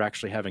beyond that you're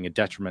actually having a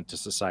detriment to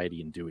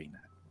society in doing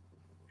that.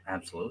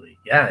 Absolutely.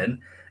 Yeah.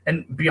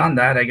 And beyond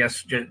that, I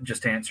guess,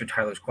 just to answer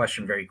Tyler's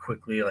question very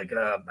quickly, like,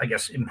 I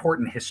guess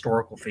important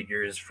historical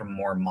figures from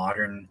more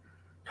modern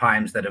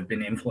times that have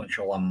been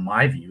influential on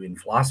my view in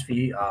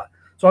philosophy.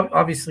 So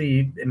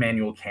obviously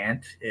Immanuel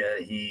Kant,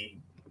 he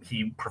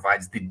he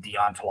provides the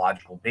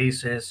deontological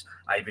basis.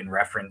 I even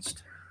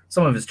referenced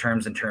some of his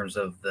terms in terms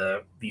of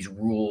these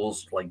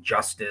rules like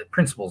justice,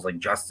 principles like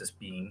justice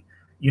being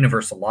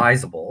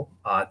universalizable.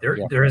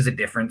 There is a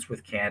difference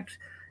with Kant.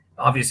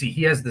 Obviously,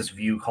 he has this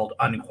view called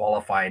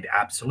unqualified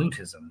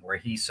absolutism, where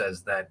he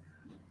says that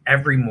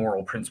every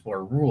moral principle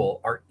or rule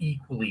are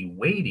equally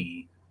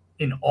weighty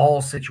in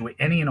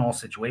any and all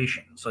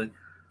situations. So,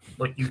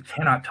 like, you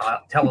cannot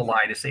tell a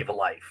lie to save a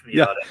life. You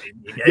know what I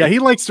mean? Yeah, he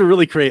likes to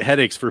really create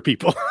headaches for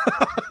people.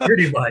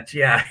 Pretty much,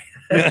 yeah.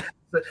 Yeah.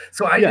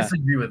 So I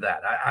disagree with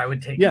that. I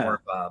would take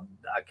more of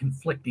a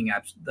conflicting,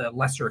 the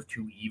lesser of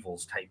two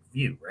evils type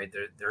view, right?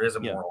 There is a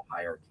moral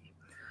hierarchy.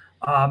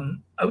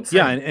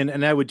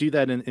 And I would do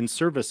that in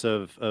service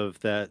of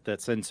that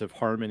sense of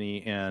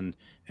harmony and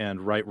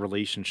right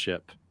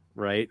relationship,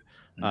 right?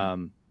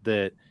 Mm-hmm.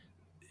 That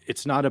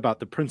it's not about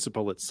the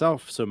principle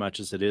itself so much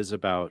as it is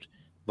about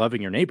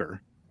loving your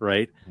neighbor,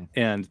 right? Mm-hmm.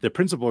 And the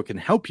principle can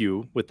help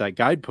you with that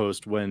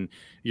guidepost when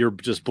you're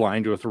just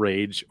blind with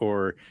rage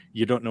or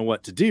you don't know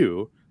what to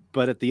do.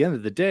 But at the end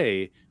of the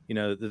day, you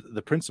know,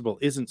 the principle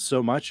isn't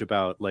so much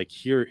about like,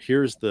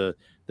 here's the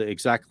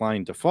exact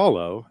line to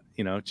follow.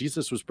 You know,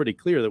 Jesus was pretty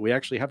clear that we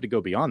actually have to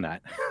go beyond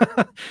that.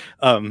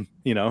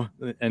 You know,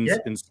 and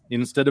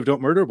instead of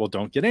don't murder, well,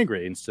 don't get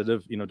angry. Instead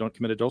of, you know, don't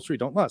commit adultery,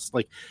 don't lust.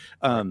 Like,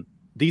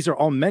 these are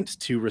all meant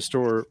to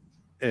restore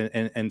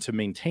and to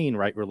maintain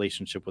right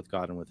relationship with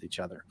God and with each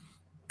other.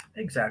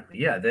 Exactly.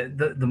 Yeah.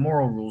 The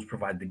moral rules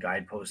provide the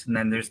guideposts, and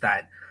then there's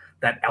that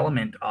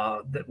element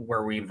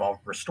where we involve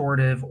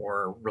restorative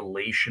or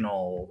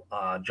relational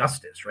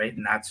justice, right?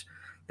 And that's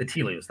the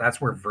teleos.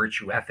 That's where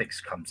virtue ethics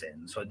comes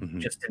in. So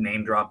just to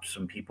name drop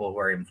some people who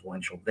are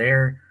influential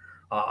there.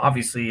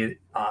 Obviously,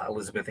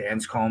 Elizabeth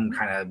Anscombe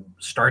kind of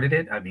started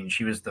it. I mean,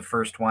 she was the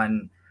first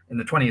one in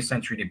the 20th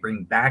century to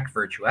bring back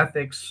virtue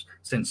ethics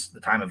since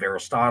the time of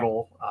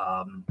Aristotle.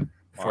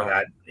 Before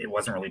that, it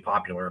wasn't really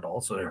popular at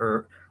all.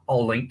 So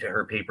I'll link to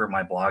her paper,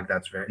 my blog.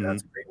 That's a great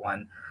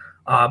one.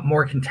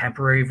 More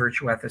contemporary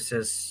virtue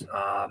ethicists,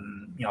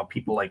 you know,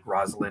 people like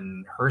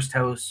Rosalind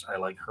Hursthouse. I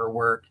like her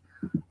work.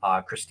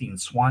 Christine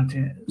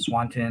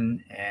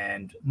Swanton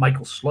and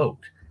Michael Sloat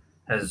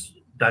has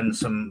done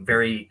some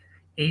very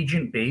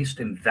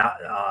agent-based and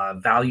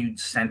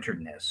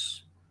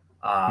valued-centeredness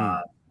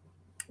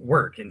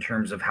work in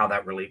terms of how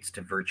that relates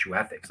to virtue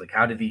ethics. Like,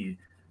 how do the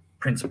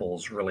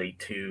principles relate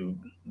to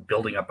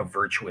building up a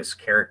virtuous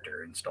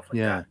character and stuff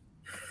like that?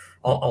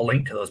 I'll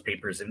link to those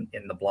papers in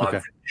the blog for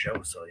the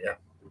show. So yeah,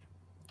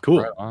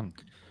 cool. Right on.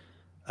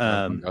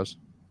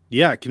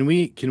 Yeah, can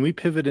we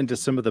pivot into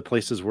some of the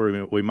places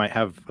where we might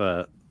have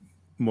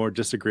more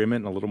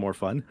disagreement and a little more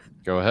fun?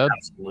 Go ahead.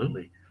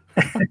 Absolutely.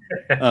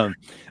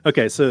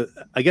 Okay, so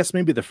I guess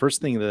maybe the first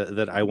thing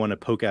that I want to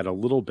poke at a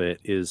little bit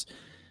is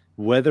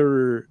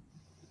whether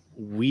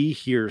we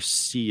here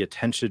see a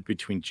tension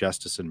between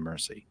justice and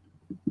mercy.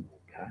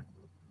 Okay.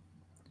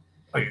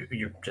 Oh,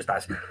 you're just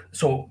asking.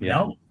 So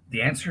no,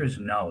 the answer is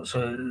no.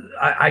 So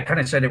I kind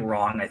of said it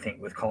wrong, I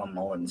think, with Colin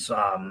Mullins.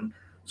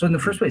 So in the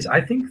first place,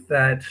 I think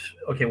that,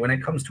 okay, when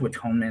it comes to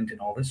atonement and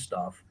all this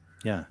stuff,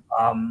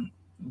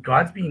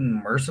 God's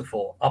being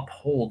merciful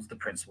upholds the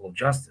principle of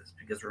justice,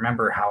 because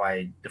remember how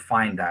I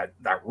defined that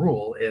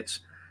rule.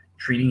 It's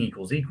treating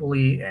equals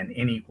equally and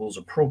unequals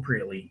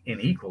appropriately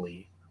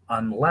unequally,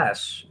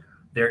 unless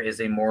there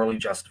is a morally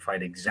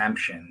justified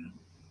exemption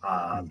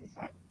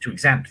to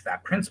exempt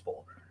that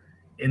principle.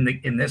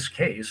 In this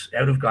case,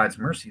 out of God's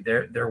mercy,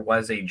 there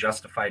was a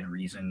justified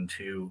reason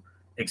to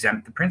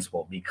exempt the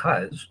principle,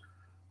 because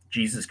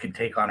Jesus could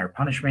take on our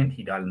punishment.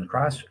 He died on the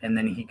cross, and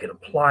then he could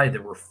apply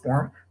the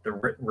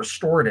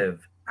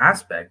restorative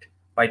aspect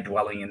by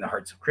dwelling in the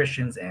hearts of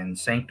Christians and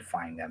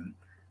sanctifying them,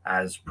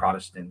 as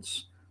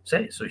Protestants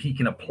say. So he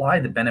can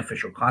apply the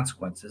beneficial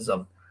consequences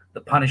of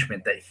the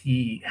punishment that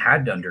he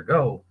had to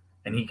undergo,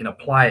 and he can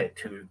apply it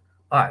to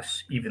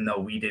us, even though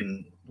we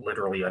didn't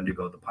literally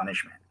undergo the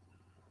punishment.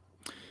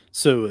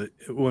 So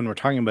when we're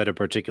talking about a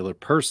particular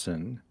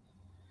person,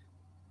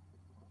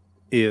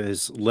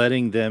 is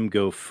letting them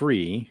go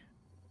free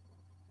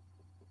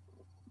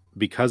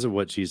because of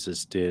what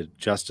Jesus did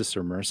justice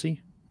or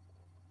mercy?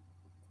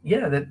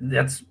 Yeah,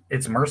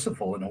 it's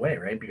merciful in a way,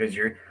 right? Because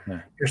you're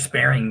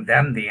sparing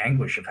them the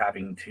anguish of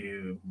having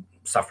to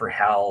suffer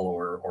hell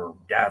or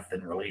death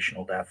and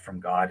relational death from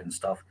God and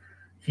stuff.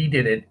 He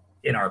did it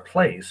in our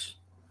place,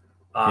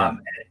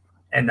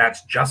 and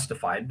that's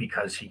justified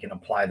because he can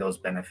apply those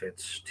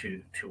benefits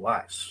to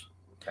us,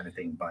 kind of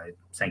thing, by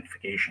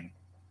sanctification.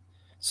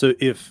 So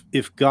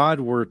if God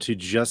were to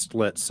just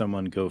let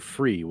someone go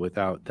free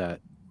without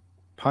that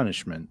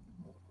punishment,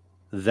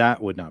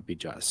 that would not be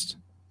just.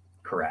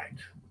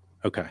 Correct.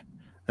 Okay.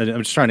 And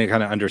I'm just trying to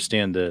kind of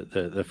understand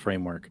the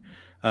framework.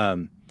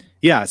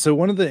 So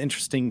one of the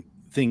interesting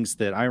things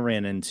that I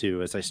ran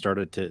into as I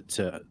started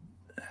to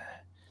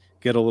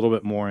get a little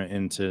bit more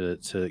into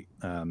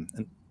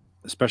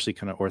especially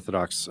kind of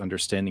Orthodox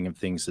understanding of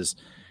things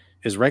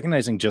is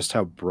recognizing just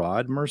how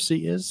broad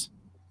mercy is.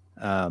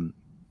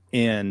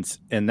 And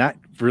that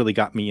really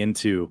got me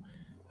into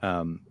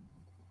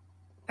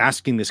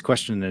asking this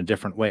question in a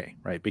different way,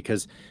 right?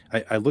 Because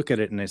I look at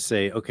it and I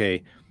say,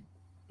 okay,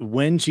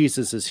 when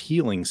Jesus is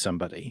healing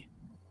somebody,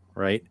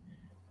 right?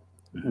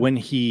 When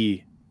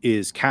he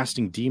is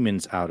casting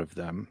demons out of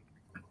them,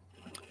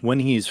 when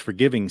he's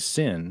forgiving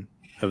sin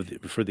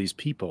for these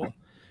people,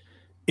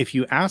 if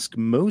you ask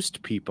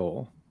most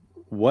people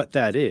what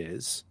that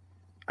is,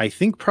 I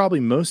think probably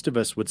most of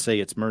us would say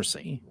it's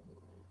mercy.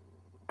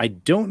 I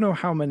don't know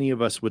how many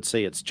of us would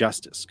say it's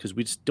justice, because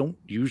we just don't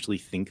usually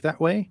think that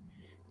way.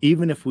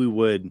 Even if we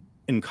would,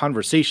 in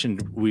conversation,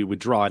 we would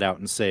draw it out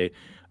and say,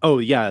 oh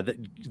yeah,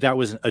 that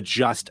was a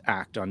just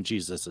act on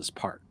Jesus's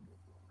part,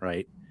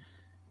 right?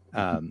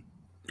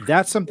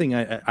 That's something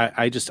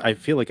I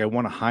feel like I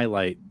want to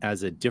highlight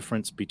as a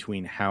difference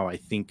between how I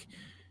think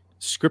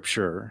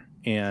Scripture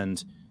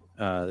and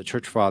the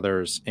church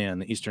fathers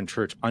and the Eastern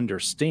Church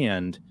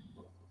understand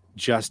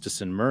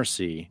justice and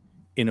mercy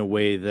in a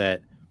way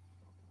that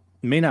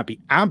may not be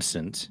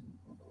absent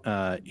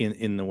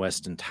in the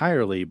West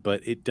entirely,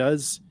 but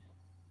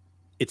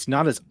it's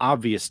not as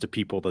obvious to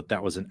people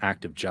that was an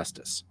act of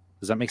justice.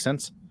 Does that make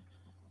sense?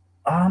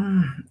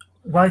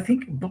 Well, I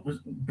think,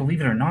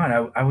 believe it or not,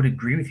 I would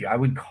agree with you. I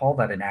would call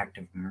that an act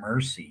of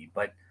mercy,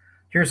 but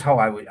here's how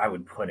I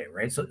would put it,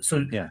 right? So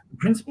Yeah. the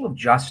principle of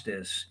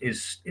justice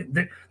is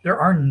there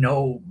are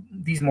no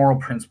these moral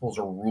principles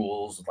or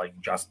rules like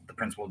just the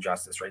principle of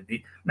justice, right?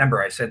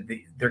 Remember, I said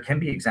there can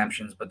be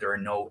exemptions, but there are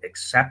no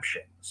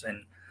exceptions.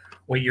 And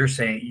what you're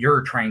saying,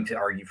 you're trying to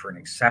argue for an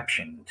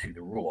exception to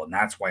the rule, and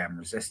that's why I'm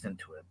resistant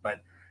to it. But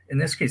in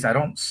this case, I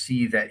don't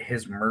see that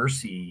his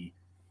mercy.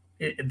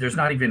 There's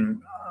not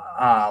even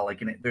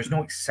there's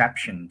no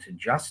exception to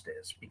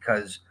justice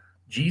because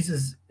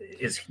Jesus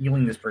is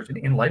healing this person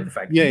in light of the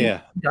fact he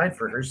died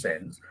for her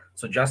sins,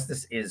 so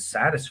justice is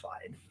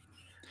satisfied.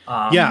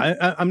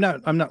 I'm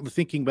not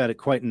thinking about it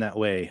quite in that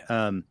way.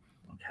 Okay,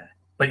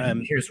 but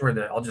here's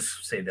where I'll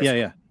just say this.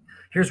 Yeah.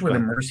 Here's where the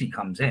mercy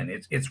comes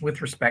in. It's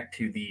with respect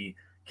to the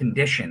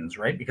conditions,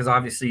 right? Because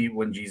obviously,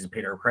 when Jesus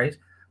paid our price,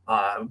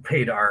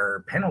 paid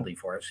our penalty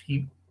for us,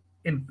 he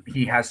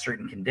has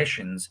certain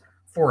conditions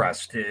for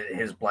us to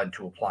his blood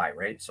to apply,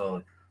 right?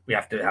 So we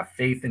have to have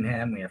faith in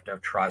him. We have to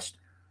have trust.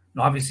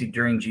 And obviously,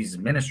 during Jesus'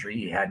 ministry,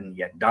 he hadn't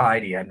yet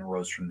died. He hadn't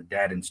rose from the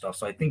dead and stuff.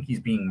 So I think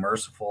he's being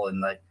merciful in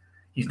that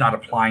he's not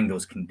applying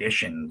those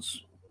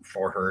conditions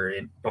for her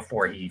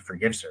before he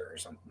forgives her or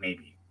something,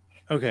 maybe.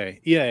 Okay.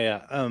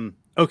 Yeah.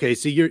 Okay.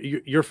 So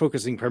you're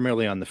focusing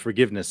primarily on the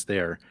forgiveness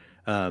there,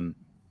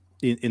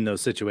 in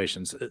those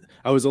situations.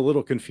 I was a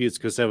little confused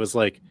because I was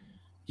like,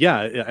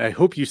 yeah, I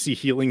hope you see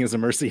healing as a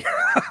mercy.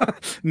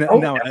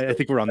 Now I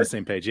think we're on the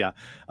same page.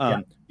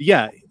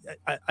 Yeah.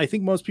 I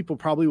think most people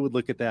probably would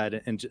look at that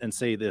and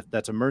say that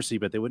that's a mercy,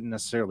 but they wouldn't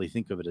necessarily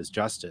think of it as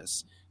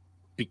justice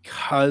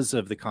because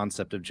of the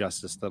concept of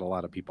justice that a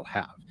lot of people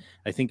have.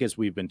 I think as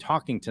we've been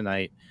talking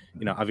tonight,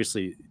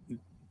 obviously,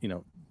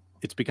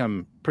 it's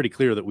become pretty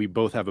clear that we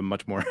both have a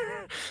much more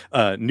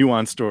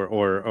nuanced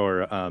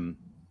or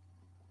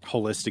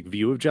holistic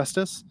view of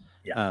justice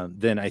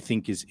than I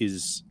think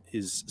is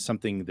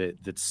something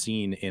that's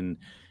seen in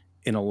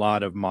a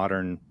lot of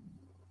modern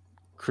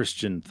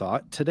Christian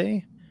thought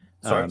today.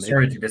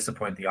 Sorry to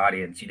disappoint the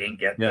audience. You didn't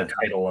get the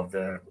title of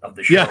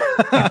the show.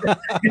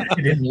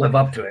 You didn't live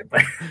up to it.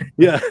 But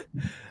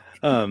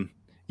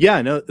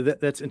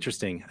that's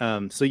interesting.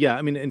 So yeah,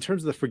 I mean, in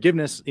terms of the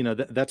forgiveness,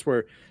 that's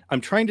where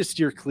I'm trying to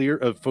steer clear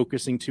of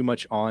focusing too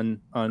much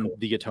on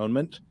the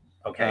atonement.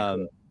 Okay.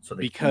 Cool. So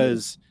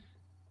because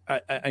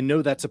I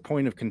know that's a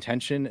point of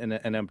contention,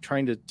 and I'm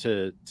trying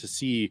to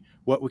see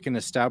what we can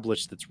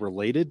establish that's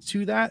related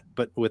to that,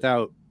 but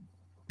without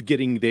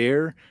getting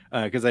there,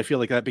 because I feel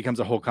like that becomes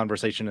a whole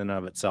conversation in and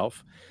of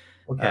itself.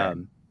 Okay.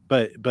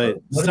 But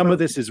some of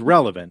this is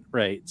relevant,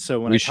 right? So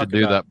when we should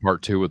do that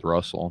part 2 with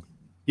Russell.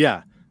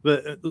 Yeah.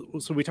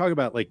 So we talk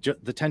about like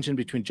the tension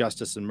between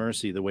justice and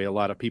mercy. The way a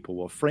lot of people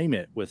will frame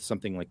it with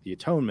something like the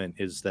atonement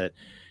is that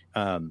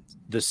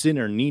the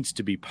sinner needs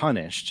to be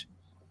punished,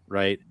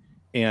 right?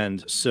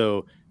 And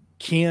so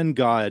can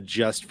God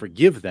just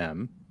forgive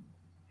them?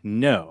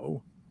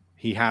 No,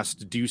 he has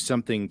to do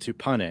something to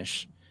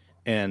punish,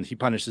 and he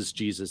punishes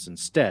Jesus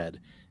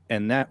instead.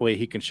 And that way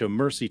he can show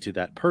mercy to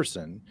that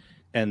person.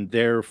 And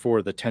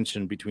therefore the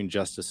tension between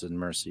justice and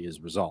mercy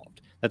is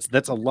resolved.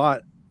 That's a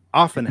lot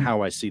often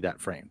how I see that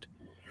framed.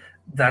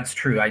 That's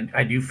true.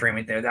 I do frame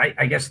it there.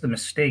 I guess the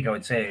mistake, I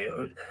would say,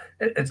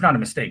 it's not a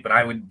mistake, but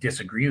I would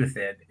disagree with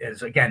it,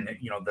 is, again,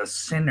 the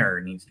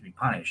sinner needs to be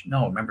punished.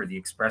 No, remember the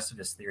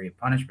expressivist theory of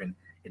punishment.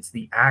 It's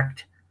the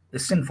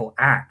sinful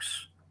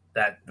acts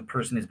that the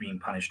person is being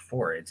punished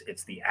for.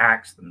 It's the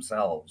acts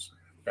themselves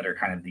that are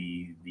kind of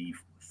the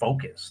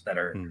focus, that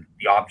are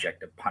the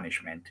object of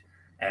punishment.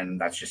 And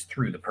that's just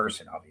through the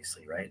person,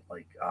 obviously, right?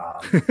 Like,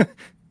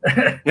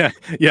 yeah,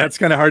 it's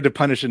kind of hard to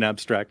punish an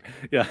abstract.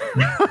 Yeah.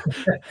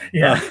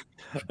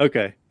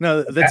 Okay.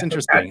 No, that's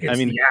interesting. I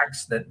mean, the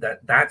acts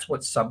that's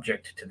what's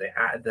subject to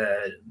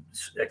the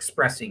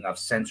expressing of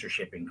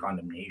censorship and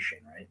condemnation,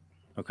 right?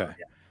 Okay.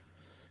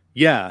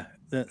 Yeah,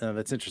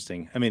 that's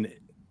interesting. I mean,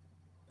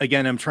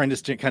 again, I'm trying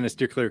to kind of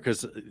steer clear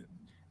because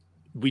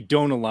we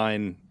don't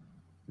align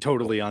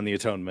totally on the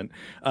atonement.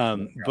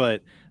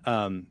 But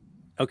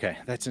okay,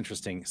 that's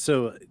interesting.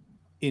 So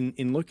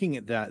in looking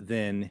at that,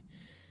 then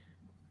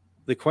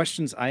the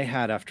questions I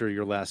had after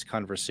your last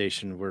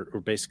conversation were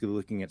basically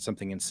looking at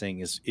something and saying,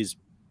 is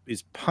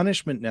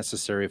punishment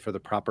necessary for the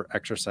proper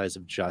exercise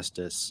of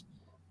justice?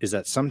 Is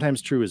that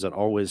sometimes true? Is that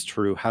always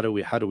true? How do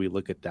we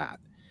look at that?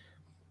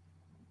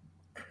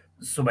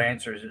 So my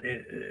answer is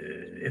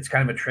it's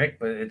kind of a trick,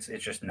 but it's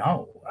just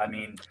no. I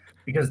mean,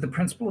 because the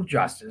principle of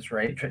justice,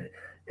 right?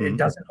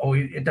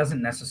 It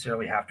doesn't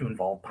necessarily have to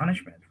involve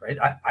punishment, right?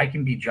 I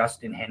can be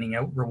just in handing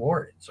out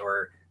rewards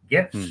or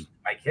gifts to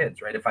my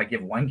kids, right? If I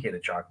give one kid a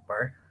chocolate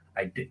bar,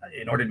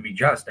 in order to be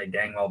just, I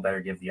dang well better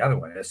give the other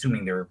one,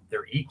 assuming they're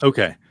equal.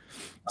 Okay.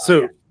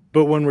 So,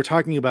 but when we're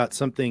talking about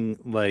something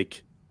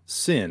like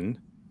sin,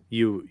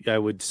 I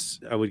would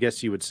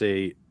guess you would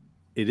say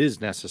it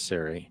is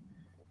necessary,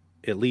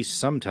 at least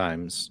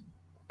sometimes,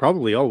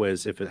 probably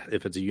always, if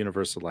it's a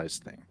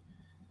universalized thing.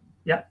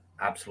 Yeah,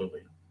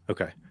 absolutely.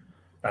 Okay.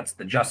 That's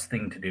the just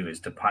thing to do,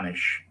 is to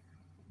punish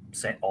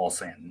all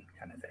sin,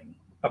 kind of thing,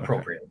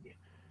 appropriately. Okay.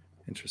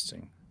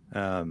 Interesting.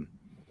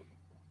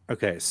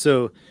 Okay,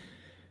 so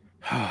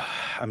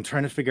I'm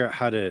trying to figure out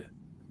how to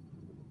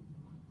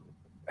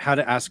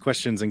ask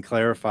questions and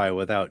clarify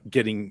without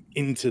getting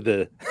into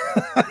the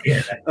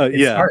It's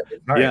hard.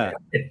 It's hard.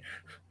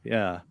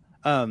 Yeah.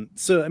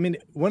 So I mean,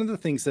 one of the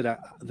things that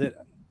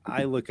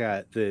I look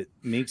at that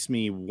makes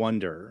me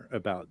wonder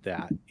about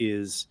that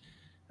is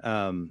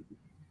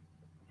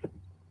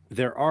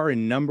there are a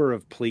number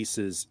of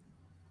places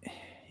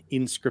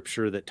in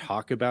Scripture that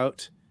talk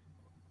about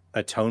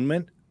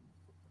atonement,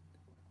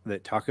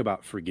 that talk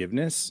about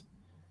forgiveness,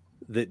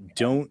 that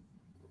don't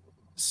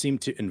seem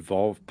to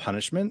involve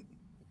punishment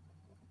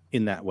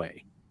in that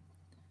way.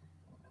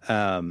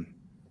 And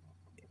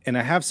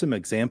I have some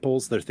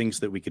examples. There are things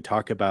that we could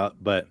talk about,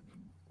 but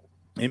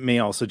it may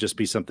also just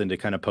be something to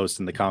kind of post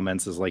in the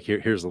comments as like,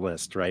 here's a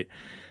list, right?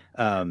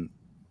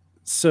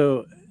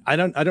 So I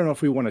don't know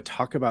if we want to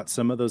talk about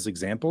some of those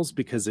examples,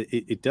 because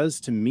it does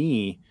to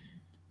me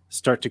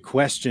start to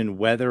question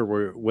whether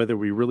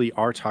we really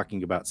are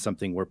talking about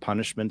something where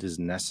punishment is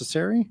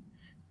necessary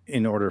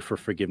in order for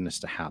forgiveness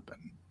to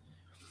happen.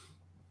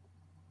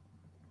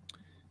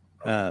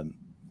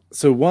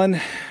 So one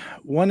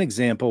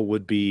example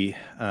would be,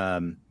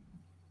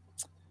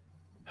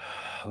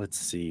 let's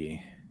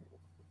see,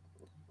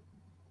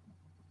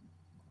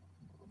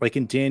 like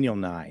in Daniel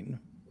 9,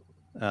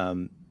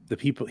 the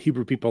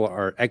Hebrew people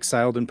are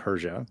exiled in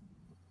Persia.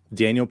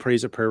 Daniel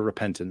prays a prayer of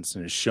repentance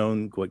and is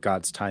shown what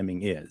God's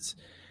timing is.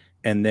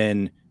 And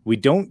then we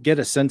don't get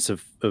a sense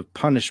of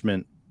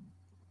punishment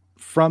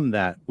from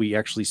that. We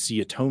actually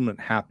see atonement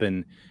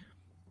happen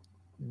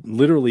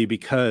literally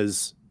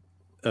because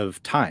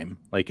of time.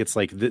 Like it's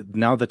like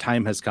now the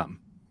time has come,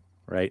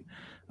 right?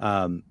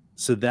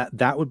 So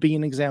that would be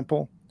an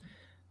example.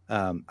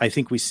 I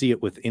think we see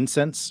it with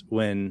incense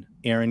when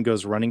Aaron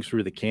goes running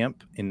through the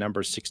camp in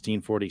Numbers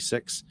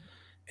 16:46,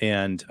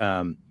 and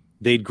Israel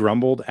had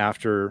grumbled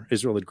after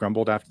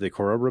the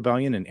Korah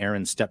rebellion, and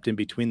Aaron stepped in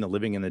between the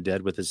living and the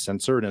dead with his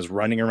censer and is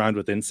running around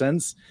with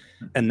incense,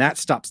 and that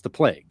stops the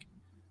plague.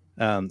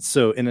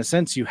 So in a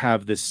sense, you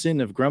have this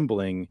sin of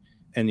grumbling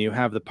and you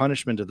have the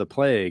punishment of the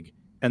plague,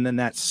 and then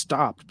that's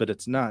stopped, but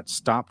it's not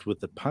stopped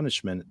with the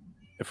punishment,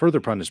 further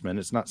punishment.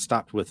 It's not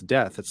stopped with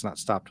death. It's not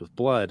stopped with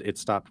blood.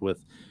 It's stopped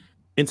with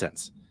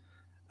incense.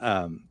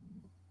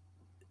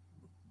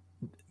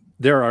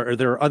 There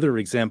are other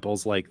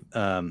examples, like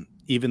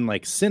even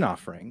like sin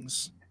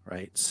offerings,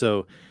 right?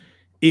 So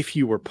if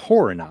you were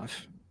poor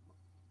enough,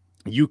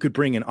 you could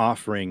bring an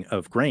offering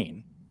of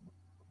grain,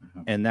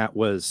 and that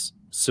was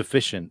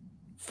sufficient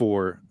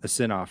for a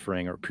sin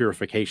offering or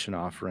purification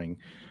offering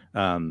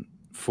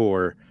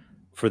for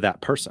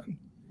that person.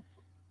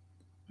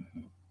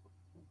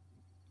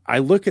 I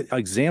look at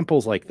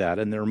examples like that,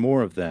 and there are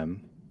more of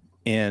them,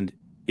 and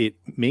it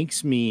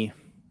makes me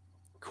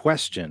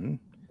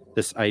question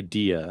this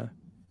idea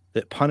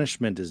that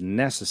punishment is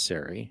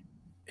necessary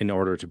in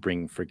order to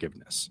bring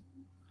forgiveness.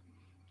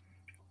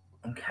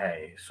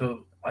 Okay,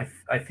 so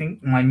I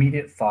think my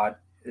immediate thought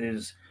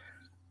is,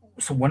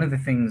 so one of the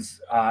things,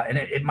 and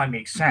it might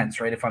make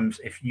sense, right?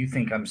 If you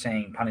think I'm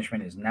saying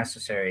punishment is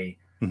necessary,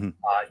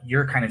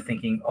 you're kind of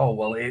thinking, oh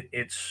well,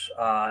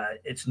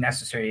 it's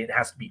necessary. It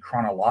has to be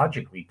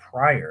chronologically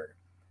prior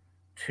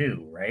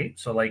to, right?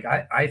 So like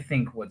I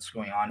think what's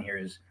going on here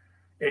is,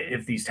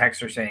 if these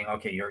texts are saying,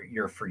 okay,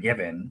 you're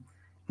forgiven,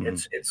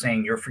 it's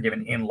saying you're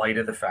forgiven in light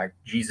of the fact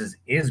Jesus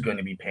is going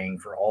to be paying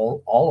for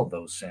all of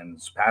those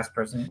sins, past,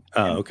 present.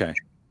 Okay.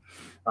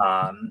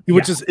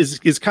 Which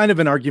is kind of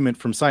an argument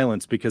from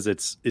silence, because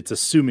it's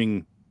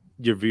assuming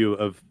your view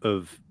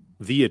of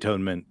the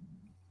atonement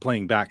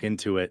playing back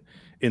into it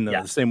in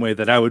the same way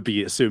that I would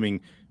be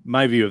assuming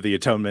my view of the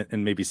atonement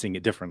and maybe seeing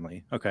it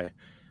differently. Okay.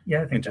 Yeah,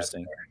 I think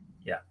interesting.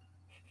 Yeah.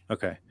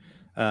 Okay.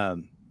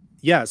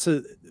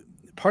 So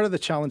part of the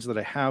challenge that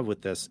I have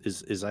with this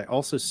is I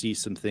also see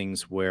some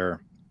things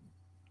where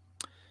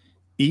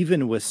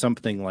even with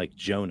something like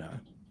Jonah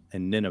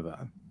and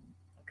Nineveh,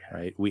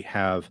 right? We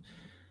have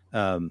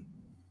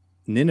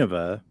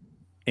Nineveh,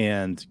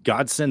 and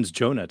God sends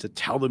Jonah to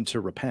tell them to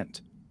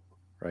repent,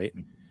 right?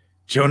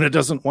 Jonah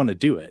doesn't want to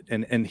do it.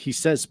 And he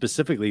says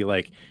specifically,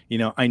 like,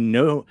 I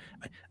know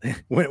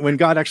when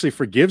God actually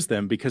forgives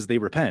them because they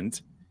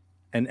repent,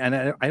 and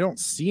I don't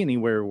see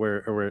anywhere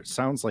where it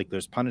sounds like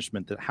there's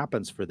punishment that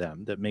happens for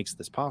them that makes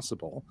this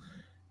possible.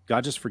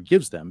 God just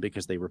forgives them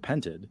because they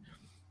repented.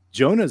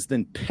 Jonah's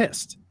then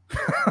pissed.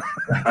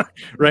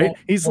 Right?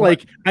 He's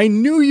like, I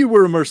knew you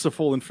were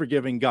merciful and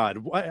forgiving God.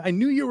 I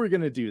knew you were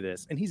going to do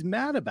this. And he's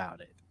mad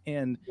about it.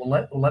 And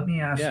let me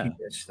ask you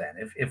this then: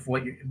 if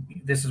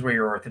this is where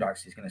your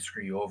orthodoxy is going to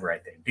screw you over, I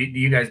think. Do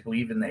you guys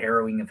believe in the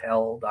harrowing of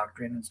hell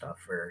doctrine and stuff?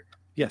 Or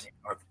yes,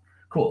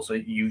 cool. So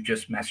you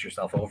just mess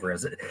yourself over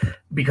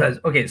because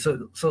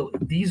so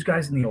these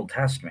guys in the Old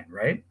Testament,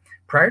 right?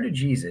 Prior to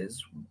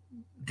Jesus,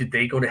 did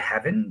they go to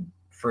heaven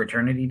for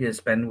eternity to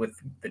spend with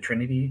the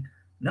Trinity?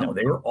 No,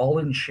 they were all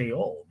in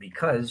Sheol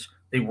because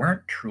they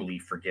weren't truly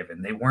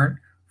forgiven. They weren't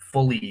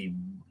fully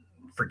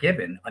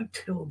forgiven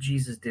until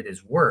Jesus did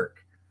his work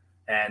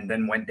and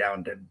then went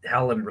down to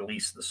hell and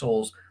released the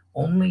souls.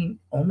 Only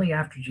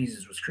after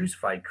Jesus was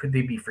crucified could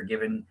they be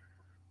forgiven,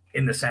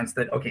 in the sense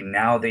that, okay,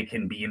 now they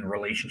can be in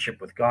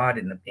relationship with God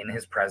in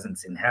his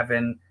presence in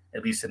heaven,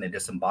 at least in a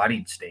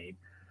disembodied state,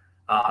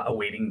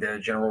 awaiting the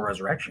general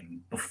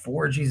resurrection.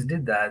 Before Jesus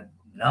did that,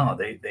 no,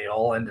 they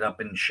all ended up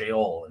in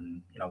Sheol.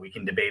 And we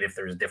can debate if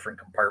there's different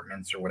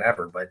compartments or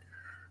whatever, but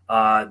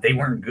they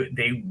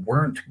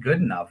weren't good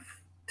enough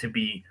to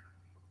be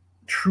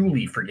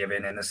truly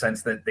forgiven in the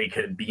sense that they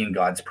could be in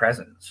God's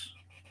presence.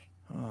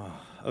 Oh,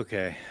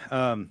 okay.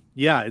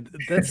 Yeah,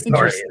 that's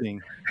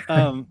interesting.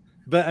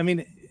 But I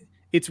mean,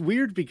 it's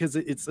weird because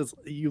it's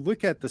you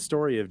look at the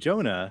story of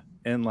Jonah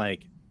and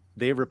like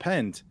they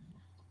repent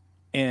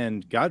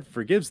and God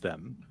forgives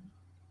them,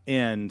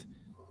 and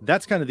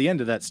that's kind of the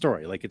end of that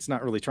story. Like, it's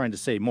not really trying to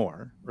say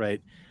more,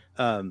 right?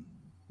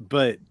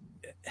 But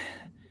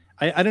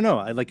I don't know.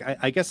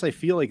 I guess I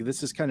feel like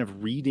this is kind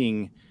of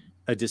reading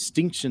a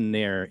distinction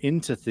there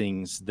into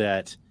things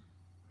that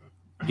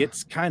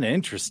gets kind of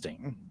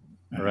interesting,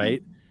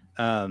 right?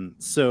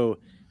 So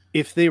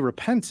if they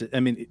repent,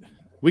 I mean,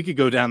 we could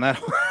go down that.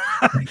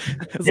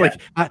 It's like,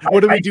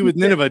 what do we do with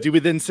Nineveh? Do we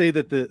then say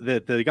that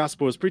the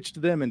gospel was preached to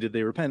them, and did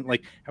they repent?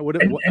 Like, what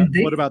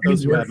about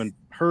those who haven't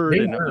heard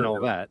and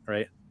all that,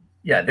 right?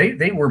 Yeah,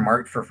 they were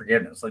marked for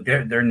forgiveness. Like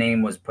their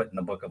name was put in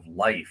the book of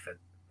life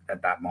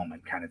at that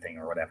moment, kind of thing,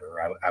 or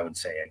whatever. I would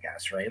say, I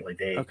guess, right? Like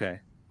they. Okay.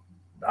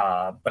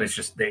 But it's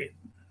just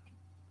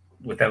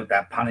without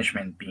that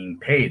punishment being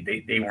paid,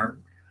 they weren't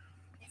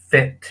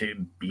fit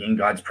to be in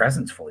God's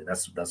presence fully.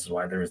 That's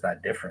why there is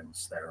that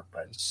difference there.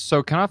 But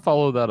so can I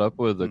follow that up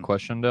with a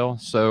question, Dale?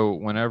 So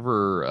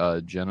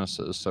whenever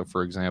Genesis, so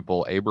for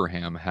example,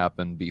 Abraham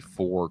happened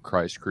before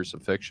Christ's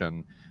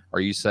crucifixion, are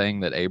you saying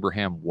that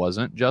Abraham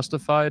wasn't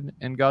justified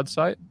in God's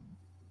sight?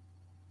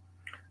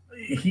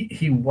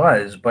 He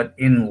was, but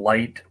in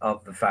light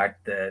of the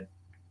fact that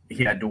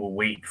he had to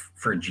wait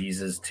for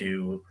Jesus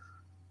to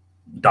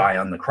die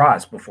on the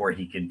cross before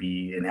he could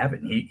be in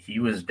heaven. He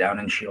was down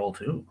in Sheol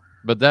too.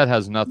 But that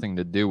has nothing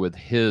to do with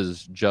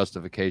his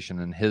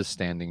justification and his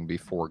standing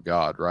before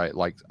God, right?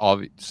 Like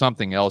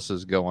something else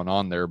is going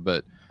on there,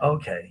 but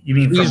okay, you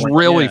mean he's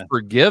really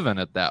forgiven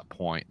at that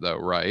point, though,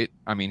 right?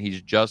 I mean,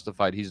 he's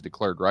justified, he's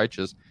declared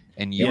righteous,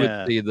 and you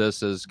would see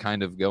this as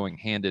kind of going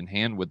hand in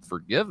hand with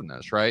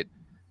forgiveness, right?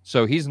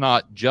 So he's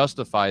not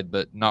justified,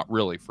 but not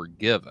really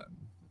forgiven,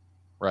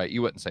 right?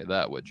 You wouldn't say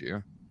that, would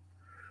you?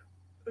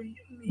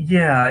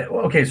 Yeah.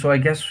 Okay. So I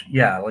guess,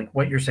 like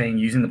what you're saying,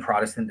 using the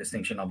Protestant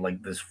distinction of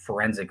like this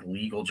forensic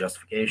legal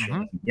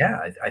justification.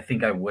 Yeah, I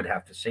think I would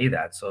have to say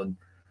that. So,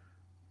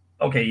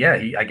 okay.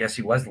 Yeah. I guess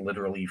he was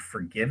literally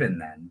forgiven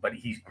then, but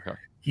he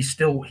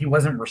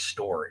wasn't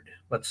restored.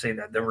 Let's say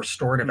that the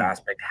restorative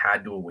aspect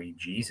had to await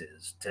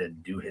Jesus to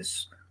do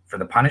for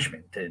the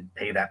punishment, to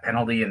pay that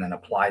penalty and then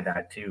apply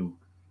that to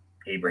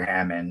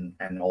Abraham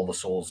and all the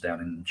souls down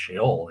in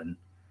Sheol, and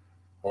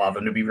allow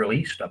them to be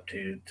released up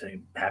to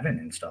heaven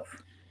and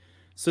stuff.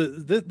 So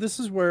this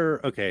is where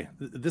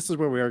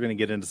we are going to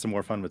get into some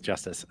more fun with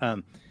justice.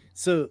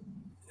 So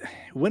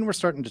when we're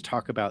starting to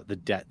talk about the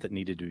debt that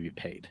needed to be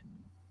paid,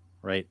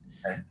 right?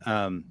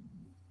 Okay.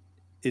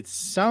 It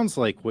sounds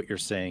like what you're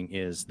saying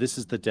is this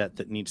is the debt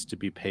that needs to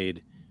be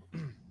paid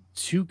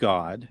to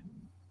God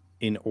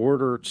in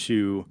order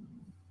to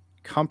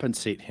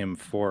compensate him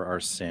for our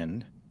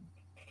sin.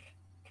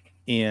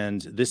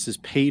 And this is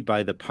paid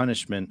by the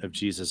punishment of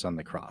Jesus on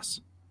the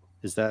cross.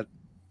 Is that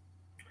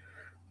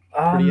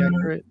pretty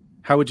accurate?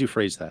 How would you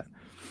phrase that?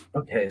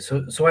 Okay,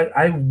 so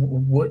I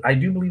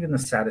do believe in the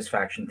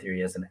satisfaction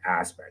theory as an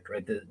aspect,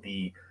 right?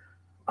 The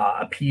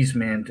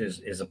appeasement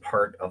is a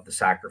part of the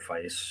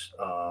sacrifice,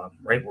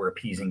 right? We're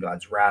appeasing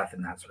God's wrath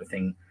and that sort of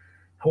thing.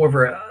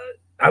 However,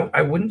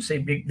 I wouldn't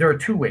say there are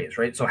two ways,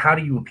 right? So how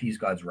do you appease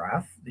God's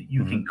wrath?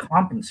 You can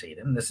compensate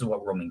him. This is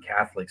what Roman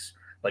Catholics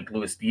like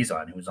Louis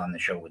Dizon, who's on the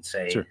show, would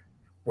say. Sure.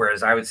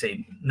 Whereas I would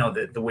say, no,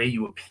 the way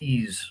you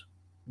appease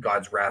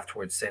God's wrath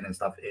towards sin and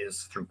stuff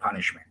is through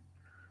punishment.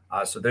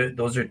 So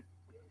those are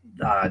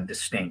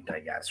distinct, I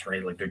guess,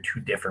 right? Like they're two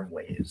different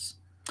ways.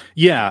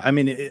 Yeah, I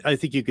mean, I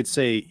think you could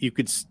say you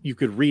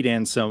could read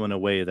Anselm in a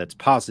way that's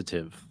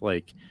positive,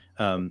 like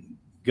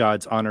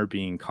God's honor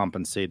being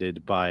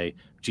compensated by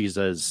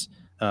Jesus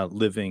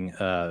living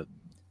a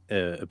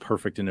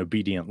perfect and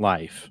obedient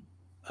life,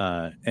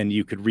 and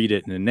you could read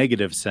it in a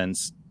negative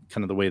sense,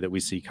 kind of the way that we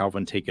see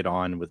Calvin take it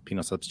on with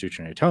penal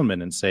substitutionary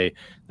atonement, and say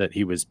that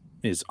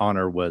his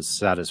honor was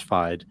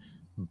satisfied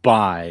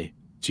by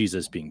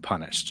Jesus being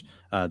punished.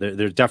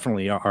 There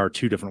definitely are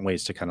two different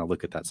ways to kind of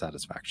look at that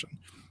satisfaction.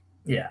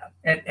 Yeah,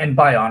 and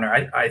by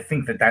honor, I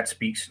think that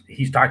speaks.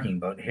 He's talking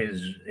about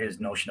his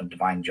notion of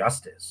divine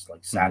justice,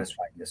 like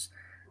satisfying this.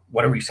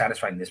 What are we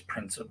satisfying? This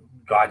principle,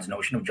 God's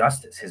notion of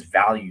justice, his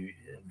value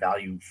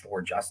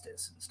for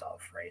justice and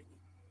stuff, right?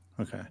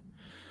 Okay.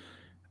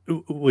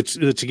 Which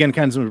again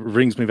kind of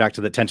brings me back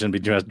to the tension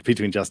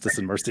between justice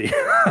and mercy.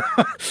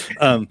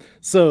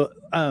 So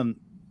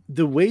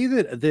the way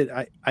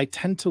that I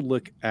tend to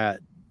look at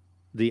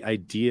the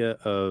idea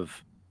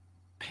of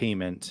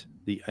payment,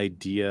 the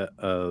idea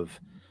of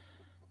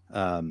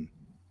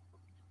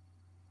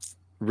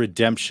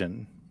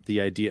redemption,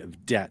 the idea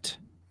of debt,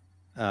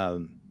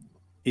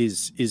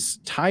 is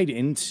tied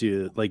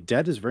into, like,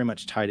 debt is very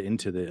much tied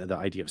into the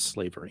idea of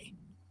slavery,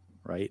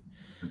 right?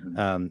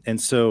 Mm-hmm.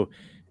 And so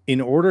in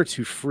order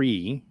to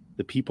free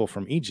the people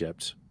from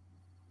Egypt,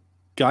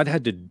 God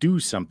had to do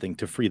something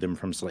to free them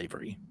from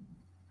slavery,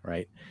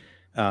 right?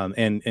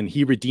 And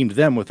he redeemed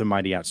them with a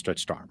mighty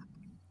outstretched arm.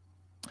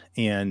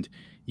 And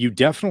you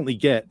definitely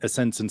get a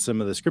sense in some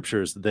of the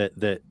scriptures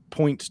that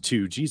point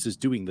to Jesus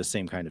doing the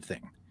same kind of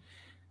thing.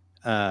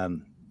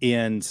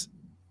 And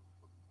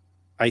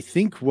I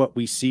think what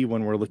we see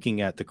when we're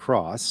looking at the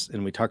cross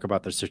and we talk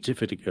about the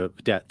certificate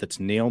of debt that's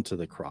nailed to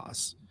the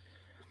cross,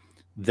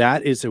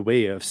 that is a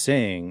way of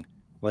saying,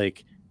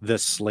 like, the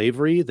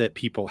slavery that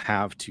people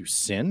have to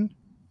sin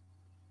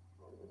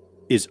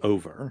is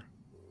over.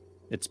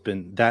 It's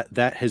been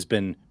that has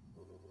been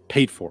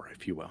paid for,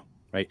 if you will,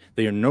 right?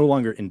 They are no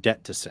longer in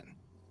debt to sin.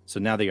 So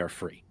now they are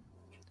free.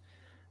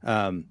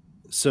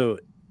 So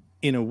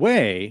in a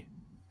way,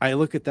 I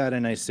look at that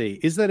and I say,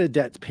 is that a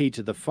debt paid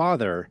to the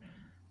Father?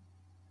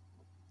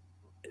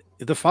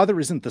 The Father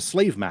isn't the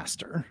slave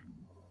master,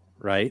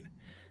 right?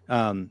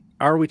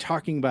 Are we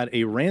talking about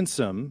a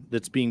ransom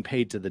that's being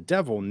paid to the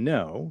devil?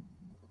 No,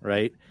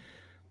 right?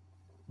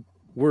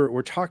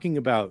 We're talking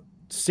about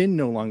sin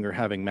no longer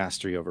having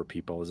mastery over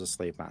people as a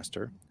slave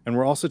master. And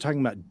we're also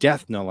talking about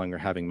death no longer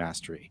having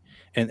mastery.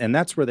 And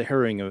that's where the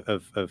harrowing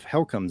of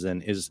hell comes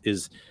in, is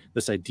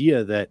this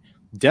idea that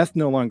death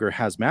no longer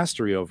has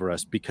mastery over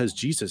us because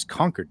Jesus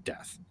conquered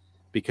death,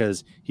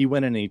 because he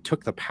went and he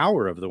took the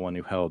power of the one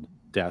who held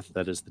death,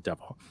 that is the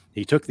devil.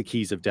 He took the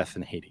keys of death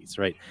and Hades,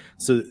 right?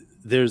 So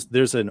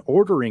there's an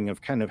ordering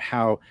of kind of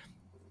how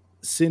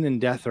sin and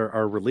death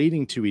are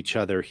relating to each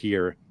other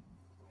here.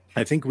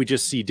 I think we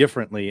just see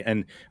differently.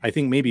 And I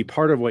think maybe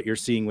part of what you're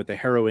seeing with the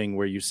harrowing,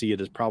 where you see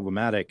it as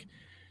problematic,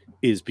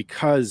 is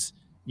because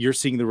you're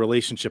seeing the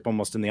relationship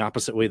almost in the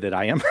opposite way that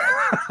I am.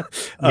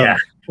 Yeah.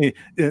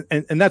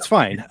 And that's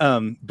fine.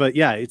 But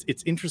yeah,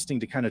 it's interesting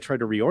to kind of try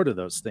to reorder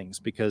those things,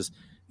 because,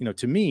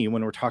 to me,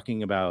 when we're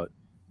talking about,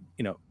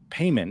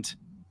 payment,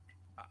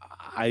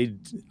 I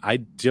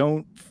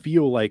don't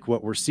feel like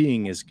what we're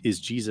seeing is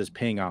Jesus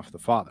paying off the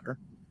Father.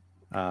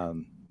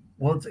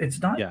 Well,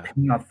 it's not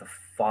paying off the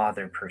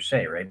Father per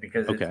se, right?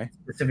 Because it's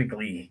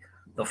specifically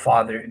the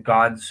Father,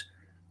 God's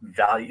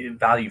value,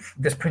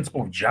 this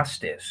principle of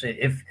justice.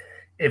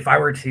 If I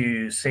were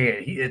to say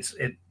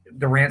it,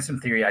 the ransom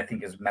theory, I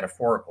think, is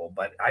metaphorical,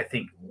 but I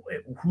think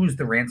who's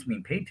the ransom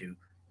being paid to?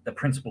 The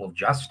principle of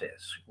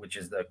justice, which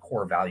is the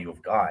core value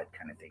of God,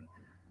 kind of thing.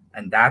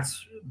 And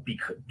that's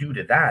due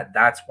to that.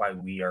 That's why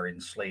we are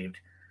enslaved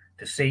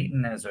to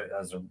Satan as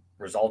a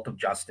result of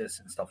justice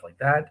and stuff like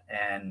that.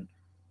 And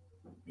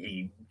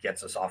he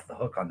gets us off the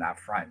hook on that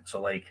front.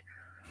 So, like,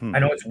 I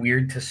know it's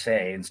weird to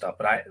say and stuff,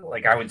 but I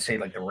would say,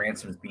 like, the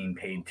ransom is being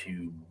paid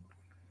to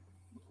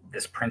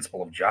this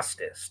principle of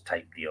justice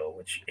type deal,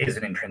 which is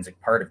an intrinsic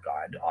part of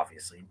God,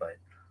 obviously.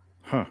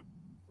 But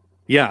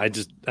yeah,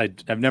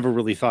 I've never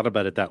really thought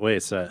about it that way,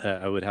 so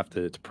I would have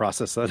to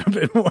process that a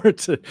bit more.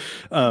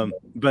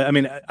 But I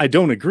mean, I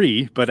don't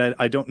agree, but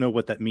I don't know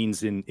what that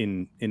means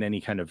in any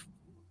kind of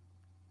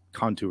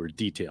contour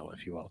detail,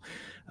 if you will.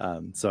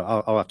 So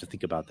I'll have to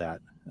think about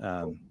that.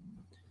 But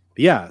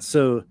yeah,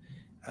 so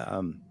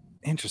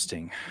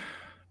interesting.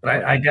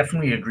 But I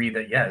definitely agree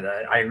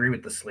that, I agree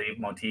with the slave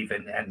motif,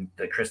 and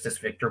the Christus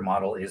Victor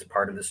model is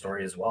part of the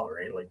story as well,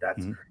 right? Like,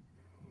 that's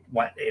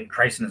what, in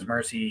Christ in his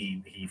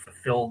mercy, he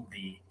fulfilled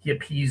he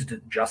appeased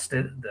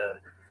justice,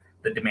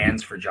 the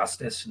demands for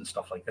justice and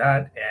stuff like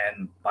that,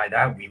 and by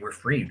that we were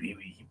free.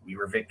 We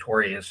were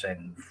victorious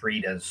and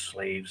freed as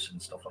slaves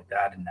and stuff like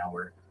that, and now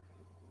we're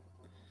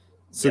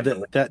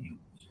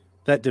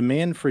that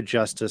demand for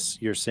justice,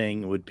 you're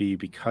saying, would be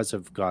because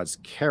of God's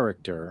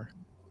character,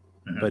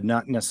 but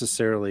not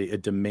necessarily a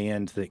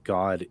demand that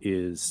God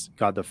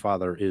the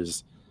Father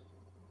is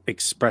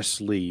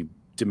expressly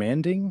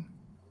demanding.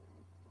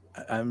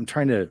 I'm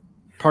trying to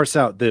parse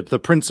out the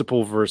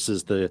principle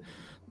versus the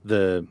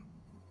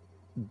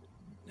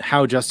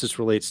how justice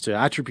relates to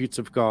attributes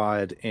of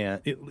God,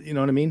 and you know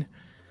what I mean?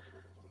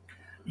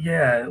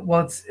 Yeah,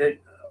 well,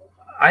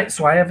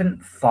 I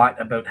haven't thought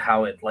about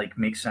how it like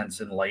makes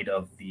sense in light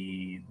of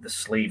the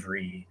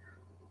slavery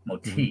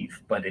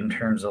motif, but in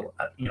terms of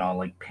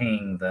like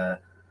paying the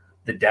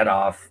debt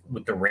off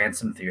with the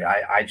ransom theory,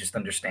 I just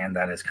understand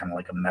that as kind of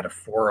like a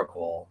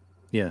metaphorical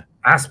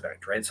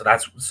aspect, right? So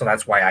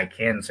that's why I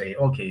can say,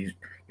 okay,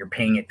 you're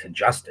paying it to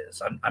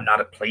justice. I'm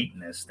not a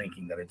Platonist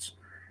thinking that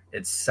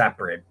it's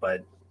separate,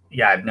 but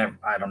yeah,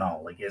 I don't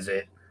know, like, is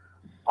it,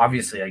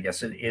 obviously, I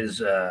guess it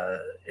is,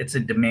 it's a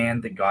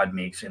demand that God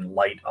makes in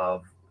light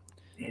of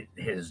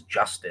his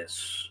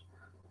justice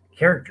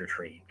character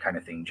trait kind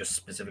of thing, just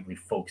specifically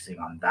focusing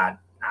on that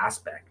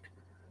aspect.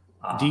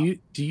 Do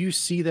you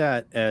see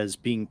that as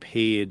being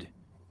paid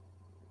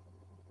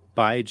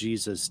by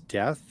Jesus'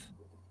 death?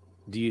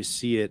 Do you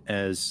see it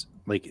as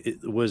like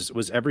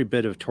was every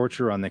bit of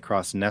torture on the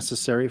cross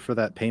necessary for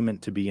that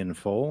payment to be in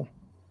full?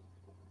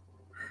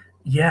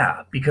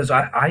 Yeah, because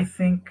I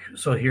think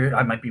so. Here,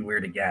 I might be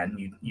weird again.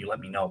 You let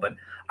me know, but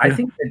I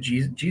think that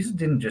Jesus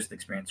didn't just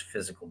experience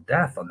physical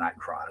death on that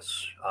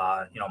cross.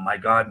 My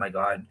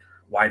God,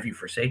 why have you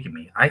forsaken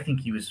me? I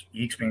think he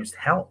experienced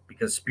hell,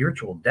 because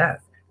spiritual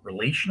death,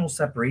 relational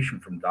separation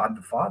from God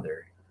the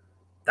Father,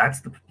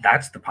 that's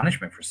the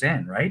punishment for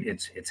sin, right?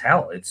 It's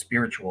hell. It's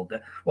spiritual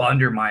death. Well,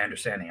 under my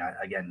understanding,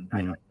 I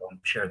don't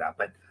share that,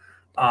 but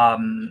I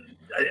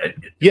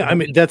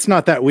mean, that's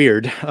not that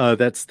weird.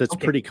 That's okay.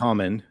 pretty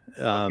common.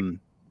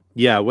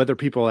 Whether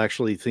people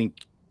actually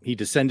think he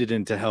descended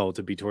into hell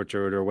to be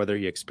tortured, or whether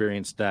he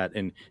experienced that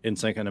in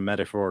some kind of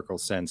metaphorical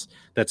sense,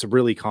 that's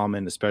really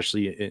common,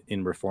 especially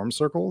in Reform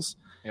circles.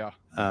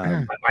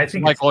 I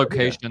think like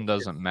location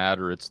doesn't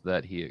matter. It's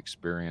that he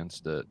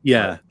experienced it.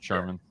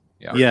 Sherman.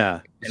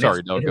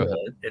 Sorry, no, go ahead.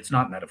 It's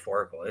not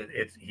metaphorical.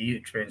 He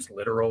experienced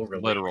literal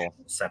relational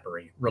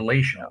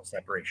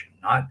separation,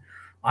 not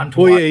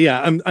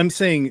ontological. I'm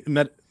saying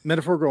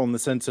metaphorical in the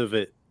sense of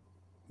it,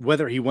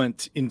 whether he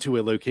went into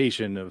a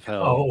location of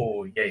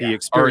hell. He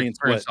experienced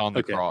what on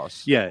the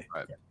cross.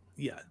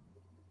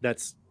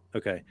 That's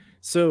okay.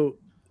 So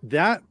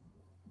that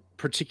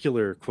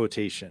particular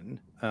quotation,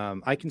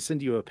 I can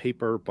send you a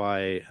paper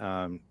by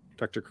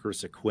Dr.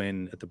 Carissa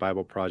Quinn at the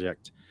Bible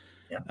Project.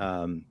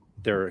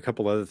 There are a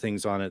couple other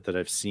things on it that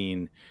I've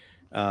seen.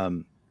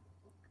 I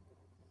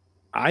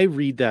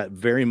read that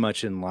very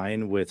much in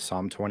line with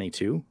Psalm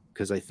 22,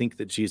 because I think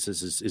that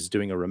Jesus is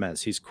doing a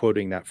remez. He's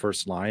quoting that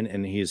first line,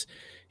 and he's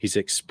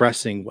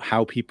expressing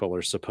how people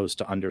are supposed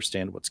to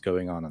understand what's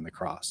going on the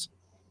cross.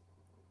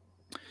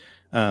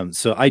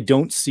 So I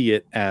don't see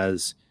it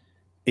as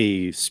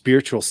a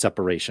spiritual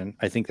separation.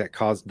 I think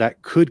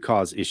that could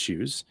cause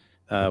issues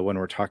when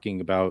we're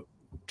talking about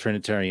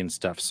Trinitarian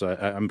stuff. So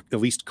I'm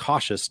at least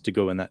cautious to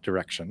go in that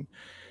direction.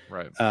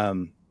 Right.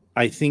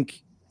 I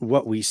think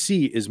what we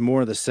see is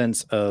more the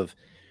sense of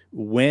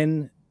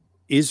when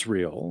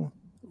Israel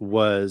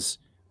was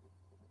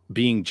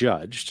being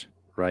judged,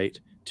 right,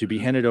 to be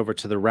handed over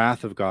to the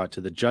wrath of God,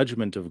 to the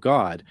judgment of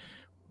God.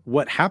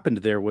 What happened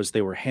there was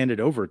they were handed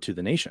over to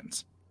the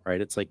nations,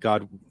 right? It's like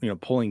God,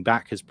 pulling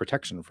back his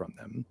protection from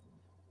them,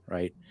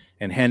 right,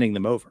 and handing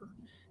them over.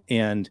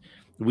 And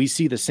we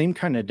see the same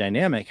kind of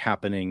dynamic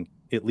happening,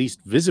 at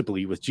least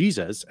visibly, with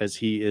Jesus, as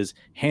he is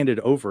handed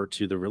over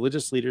to the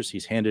religious leaders.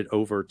 He's handed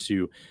over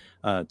to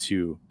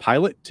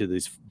Pilate, to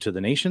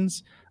the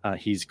nations.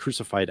 He's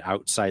crucified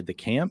outside the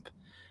camp.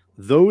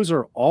 Those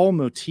are all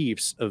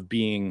motifs of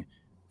being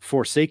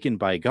forsaken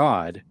by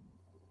God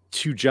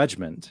to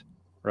judgment,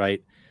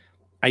 right?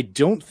 I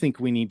don't think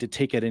we need to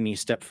take it any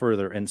step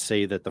further and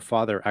say that the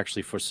Father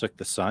actually forsook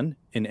the Son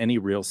in any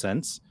real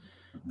sense,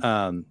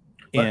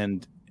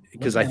 and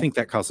because I think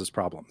that causes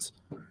problems.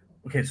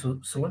 Okay, so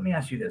let me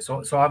ask you this.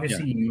 So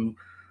obviously you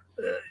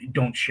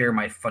don't share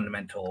my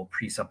fundamental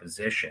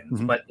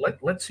presuppositions, but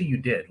let's say you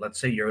did. Let's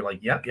say you're like,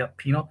 yep,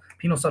 penal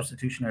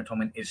substitutionary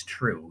atonement is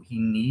true.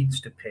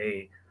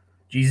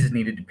 Jesus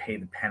needed to pay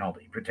the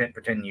penalty.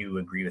 Pretend you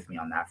agree with me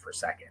on that for a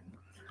second.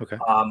 Okay.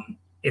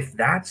 If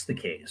that's the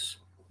case,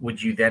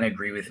 would you then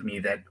agree with me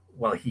that,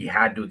 well, he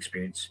had to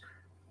experience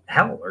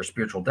hell or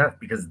spiritual death,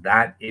 because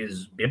that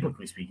is,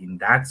 biblically speaking,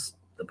 that's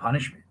the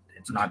punishment?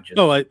 It's not just...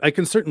 No, I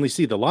can certainly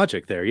see the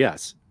logic there.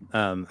 Yes.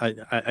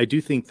 I do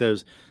think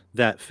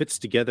that fits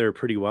together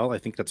pretty well. I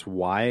think that's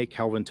why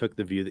Calvin took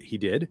the view that he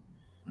did.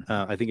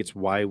 I think it's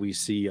why we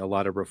see a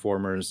lot of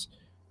reformers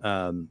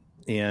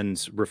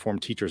and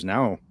Reformed teachers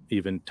now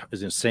even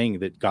saying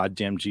that God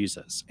damned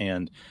Jesus,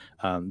 and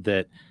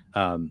that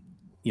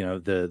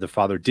the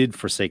Father did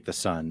forsake the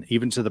Son,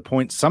 even to the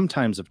point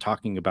sometimes of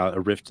talking about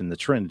a rift in the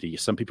Trinity.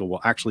 Some people will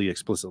actually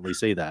explicitly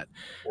say that.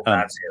 Well,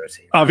 that's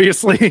heresy.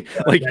 Obviously,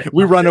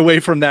 we run away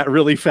from that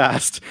really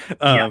fast.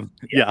 I would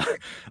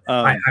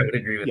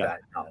agree with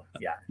that.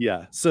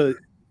 Yeah. So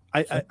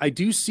I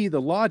do see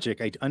the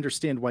logic. I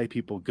understand why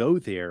people go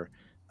there.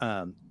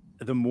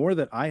 The more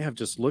that I have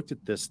just looked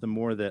at this, the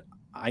more that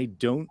I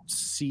don't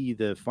see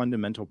the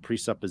fundamental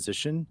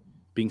presupposition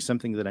being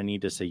something that I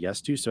need to say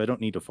yes to. So I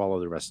don't need to follow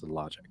the rest of the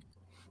logic.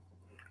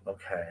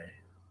 Okay.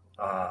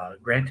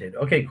 Granted.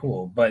 Okay,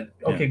 cool. But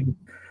okay.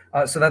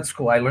 Yeah. So that's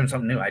cool. I learned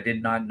something new. I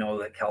did not know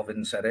that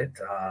Calvin said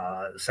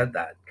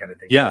that kind of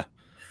thing. Yeah.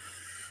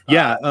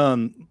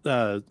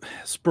 Yeah.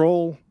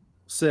 Sproul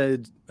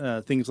said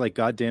things like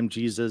 "goddamn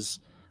Jesus."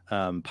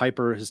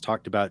 Piper has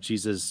talked about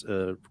Jesus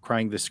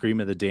crying the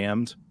scream of the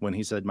damned when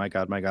he said, my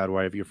God,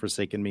 why have you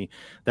forsaken me?"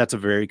 That's a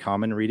very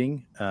common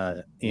reading.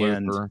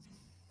 And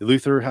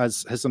Luther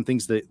has some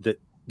things that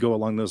go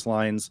along those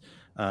lines.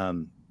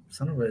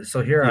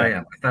 So here I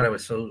am. I thought I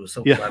was so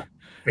clever.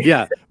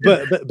 Yeah.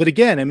 But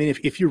again, I mean,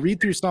 if you read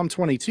through Psalm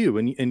 22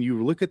 and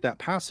you look at that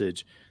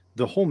passage,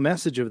 the whole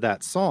message of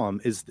that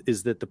psalm is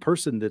that the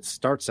person that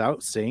starts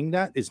out saying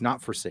that is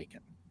not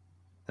forsaken,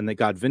 and that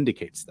God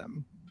vindicates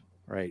them.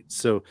 Right.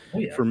 So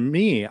for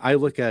me, I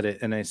look at it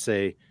and I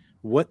say,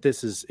 what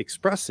this is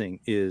expressing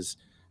is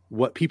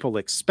what people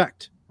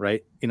expect,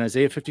 right? In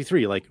Isaiah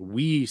 53, like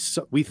we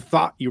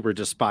thought you were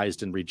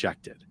despised and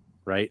rejected,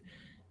 right?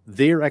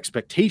 Their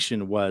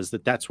expectation was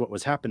that that's what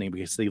was happening,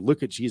 because they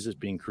look at Jesus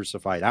being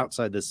crucified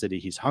outside the city.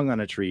 He's hung on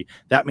a tree.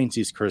 That means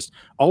he's cursed.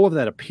 All of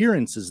that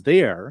appearance is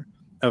there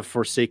of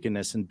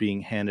forsakenness and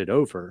being handed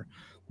over.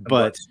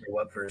 But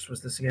what verse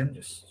was this again?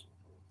 Just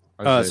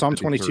Psalm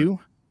 22.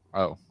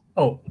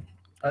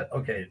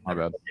 Okay. My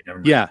bad.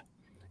 Yeah.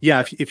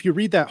 If you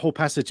read that whole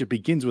passage, it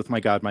begins with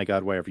my God,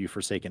 why have you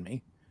forsaken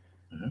me?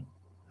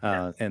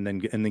 Mm-hmm. And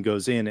then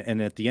goes in,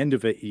 and at the end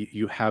of it,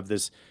 you have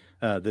this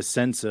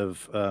sense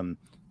of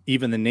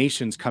even the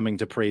nations coming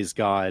to praise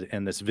God,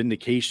 and this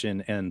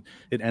vindication, and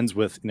it ends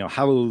with,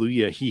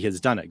 hallelujah, he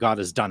has done it. God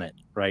has done it.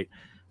 Right.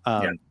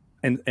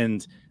 And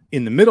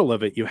in the middle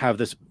of it, you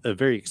have a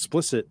very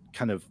explicit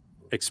kind of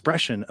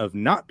expression of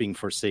not being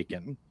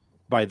forsaken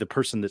by the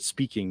person that's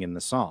speaking in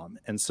the psalm.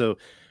 And so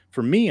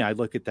for me, I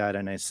look at that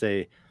and I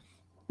say,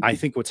 I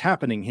think what's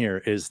happening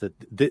here is that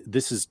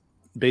this is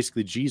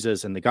basically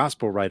Jesus and the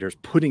gospel writers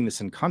putting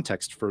this in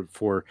context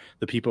for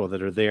the people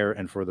that are there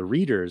and for the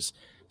readers,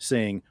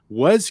 saying,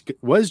 was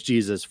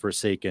Jesus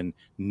forsaken?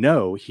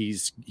 No,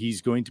 he's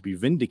going to be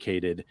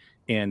vindicated.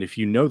 And if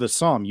you know the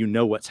psalm, you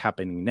know what's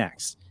happening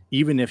next,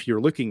 even if you're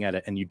looking at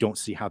it and you don't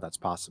see how that's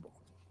possible.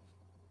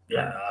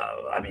 Yeah,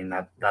 I mean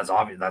that's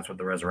obvious. That's what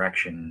the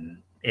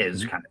resurrection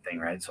is, kind of thing,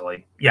 right? So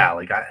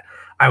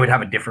I would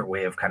have a different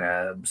way of kind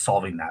of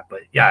solving that,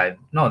 but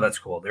no, that's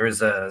cool. There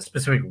is a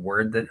specific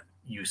word a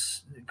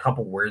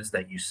couple words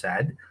that you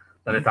said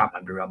that I thought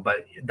might be wrong,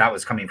 but that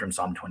was coming from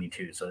Psalm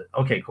 22. So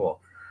okay,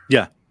 cool.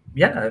 Yeah.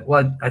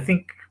 Well, I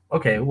think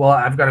well,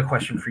 I've got a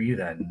question for you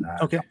then.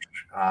 Okay.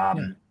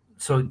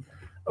 So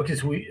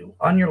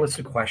on your list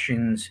of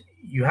questions,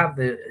 you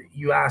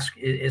ask,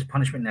 is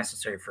punishment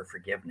necessary for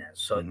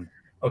forgiveness? So,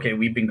 okay,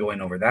 we've been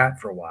going over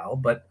that for a while,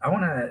 but I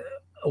want to,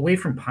 away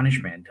from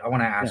punishment, I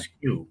want to ask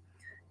you,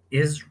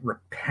 is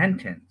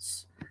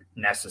repentance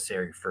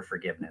necessary for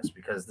forgiveness?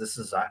 Because this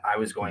is, I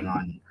was going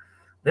on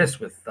this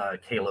with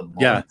Caleb.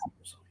 Yeah.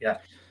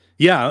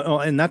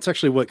 And that's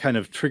actually what kind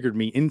of triggered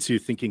me into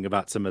thinking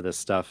about some of this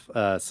stuff.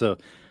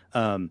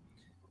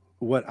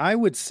 What I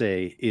would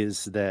say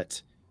is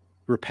that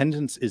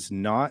repentance is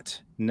not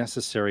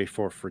necessary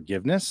for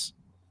forgiveness.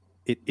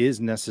 It is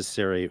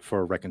necessary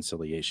for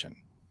reconciliation.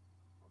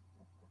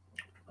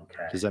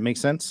 Okay. Does that make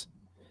sense?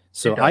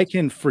 So I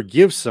can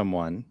forgive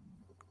someone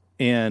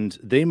and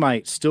they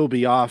might still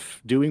be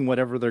off doing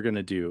whatever they're going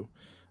to do.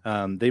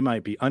 They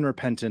might be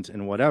unrepentant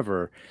and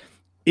whatever.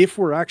 If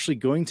we're actually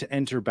going to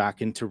enter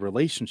back into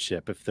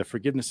relationship, if the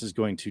forgiveness is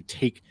going to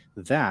take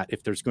that,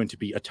 if there's going to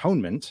be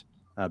atonement,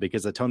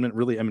 because atonement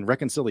really,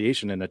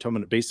 reconciliation and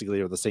atonement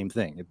basically are the same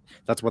thing.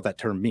 That's what that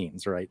term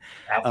means, right?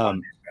 Right?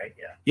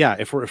 Yeah.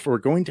 If we're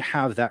going to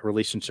have that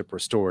relationship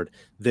restored,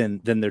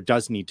 then there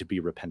does need to be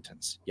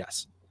repentance.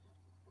 Yes.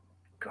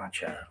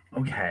 Gotcha.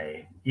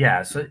 Okay.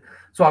 Yeah. So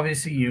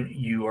obviously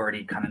you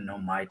already kind of know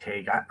my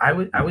take. I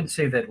would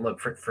say that, look,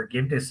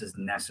 forgiveness is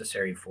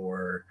necessary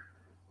for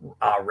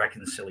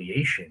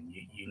reconciliation.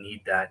 You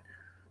need that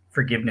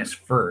forgiveness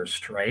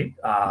first, right?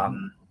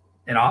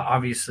 And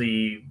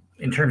obviously,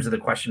 in terms of the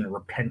question,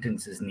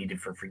 repentance is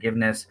needed for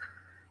forgiveness.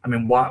 I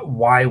mean,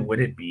 why would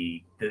it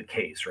be the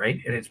case,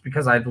 right? And it's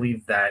because I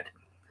believe that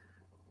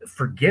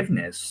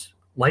forgiveness,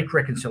 like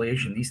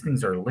reconciliation, these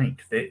things are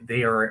linked.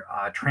 They are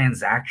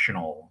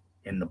transactional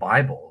in the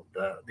Bible,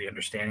 the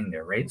understanding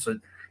there, right? So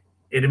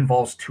it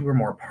involves two or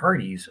more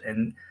parties,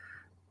 and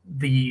in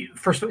the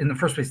first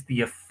place,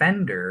 the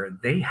offender,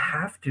 they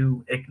have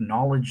to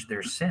acknowledge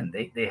their sin.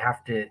 They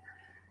have to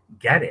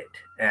get it,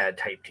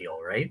 type deal,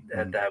 right?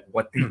 That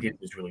what they did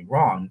was really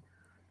wrong,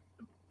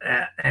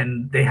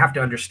 and they have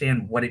to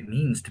understand what it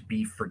means to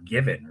be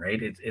forgiven, right?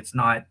 It's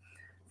not,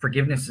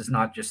 forgiveness is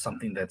not just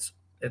something that's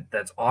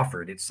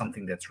offered; it's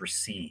something that's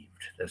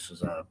received. This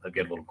is a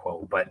good little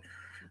quote, but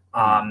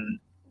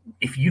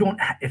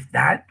if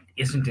that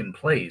isn't in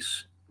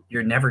place,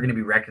 you're never going to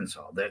be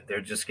reconciled.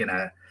 They're just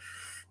gonna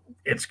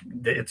it's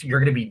you're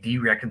going to be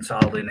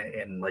de-reconciled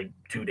in like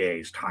 2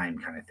 days time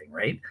kind of thing,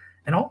 right?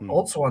 And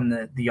also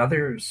on the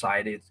other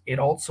side, it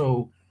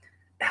also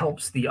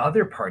helps the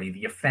other party,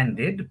 the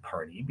offended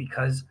party,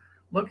 because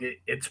look,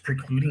 it's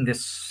precluding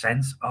this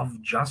sense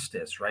of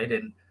justice, right?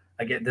 And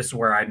again, this is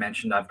where I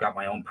mentioned I've got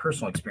my own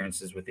personal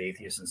experiences with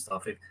atheists and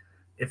stuff.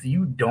 If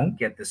you don't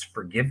get this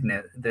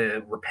forgiveness,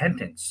 the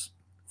repentance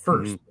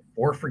first,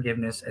 before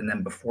forgiveness, and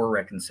then before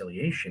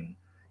reconciliation,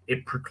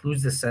 it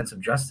precludes this sense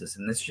of justice,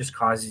 and this just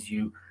causes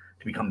you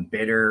to become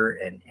bitter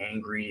and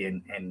angry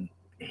and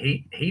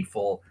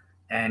hateful.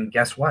 And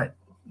guess what?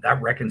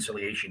 That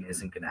reconciliation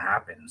isn't going to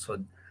happen.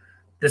 So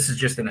this is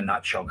just in a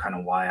nutshell kind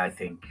of why I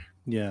think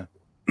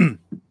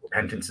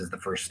repentance is the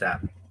first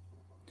step.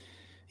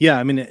 Yeah,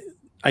 I mean,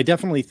 I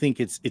definitely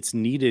think it's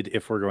needed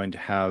if we're going to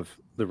have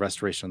the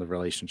restoration of the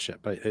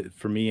relationship.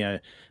 For me, I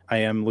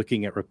am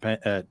looking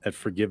at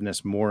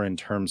forgiveness more in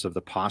terms of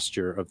the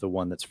posture of the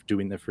one that's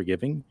doing the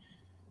forgiving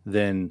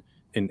than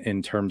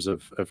in terms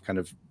of kind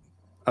of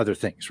other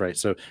things, right?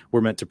 So we're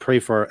meant to pray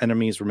for our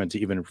enemies. We're meant to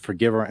even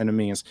forgive our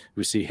enemies.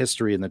 We see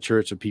history in the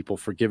church of people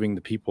forgiving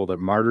the people that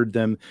martyred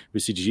them. We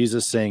see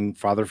Jesus saying,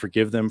 Father,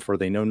 forgive them, for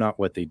they know not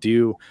what they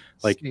do.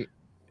 Like,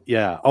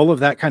 yeah, all of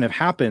that kind of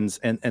happens.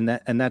 And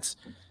that's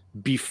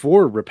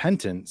before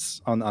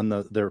repentance on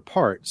their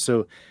part.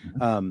 So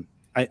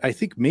I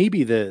think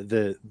maybe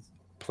the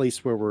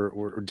place where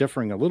we're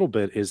differing a little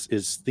bit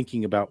is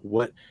thinking about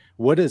what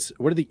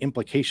are the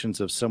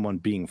implications of someone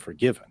being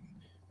forgiven.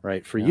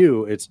 Right. For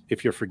you, it's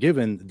if you're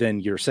forgiven,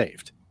 then you're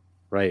saved.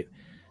 Right.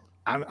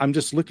 I'm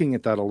just looking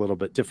at that a little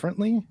bit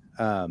differently.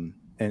 And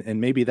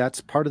maybe that's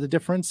part of the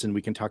difference. And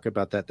we can talk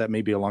about that. That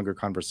may be a longer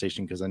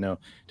conversation because I know,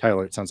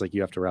 Tyler, it sounds like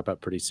you have to wrap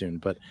up pretty soon.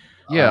 But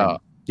yeah.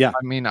 Yeah.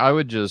 I mean, I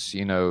would just,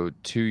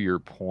 to your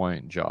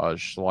point,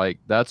 Josh, like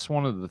that's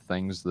one of the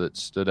things that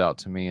stood out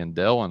to me. And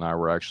Dale and I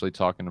were actually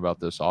talking about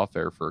this off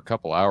air for a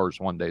couple hours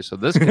one day. So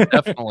this could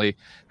definitely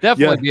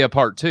be a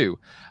part two.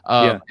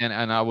 And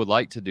I would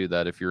like to do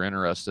that if you're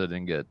interested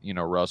and get,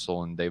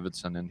 Russell and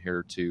Davidson in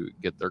here to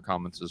get their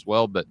comments as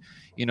well. But,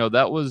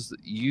 that was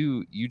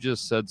you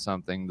just said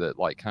something that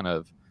like kind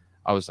of,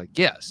 I was like,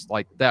 yes,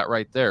 like that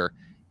right there.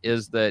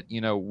 Is that,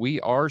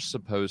 we are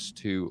supposed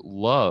to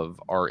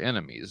love our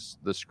enemies.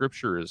 The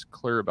scripture is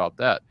clear about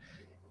that.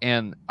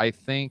 And I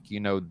think,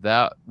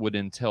 that would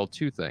entail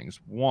two things.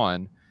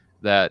 One,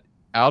 that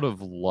out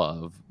of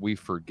love, we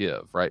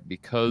forgive, right?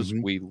 Because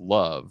we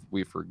love,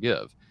 we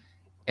forgive.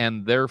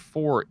 And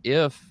therefore,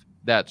 if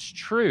that's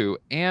true,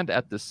 and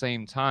at the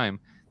same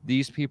time,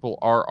 these people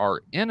are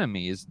our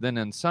enemies, then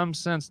in some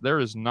sense, there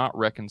is not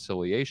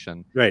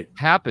reconciliation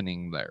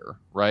happening there,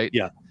 right?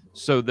 Yeah.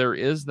 So there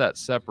is that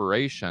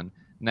separation.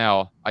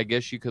 Now, I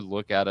guess you could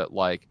look at it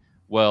like,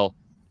 well,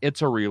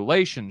 it's a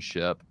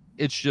relationship.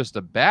 It's just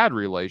a bad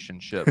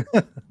relationship.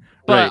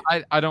 But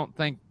I don't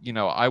think,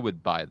 I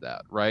would buy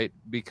that, right?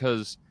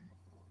 Because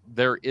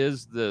there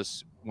is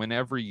this,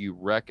 whenever you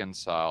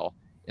reconcile,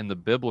 in the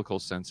biblical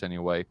sense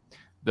anyway,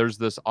 there's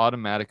this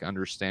automatic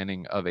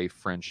understanding of a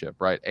friendship,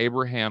 right?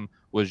 Abraham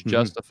was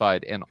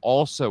justified and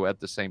also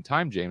at the same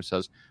time, James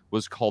says,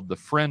 was called the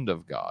friend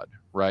of God,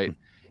 right?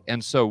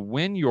 And so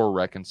when you're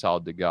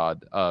reconciled to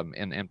God,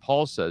 and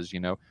Paul says,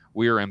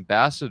 we are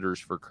ambassadors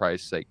for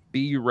Christ's sake,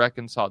 be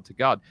reconciled to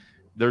God.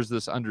 There's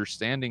this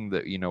understanding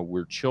that,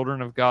 we're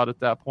children of God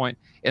at that point.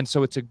 And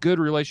so it's a good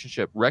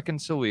relationship.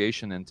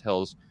 Reconciliation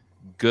entails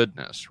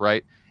goodness,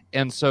 right?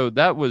 And so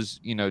that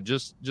was,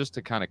 just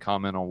to kind of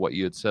comment on what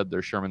you had said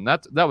there, Sherman,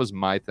 that was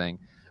my thing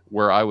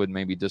where I would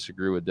maybe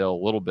disagree with Dale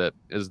a little bit,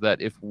 is that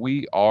if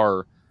we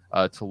are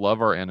to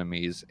love our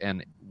enemies,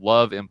 and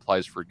love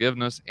implies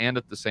forgiveness, and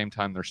at the same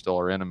time they're still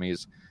our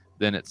enemies,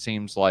 then it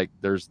seems like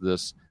there's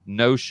this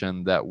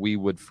notion that we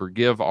would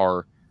forgive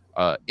our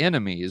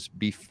enemies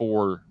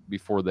before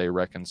they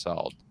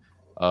reconciled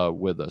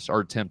with us,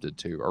 or attempted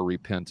to, or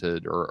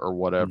repented, or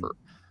whatever.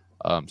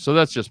 So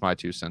that's just my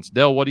 2 cents.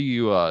 Dale, what do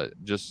you I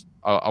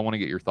want to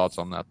get your thoughts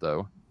on that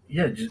though.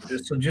 Yeah,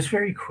 just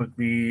very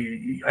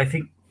quickly, I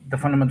think the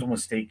fundamental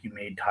mistake you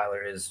made,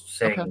 Tyler, is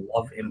saying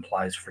love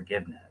implies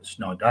forgiveness.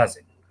 No, it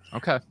doesn't.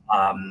 Okay.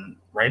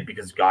 Right?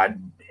 Because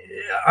God,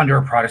 under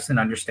a Protestant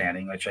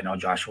understanding, which I know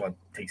Joshua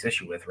takes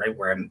issue with, right,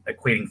 where I'm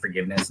equating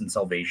forgiveness and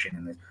salvation,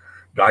 and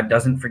God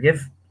doesn't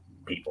forgive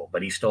people,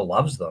 but He still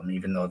loves them,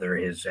 even though they're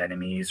His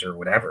enemies or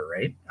whatever,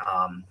 right?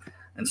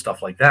 And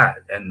stuff like that.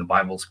 And the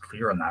Bible's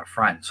clear on that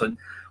front. So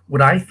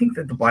what I think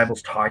that the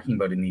Bible's talking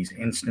about in these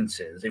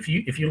instances, if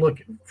you look,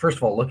 first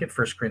of all, look at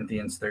 1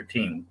 Corinthians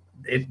 13.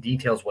 It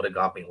details what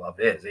agape love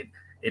is.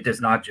 It does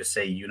not just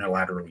say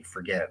unilaterally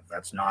forgive.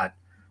 That's not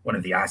one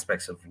of the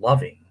aspects of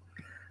loving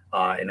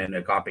in an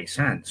agape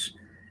sense.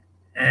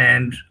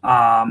 And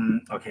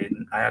okay,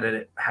 I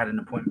had an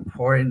appointment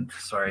point.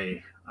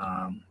 Sorry.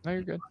 No,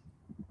 you're good.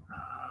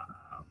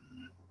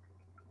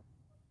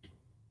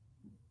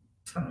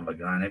 Son of a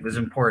gun. It was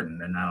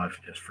important, and now I've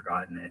just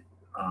forgotten it.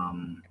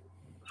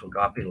 So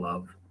agape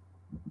love.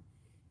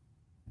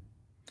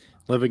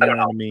 Loving your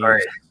enemies.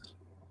 Sorry.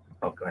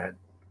 Oh, go ahead.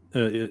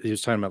 he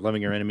was talking about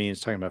loving your enemy. He's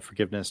talking about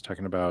forgiveness.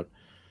 Talking about.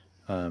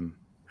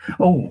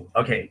 Oh,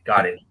 okay,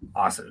 got it.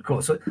 Awesome,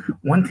 cool. So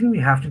one thing we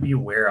have to be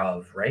aware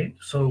of, right?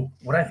 So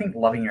what I think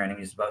loving your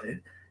enemies is about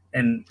it,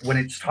 and when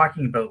it's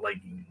talking about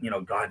like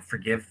God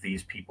forgive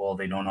these people,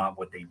 they know not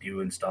what they do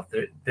and stuff.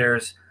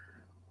 There's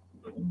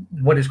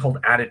what is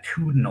called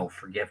attitudinal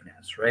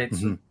forgiveness, right?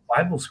 So Mhm. the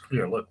Bible's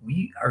clear. Look,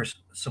 we are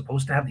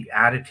supposed to have the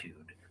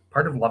attitude.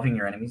 Part of loving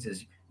your enemies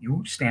is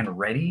you stand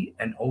ready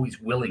and always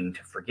willing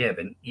to forgive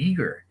and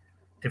eager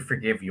to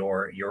forgive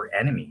your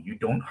enemy. You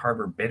don't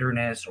harbor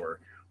bitterness or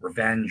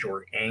revenge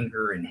or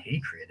anger and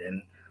hatred.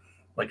 And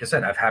like I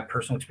said, I've had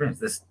personal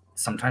experience.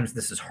 Sometimes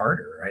this is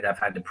harder, right? I've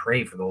had to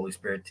pray for the Holy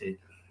Spirit to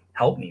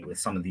help me with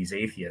some of these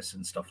atheists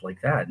and stuff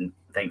like that. And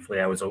thankfully,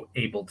 I was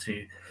able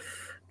to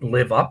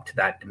live up to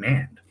that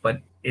demand.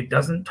 But it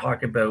doesn't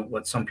talk about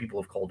what some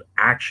people have called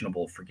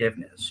actionable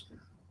forgiveness,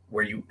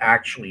 where you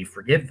actually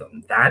forgive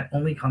them. That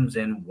only comes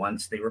in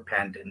once they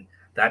repent and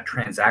that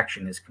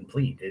transaction is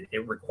complete.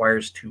 It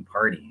requires two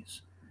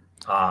parties.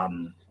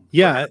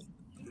 Yeah.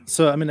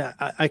 So, I mean,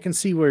 I can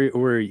see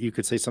where you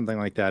could say something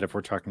like that if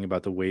we're talking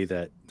about the way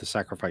that the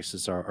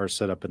sacrifices are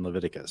set up in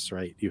Leviticus,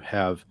 right? You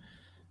have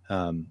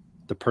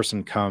the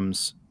person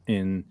comes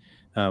in,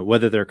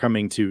 whether they're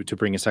coming to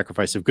bring a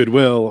sacrifice of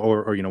goodwill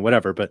or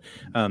whatever, but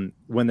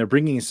when they're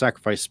bringing a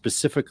sacrifice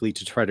specifically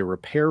to try to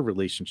repair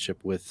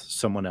relationship with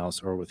someone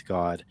else or with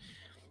God,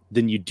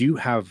 then you do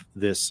have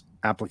this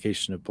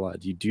application of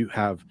blood. You do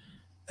have,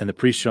 and the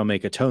priest shall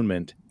make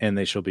atonement, and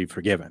they shall be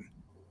forgiven,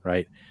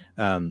 right?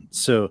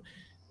 So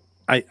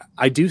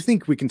I do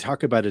think we can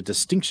talk about a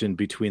distinction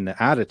between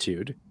the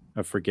attitude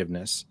of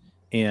forgiveness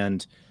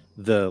and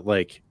the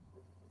like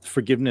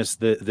forgiveness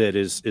that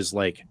is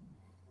like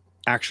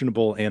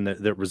actionable and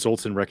that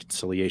results in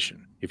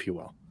reconciliation, if you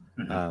will.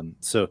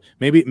 So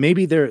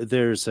maybe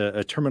there's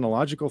a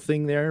terminological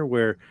thing there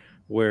where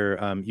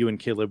you and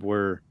Caleb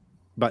were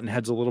button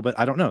heads a little bit.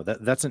 I don't know.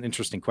 That's an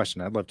interesting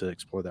question. I'd love to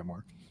explore that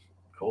more.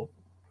 Cool.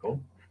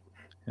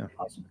 Yeah.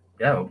 Awesome.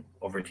 Yeah.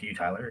 Over to you,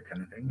 Tyler,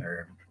 kind of thing.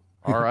 Or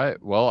All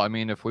right. Well, I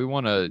mean, if we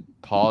want to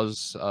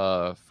pause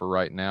for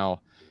right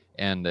now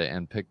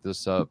and pick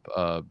this up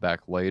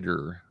back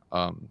later,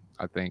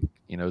 I think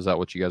is that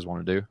what you guys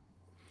want to do?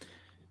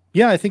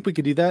 Yeah, I think we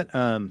could do that.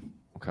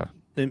 Okay.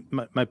 It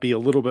might be a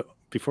little bit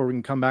before we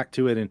can come back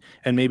to it,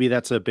 and maybe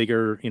that's a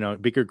bigger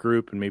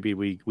group, and maybe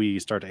we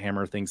start to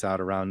hammer things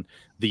out around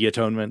the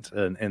atonement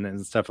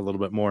and stuff a little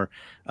bit more.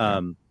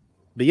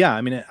 But yeah,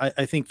 I mean,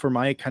 I think for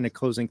my kind of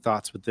closing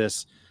thoughts with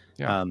this,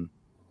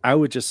 I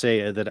would just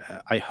say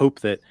that I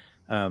hope that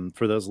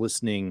for those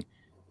listening,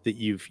 that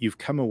you've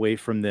come away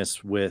from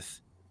this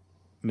with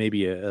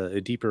maybe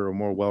a deeper or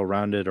more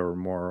well-rounded or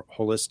more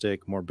holistic,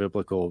 more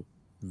biblical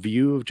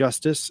view of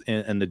justice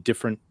and the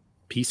different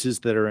pieces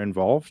that are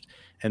involved,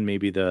 and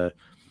maybe the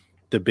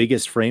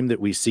biggest frame that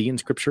we see in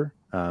Scripture,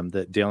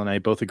 that Dale and I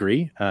both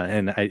agree,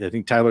 and I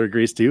think Tyler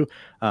agrees too,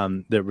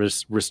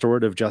 that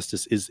restorative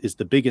justice is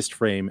the biggest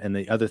frame, and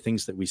the other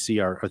things that we see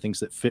are things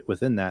that fit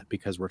within that,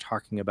 because we're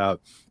talking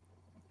about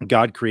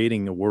God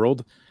creating the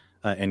world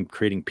and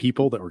creating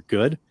people that were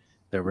good,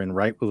 that were in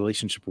right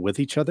relationship with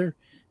each other.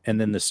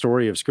 And then the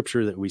story of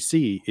Scripture that we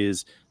see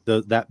is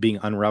that being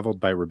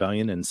unraveled by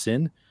rebellion and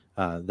sin,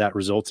 that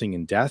resulting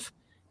in death,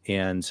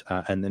 and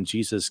then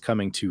Jesus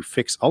coming to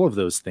fix all of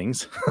those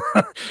things,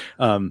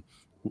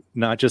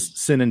 not just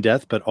sin and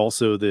death, but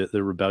also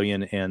the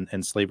rebellion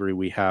and slavery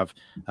we have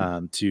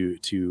to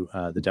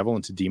the devil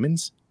and to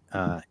demons,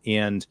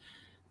 and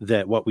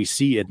that what we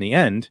see in the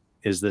end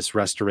is this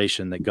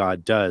restoration that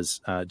God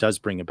does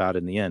bring about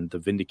in the end, the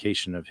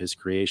vindication of His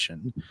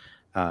creation,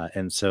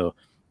 and so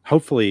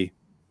hopefully,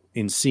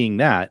 in seeing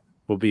that,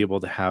 we'll be able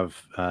to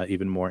have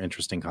even more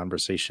interesting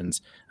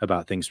conversations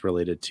about things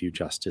related to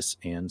justice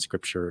and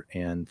Scripture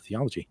and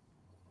theology.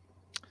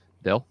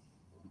 Dale?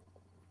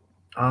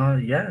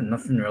 Yeah,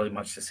 nothing really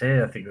much to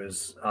say. I think it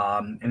was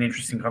an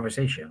interesting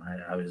conversation.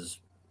 I was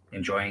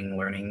enjoying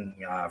learning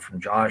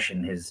from Josh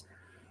and his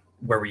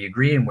where we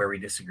agree and where we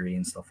disagree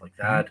and stuff like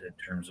that in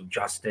terms of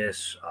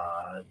justice,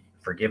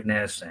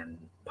 forgiveness, and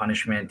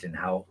punishment, and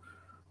how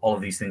all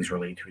of these things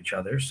relate to each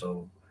other.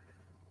 So,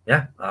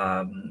 yeah,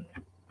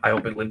 I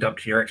hope it lived up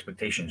to your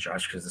expectations,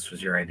 Josh, because this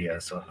was your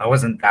idea. So I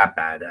wasn't that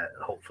bad at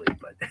hopefully,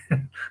 but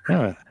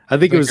yeah, I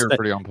think it was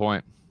pretty on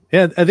point.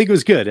 Yeah, I think it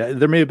was good.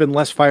 There may have been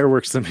less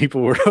fireworks than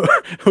people were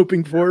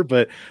hoping for,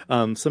 but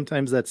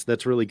sometimes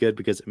that's really good,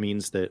 because it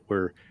means that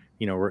we're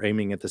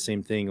aiming at the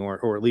same thing,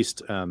 or at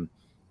least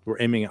we're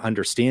aiming at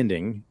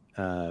understanding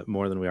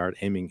more than we are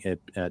aiming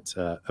at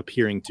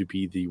appearing to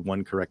be the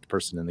one correct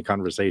person in the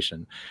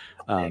conversation,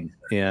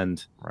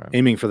 and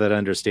aiming for that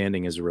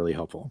understanding is really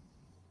helpful.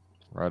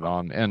 Right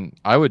on. And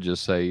I would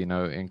just say,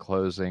 in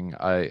closing,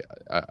 I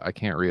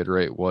can't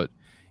reiterate what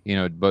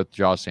both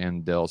Josh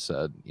and Dale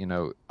said.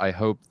 I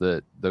hope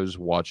that those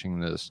watching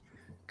this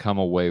come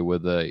away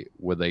with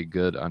a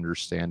good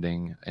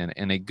understanding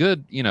and a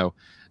good,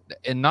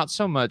 and not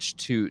so much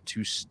to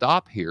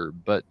stop here,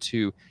 but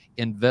to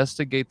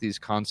investigate these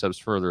concepts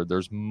further.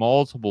 There's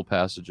multiple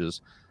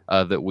passages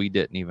that we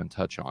didn't even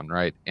touch on,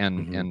 right?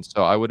 Mhm. And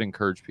so I would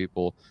encourage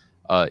people,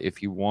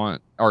 if you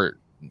want, or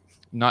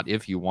not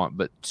if you want,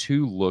 but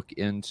to look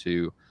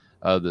into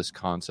this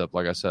concept.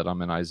 Like I said,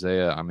 I'm in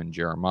Isaiah, I'm in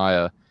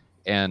Jeremiah,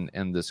 and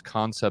this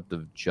concept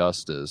of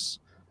justice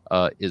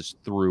is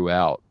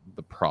throughout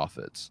the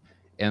prophets.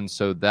 And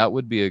so that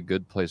would be a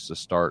good place to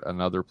start.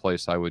 Another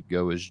place I would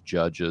go is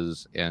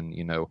Judges, and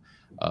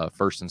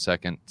First and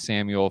Second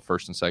Samuel,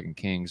 First and Second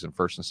Kings, and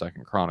First and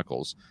Second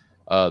Chronicles.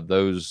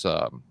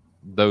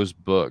 Those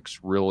books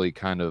really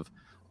kind of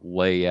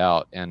lay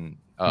out and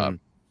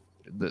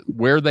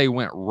where they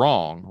went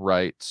wrong,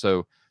 right?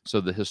 So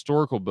the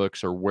historical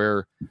books are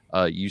where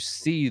you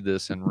see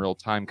this in real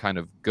time kind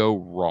of go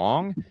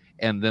wrong,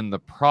 and then the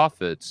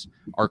prophets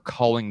are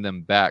calling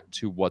them back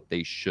to what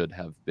they should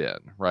have been,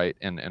 right?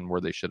 And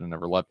where they should have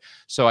never left.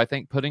 So I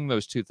think putting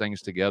those two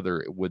things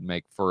together would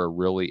make for a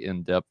really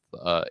in-depth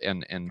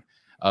and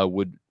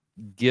would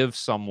give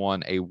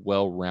someone a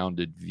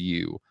well-rounded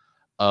view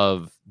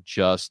of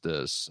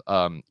justice,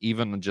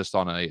 even just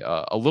on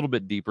a little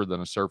bit deeper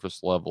than a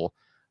surface level,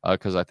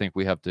 because I think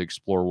we have to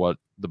explore what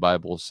the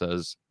Bible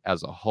says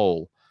as a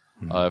whole,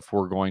 if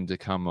we're going to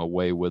come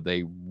away with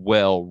a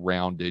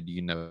well-rounded,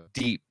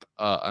 deep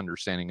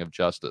understanding of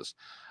justice.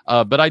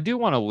 But I do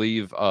want to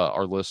leave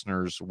our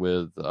listeners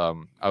with,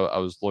 I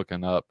was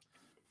looking up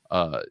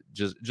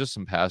just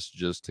some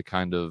passages to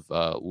kind of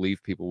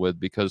leave people with,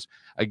 because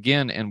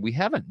again, and we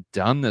haven't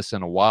done this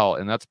in a while,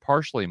 and that's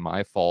partially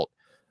my fault.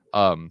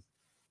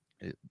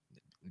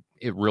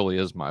 It really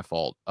is my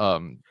fault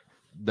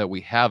that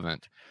we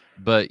haven't.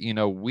 But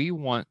we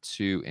want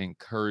to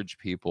encourage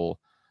people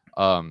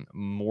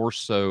more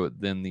so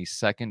than the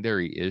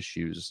secondary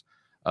issues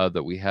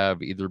that we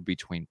have, either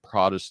between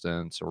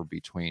Protestants or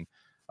between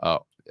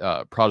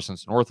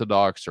Protestants and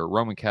Orthodox or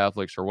Roman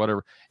Catholics or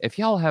whatever. If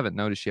y'all haven't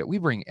noticed yet, we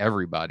bring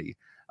everybody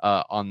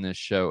on this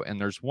show,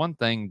 and there's one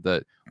thing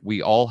that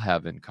we all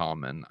have in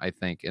common, I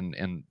think,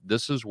 and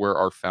this is where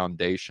our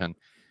foundation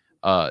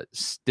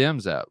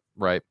stems at,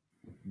 right?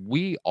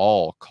 We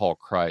all call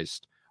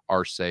Christ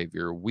our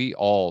Savior. We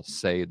all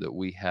say that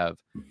we have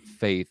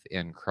faith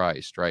in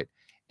Christ, right?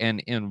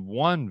 And in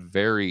one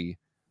very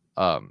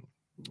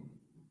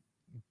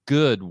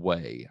good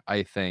way,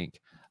 I think,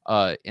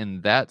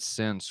 in that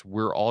sense,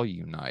 we're all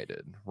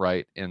united,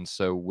 right? And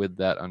so with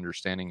that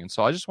understanding, and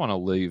so I just want to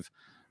leave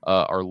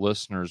our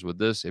listeners with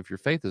this. If your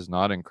faith is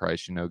not in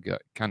Christ,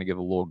 kind of give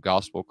a little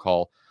gospel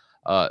call.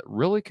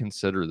 Really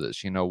consider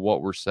this,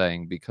 what we're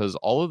saying, because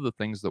all of the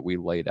things that we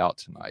laid out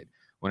tonight,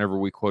 whenever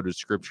we quoted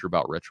scripture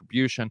about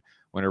retribution,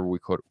 whenever we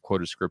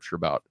quoted scripture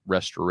about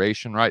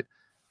restoration, right?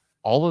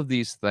 All of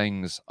these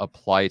things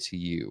apply to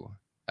you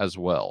as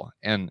well.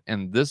 And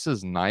this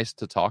is nice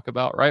to talk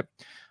about, right?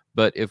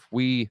 But if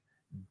we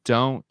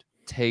don't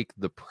take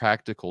the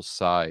practical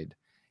side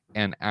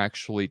and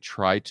actually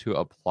try to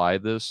apply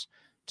this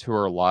to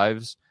our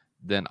lives,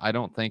 then I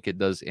don't think it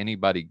does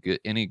anybody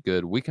any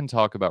good. We can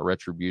talk about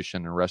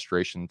retribution and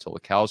restoration until the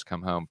cows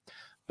come home,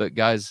 but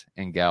guys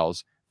and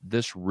gals,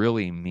 this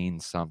really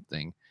means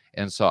something.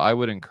 And so I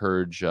would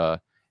encourage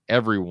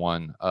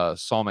everyone.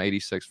 Psalm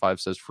 86:5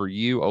 says, "For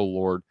you, O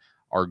Lord,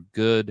 are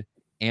good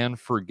and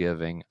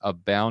forgiving,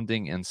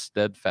 abounding in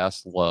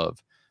steadfast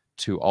love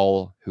to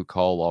all who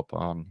call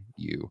upon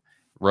you."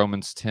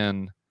 Romans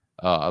 10,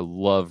 I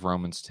love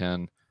Romans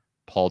 10.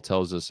 Paul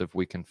tells us, if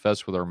we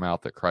confess with our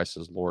mouth that Christ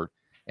is Lord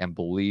and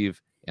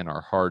believe in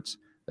our hearts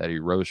that he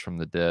rose from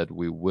the dead,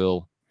 we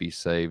will be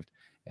saved.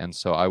 And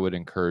so I would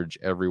encourage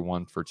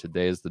everyone, for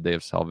today is the day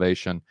of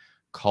salvation.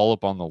 Call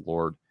upon the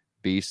Lord,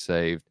 be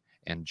saved,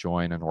 and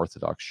join an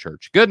Orthodox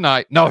church. Good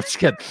night. No, just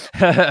kidding.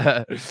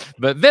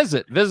 But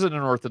visit an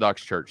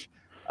Orthodox church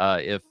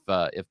if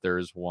there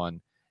is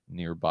one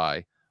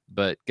nearby.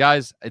 But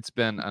guys, it's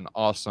been an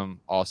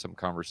awesome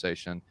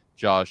conversation.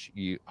 Josh,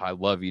 I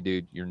love you,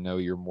 dude.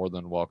 You're more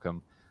than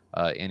welcome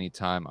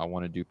anytime. I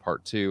want to do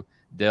part 2.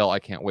 Dale, I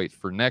can't wait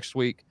for next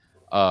week.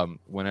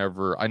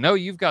 Whenever I know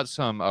you've got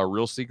some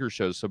Real Seeker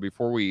shows. So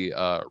before we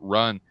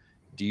run,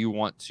 do you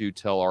want to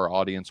tell our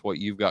audience what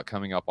you've got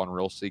coming up on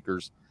Real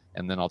Seekers,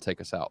 and then I'll take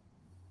us out?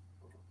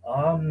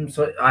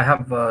 So I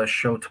have a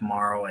show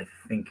tomorrow. I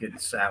think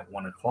it's at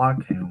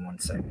 1:00. Hang on one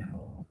second.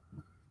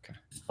 Okay.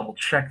 Just double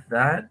check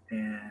that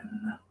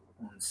in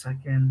 1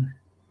 second.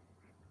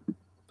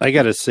 I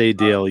gotta say,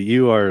 Dale,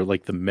 you are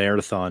like the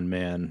marathon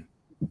man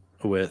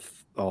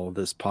with all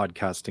this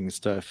podcasting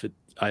stuff.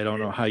 I don't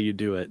know how you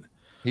do it.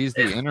 He's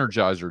the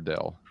Energizer,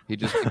 Dale. He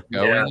just keeps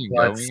going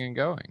and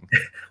going.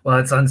 Well,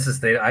 it's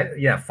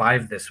unsustainable.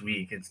 5 this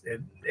week.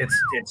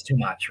 It's too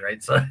much,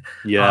 right? So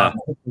yeah,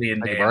 hopefully in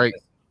Take a May, break.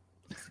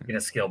 I'm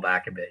gonna scale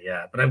back a bit.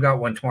 Yeah, but I've got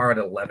one tomorrow at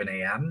 11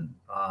 a.m.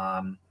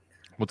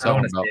 What's I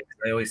don't that want to about?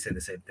 say, I always say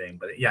the same thing,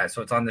 but yeah.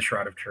 So it's on the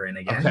Shroud of Turin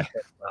again. Okay.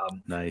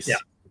 Nice. Yeah,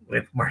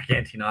 with Mark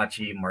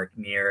Antonacci, Mark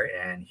Neer,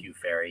 and Hugh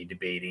Ferry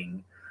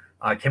debating.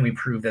 Can we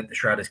prove that the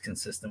Shroud is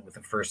consistent with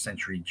the first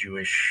century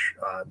Jewish,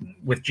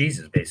 with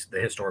Jesus, basically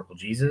the historical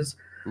Jesus?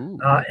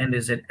 And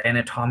is it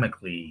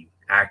anatomically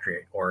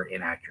accurate or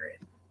inaccurate?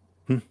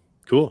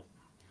 Cool.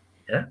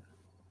 Yeah.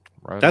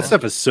 Right That on.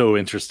 stuff is so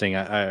interesting.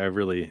 I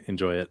really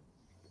enjoy it.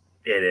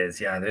 It is,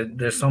 yeah.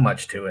 There's so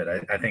much to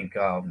it. I think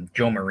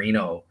Joe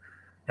Marino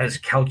has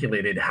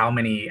calculated how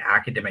many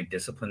academic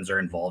disciplines are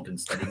involved in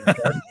studying the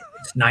Shroud.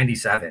 It's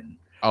 97.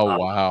 Oh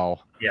wow.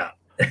 Yeah,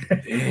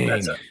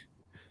 Dang.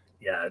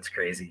 yeah, it's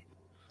crazy.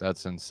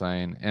 That's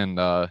insane.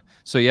 And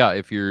so yeah,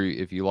 if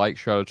you like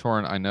Shroud of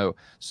Turin, I know.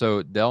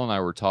 So Dell and I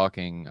were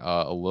talking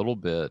a little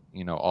bit,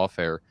 off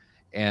air,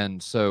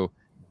 and so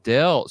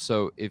Dell.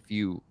 So if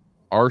you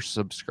are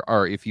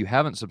or if you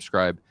haven't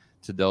subscribed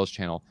to Dell's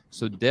channel,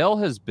 so Dell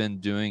has been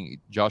doing.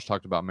 Josh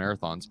talked about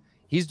marathons.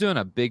 He's doing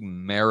a big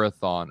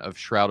marathon of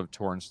Shroud of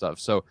Turin stuff.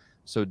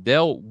 So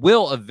Dell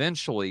will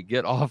eventually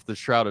get off the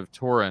Shroud of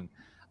Turin,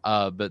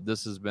 but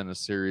this has been a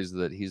series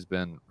that he's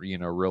been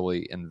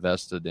really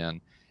invested in.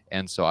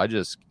 And so I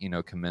just,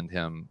 commend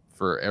him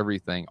for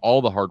everything,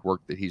 all the hard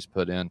work that he's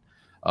put in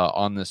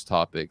on this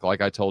topic.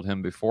 Like I told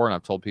him before, and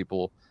I've told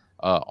people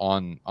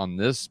on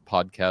this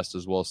podcast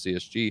as well as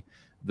CSG,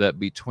 that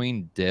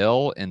between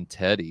Dale and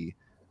Teddy,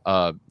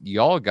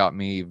 y'all got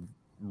me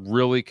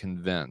really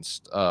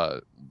convinced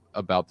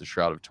about the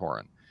Shroud of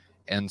Turin.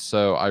 And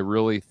so I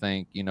really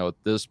think, at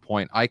this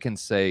point, I can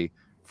say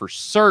for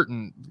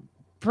certain,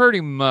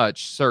 pretty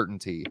much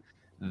certainty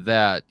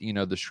that,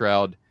 the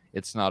Shroud,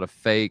 it's not a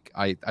fake.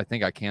 I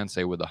think I can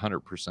say with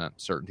 100%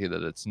 certainty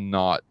that it's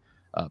not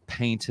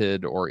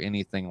painted or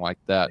anything like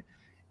that.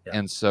 Yeah.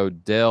 And so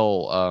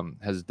Dell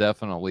has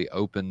definitely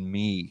opened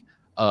me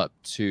up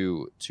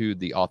to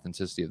the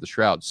authenticity of the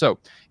Shroud. So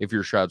if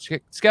you're a Shroud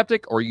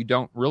skeptic or you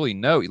don't really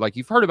know, like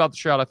you've heard about the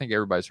Shroud, I think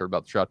everybody's heard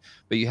about the Shroud,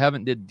 but you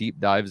haven't did deep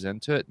dives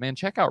into it, man,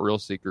 check out Real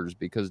Seekers,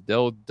 because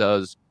Dell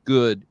does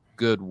good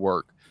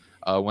work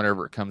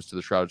whenever it comes to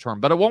the Shroud of Turin.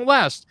 But it won't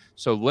last,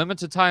 so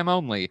limited time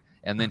only,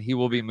 and then he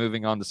will be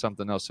moving on to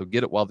something else. So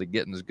get it while the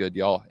getting is good,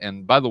 y'all.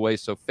 And by the way,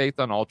 so Faith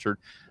Unaltered,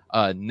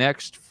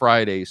 next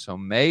Friday, so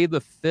May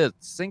the 5th,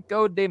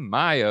 Cinco de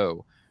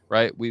Mayo,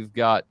 right? We've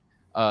got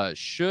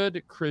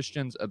should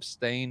Christians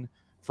abstain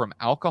from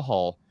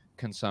alcohol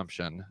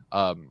consumption?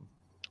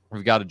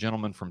 We've got a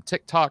gentleman from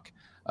TikTok,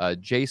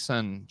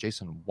 Jason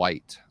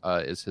White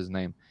is his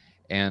name,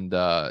 and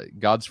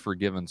God's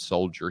Forgiven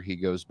Soldier, he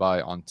goes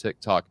by on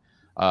TikTok.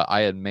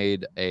 I had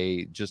made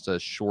just a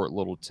short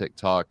little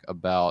TikTok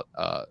about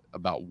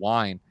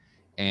wine,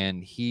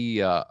 and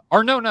he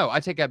no, I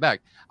take that back.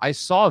 I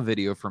saw a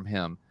video from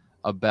him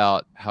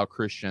about how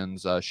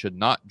Christians should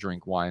not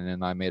drink wine,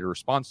 and I made a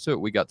response to it.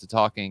 We got to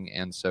talking,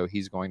 and so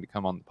he's going to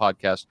come on the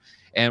podcast,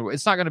 and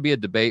it's not going to be a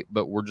debate,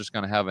 but we're just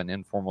going to have an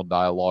informal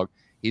dialogue.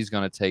 He's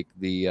going to take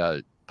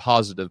the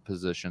positive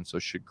position, so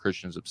should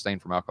Christians abstain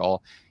from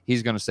alcohol,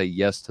 he's going to say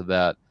yes to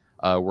that,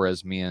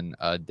 whereas me and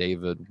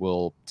David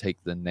will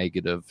take the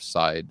negative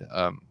side,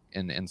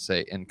 and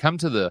say, and come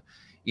to the,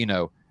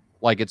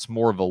 like it's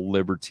more of a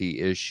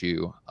liberty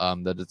issue,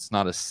 that it's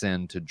not a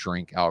sin to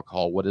drink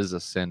alcohol. What is a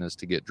sin is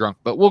to get drunk.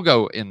 But we'll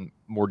go in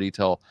more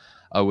detail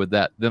with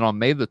that. Then on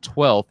May the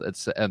 12th,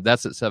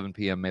 that's at 7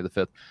 p.m., May the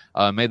 5th.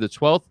 May the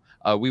 12th,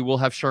 we will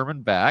have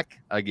Sherman back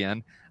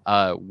again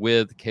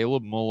with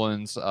Caleb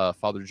Mullins,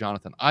 Father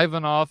Jonathan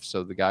Ivanov,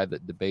 so the guy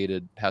that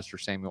debated Pastor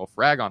Samuel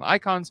Frag on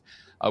Icons.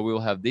 We will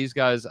have these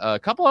guys, a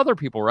couple other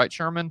people, right,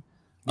 Sherman?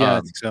 Yeah,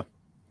 I think so.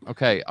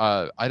 Okay,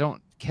 I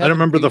don't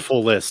remember the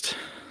full list.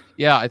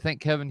 Yeah, I think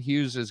Kevin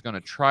Hughes is going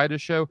to try to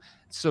show.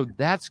 So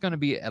that's going to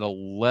be at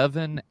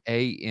 11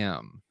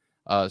 a.m.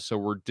 So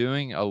we're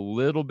doing a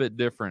little bit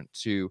different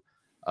to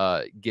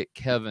get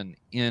Kevin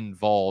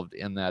involved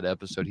in that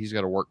episode. He's got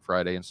to work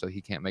Friday, and so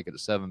he can't make it at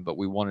 7, but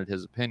we wanted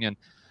his opinion.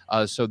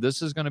 So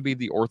this is going to be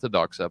the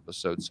Orthodox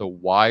episode. So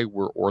why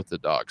we're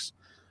Orthodox.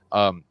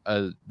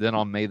 Then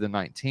on May the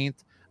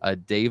 19th,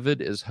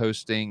 David is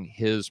hosting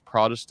his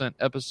Protestant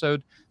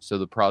episode. So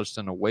the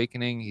Protestant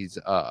Awakening. He's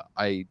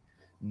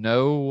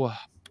No,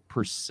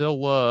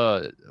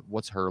 Priscilla,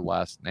 what's her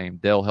last name?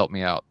 Dale, help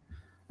me out.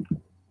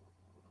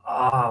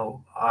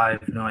 Oh, I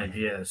have no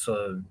idea.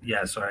 So,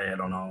 yeah, sorry, I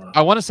don't know.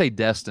 I want to say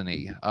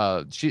Destiny.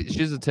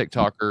 She's a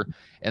TikToker,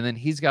 and then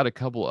he's got a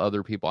couple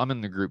other people. I'm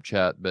in the group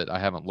chat, but I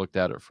haven't looked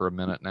at it for a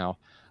minute now.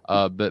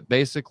 But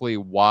basically,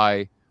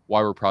 why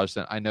we're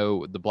Protestant. I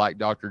know the Black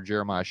Doctor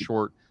Jeremiah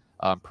Short.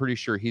 I'm pretty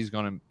sure he's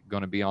going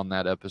to be on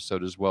that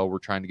episode as well. We're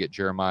trying to get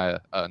Jeremiah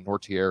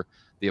Nortier,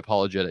 the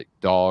apologetic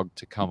dog,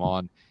 to come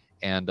on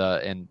and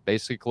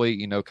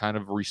basically, kind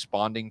of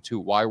responding to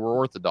why we're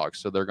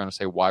Orthodox. So they're going to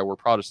say why we're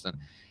Protestant.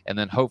 And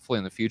then hopefully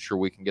in the future,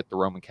 we can get the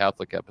Roman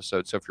Catholic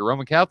episode. So if you're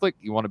Roman Catholic,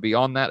 you want to be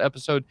on that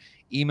episode,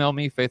 email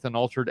me,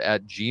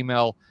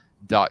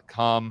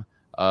 faithandaltered@gmail.com.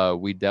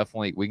 We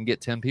can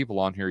get 10 people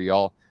on here,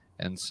 y'all.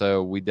 And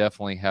so we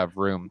definitely have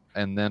room.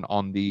 And then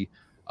on the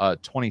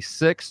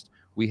 26th,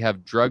 we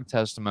have drug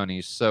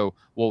testimonies. So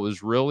what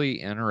was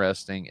really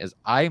interesting is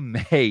I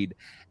made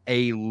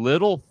a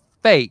little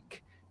fake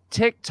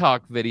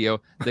TikTok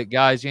video that,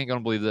 guys, you ain't gonna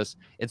believe this.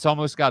 It's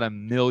almost got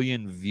 1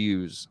 million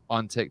views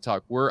on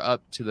TikTok. We're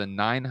up to the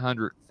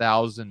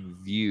 900,000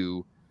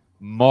 view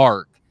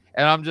mark,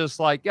 And I'm just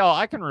like, yo,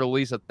 I can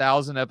release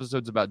 1,000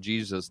 episodes about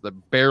Jesus that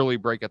barely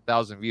break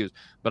 1,000 views,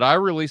 but I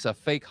release a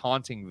fake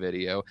haunting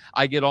video,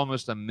 I get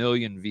almost 1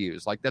 million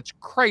views. Like, that's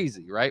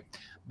crazy, right?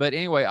 But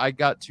anyway, I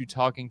got to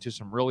talking to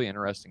some really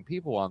interesting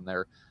people on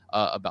there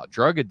about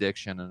drug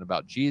addiction and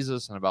about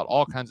Jesus and about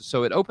all kinds of.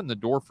 So it opened the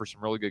door for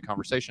some really good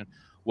conversation.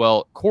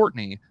 Well,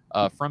 Courtney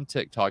from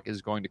TikTok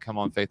is going to come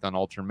on Faith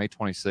Unaltered May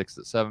 26th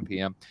at 7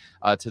 p.m.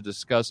 To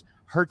discuss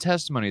her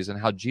testimonies and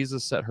how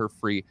Jesus set her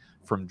free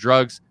from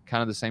drugs,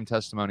 kind of the same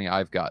testimony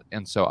I've got.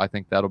 And so I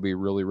think that'll be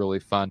really, really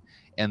fun.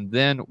 And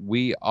then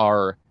we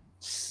don't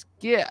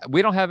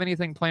have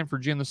anything planned for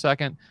June the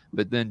 2nd,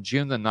 but then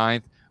June the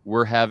 9th,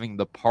 we're having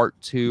the part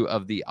 2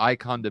 of the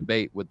Icon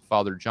debate with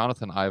Father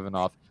Jonathan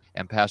Ivanoff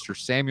and Pastor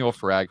Samuel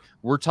Frag.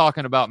 We're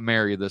talking about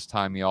Mary this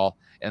time, y'all.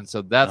 And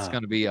so that's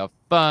going to be a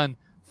fun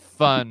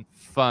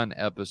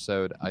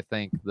episode. I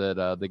think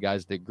that the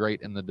guys did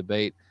great in the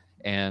debate.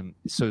 And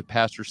so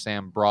Pastor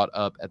Sam brought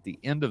up at the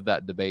end of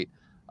that debate,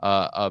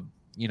 a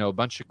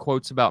bunch of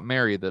quotes about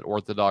Mary that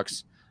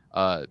Orthodox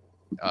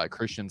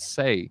Christians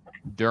say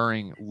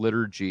during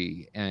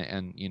liturgy.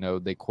 And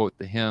they quote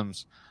the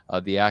hymns,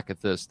 the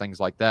Akathist, things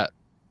like that.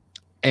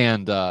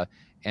 And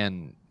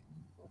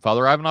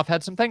Father Ivanoff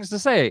had some things to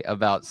say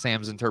about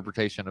Sam's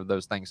interpretation of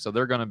those things. So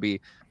they're going to be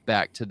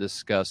back to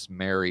discuss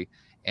Mary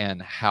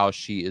and how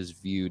she is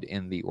viewed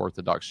in the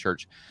Orthodox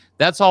Church.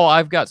 That's all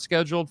I've got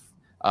scheduled.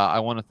 I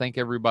want to thank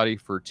everybody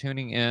for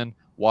tuning in,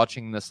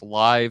 watching this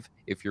live.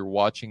 If you're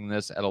watching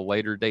this at a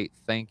later date,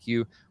 thank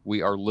you.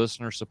 We are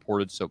listener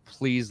supported, so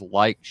please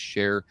like,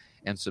 share,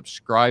 and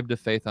subscribe to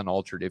Faith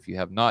Unaltered if you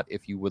have not.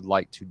 If you would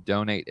like to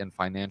donate and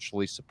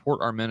financially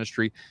support our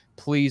ministry,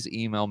 please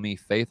email me,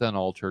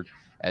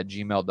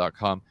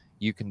 faithanaltered@gmail.com.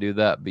 You can do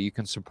that, but you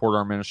can support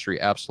our ministry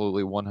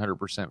absolutely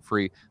 100%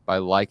 free by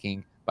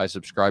liking, by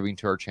subscribing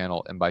to our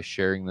channel, and by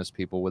sharing this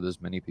video with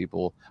as many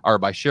people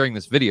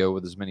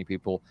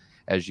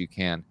as you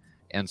can.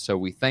 And so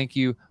we thank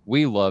you,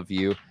 we love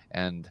you,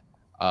 and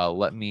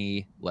let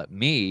me,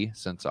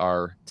 since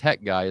our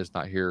tech guy is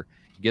not here,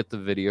 get the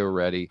video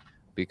ready,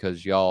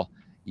 because y'all,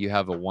 you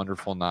have a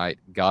wonderful night.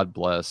 God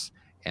bless,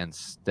 and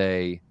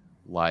stay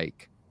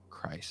like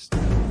Christ.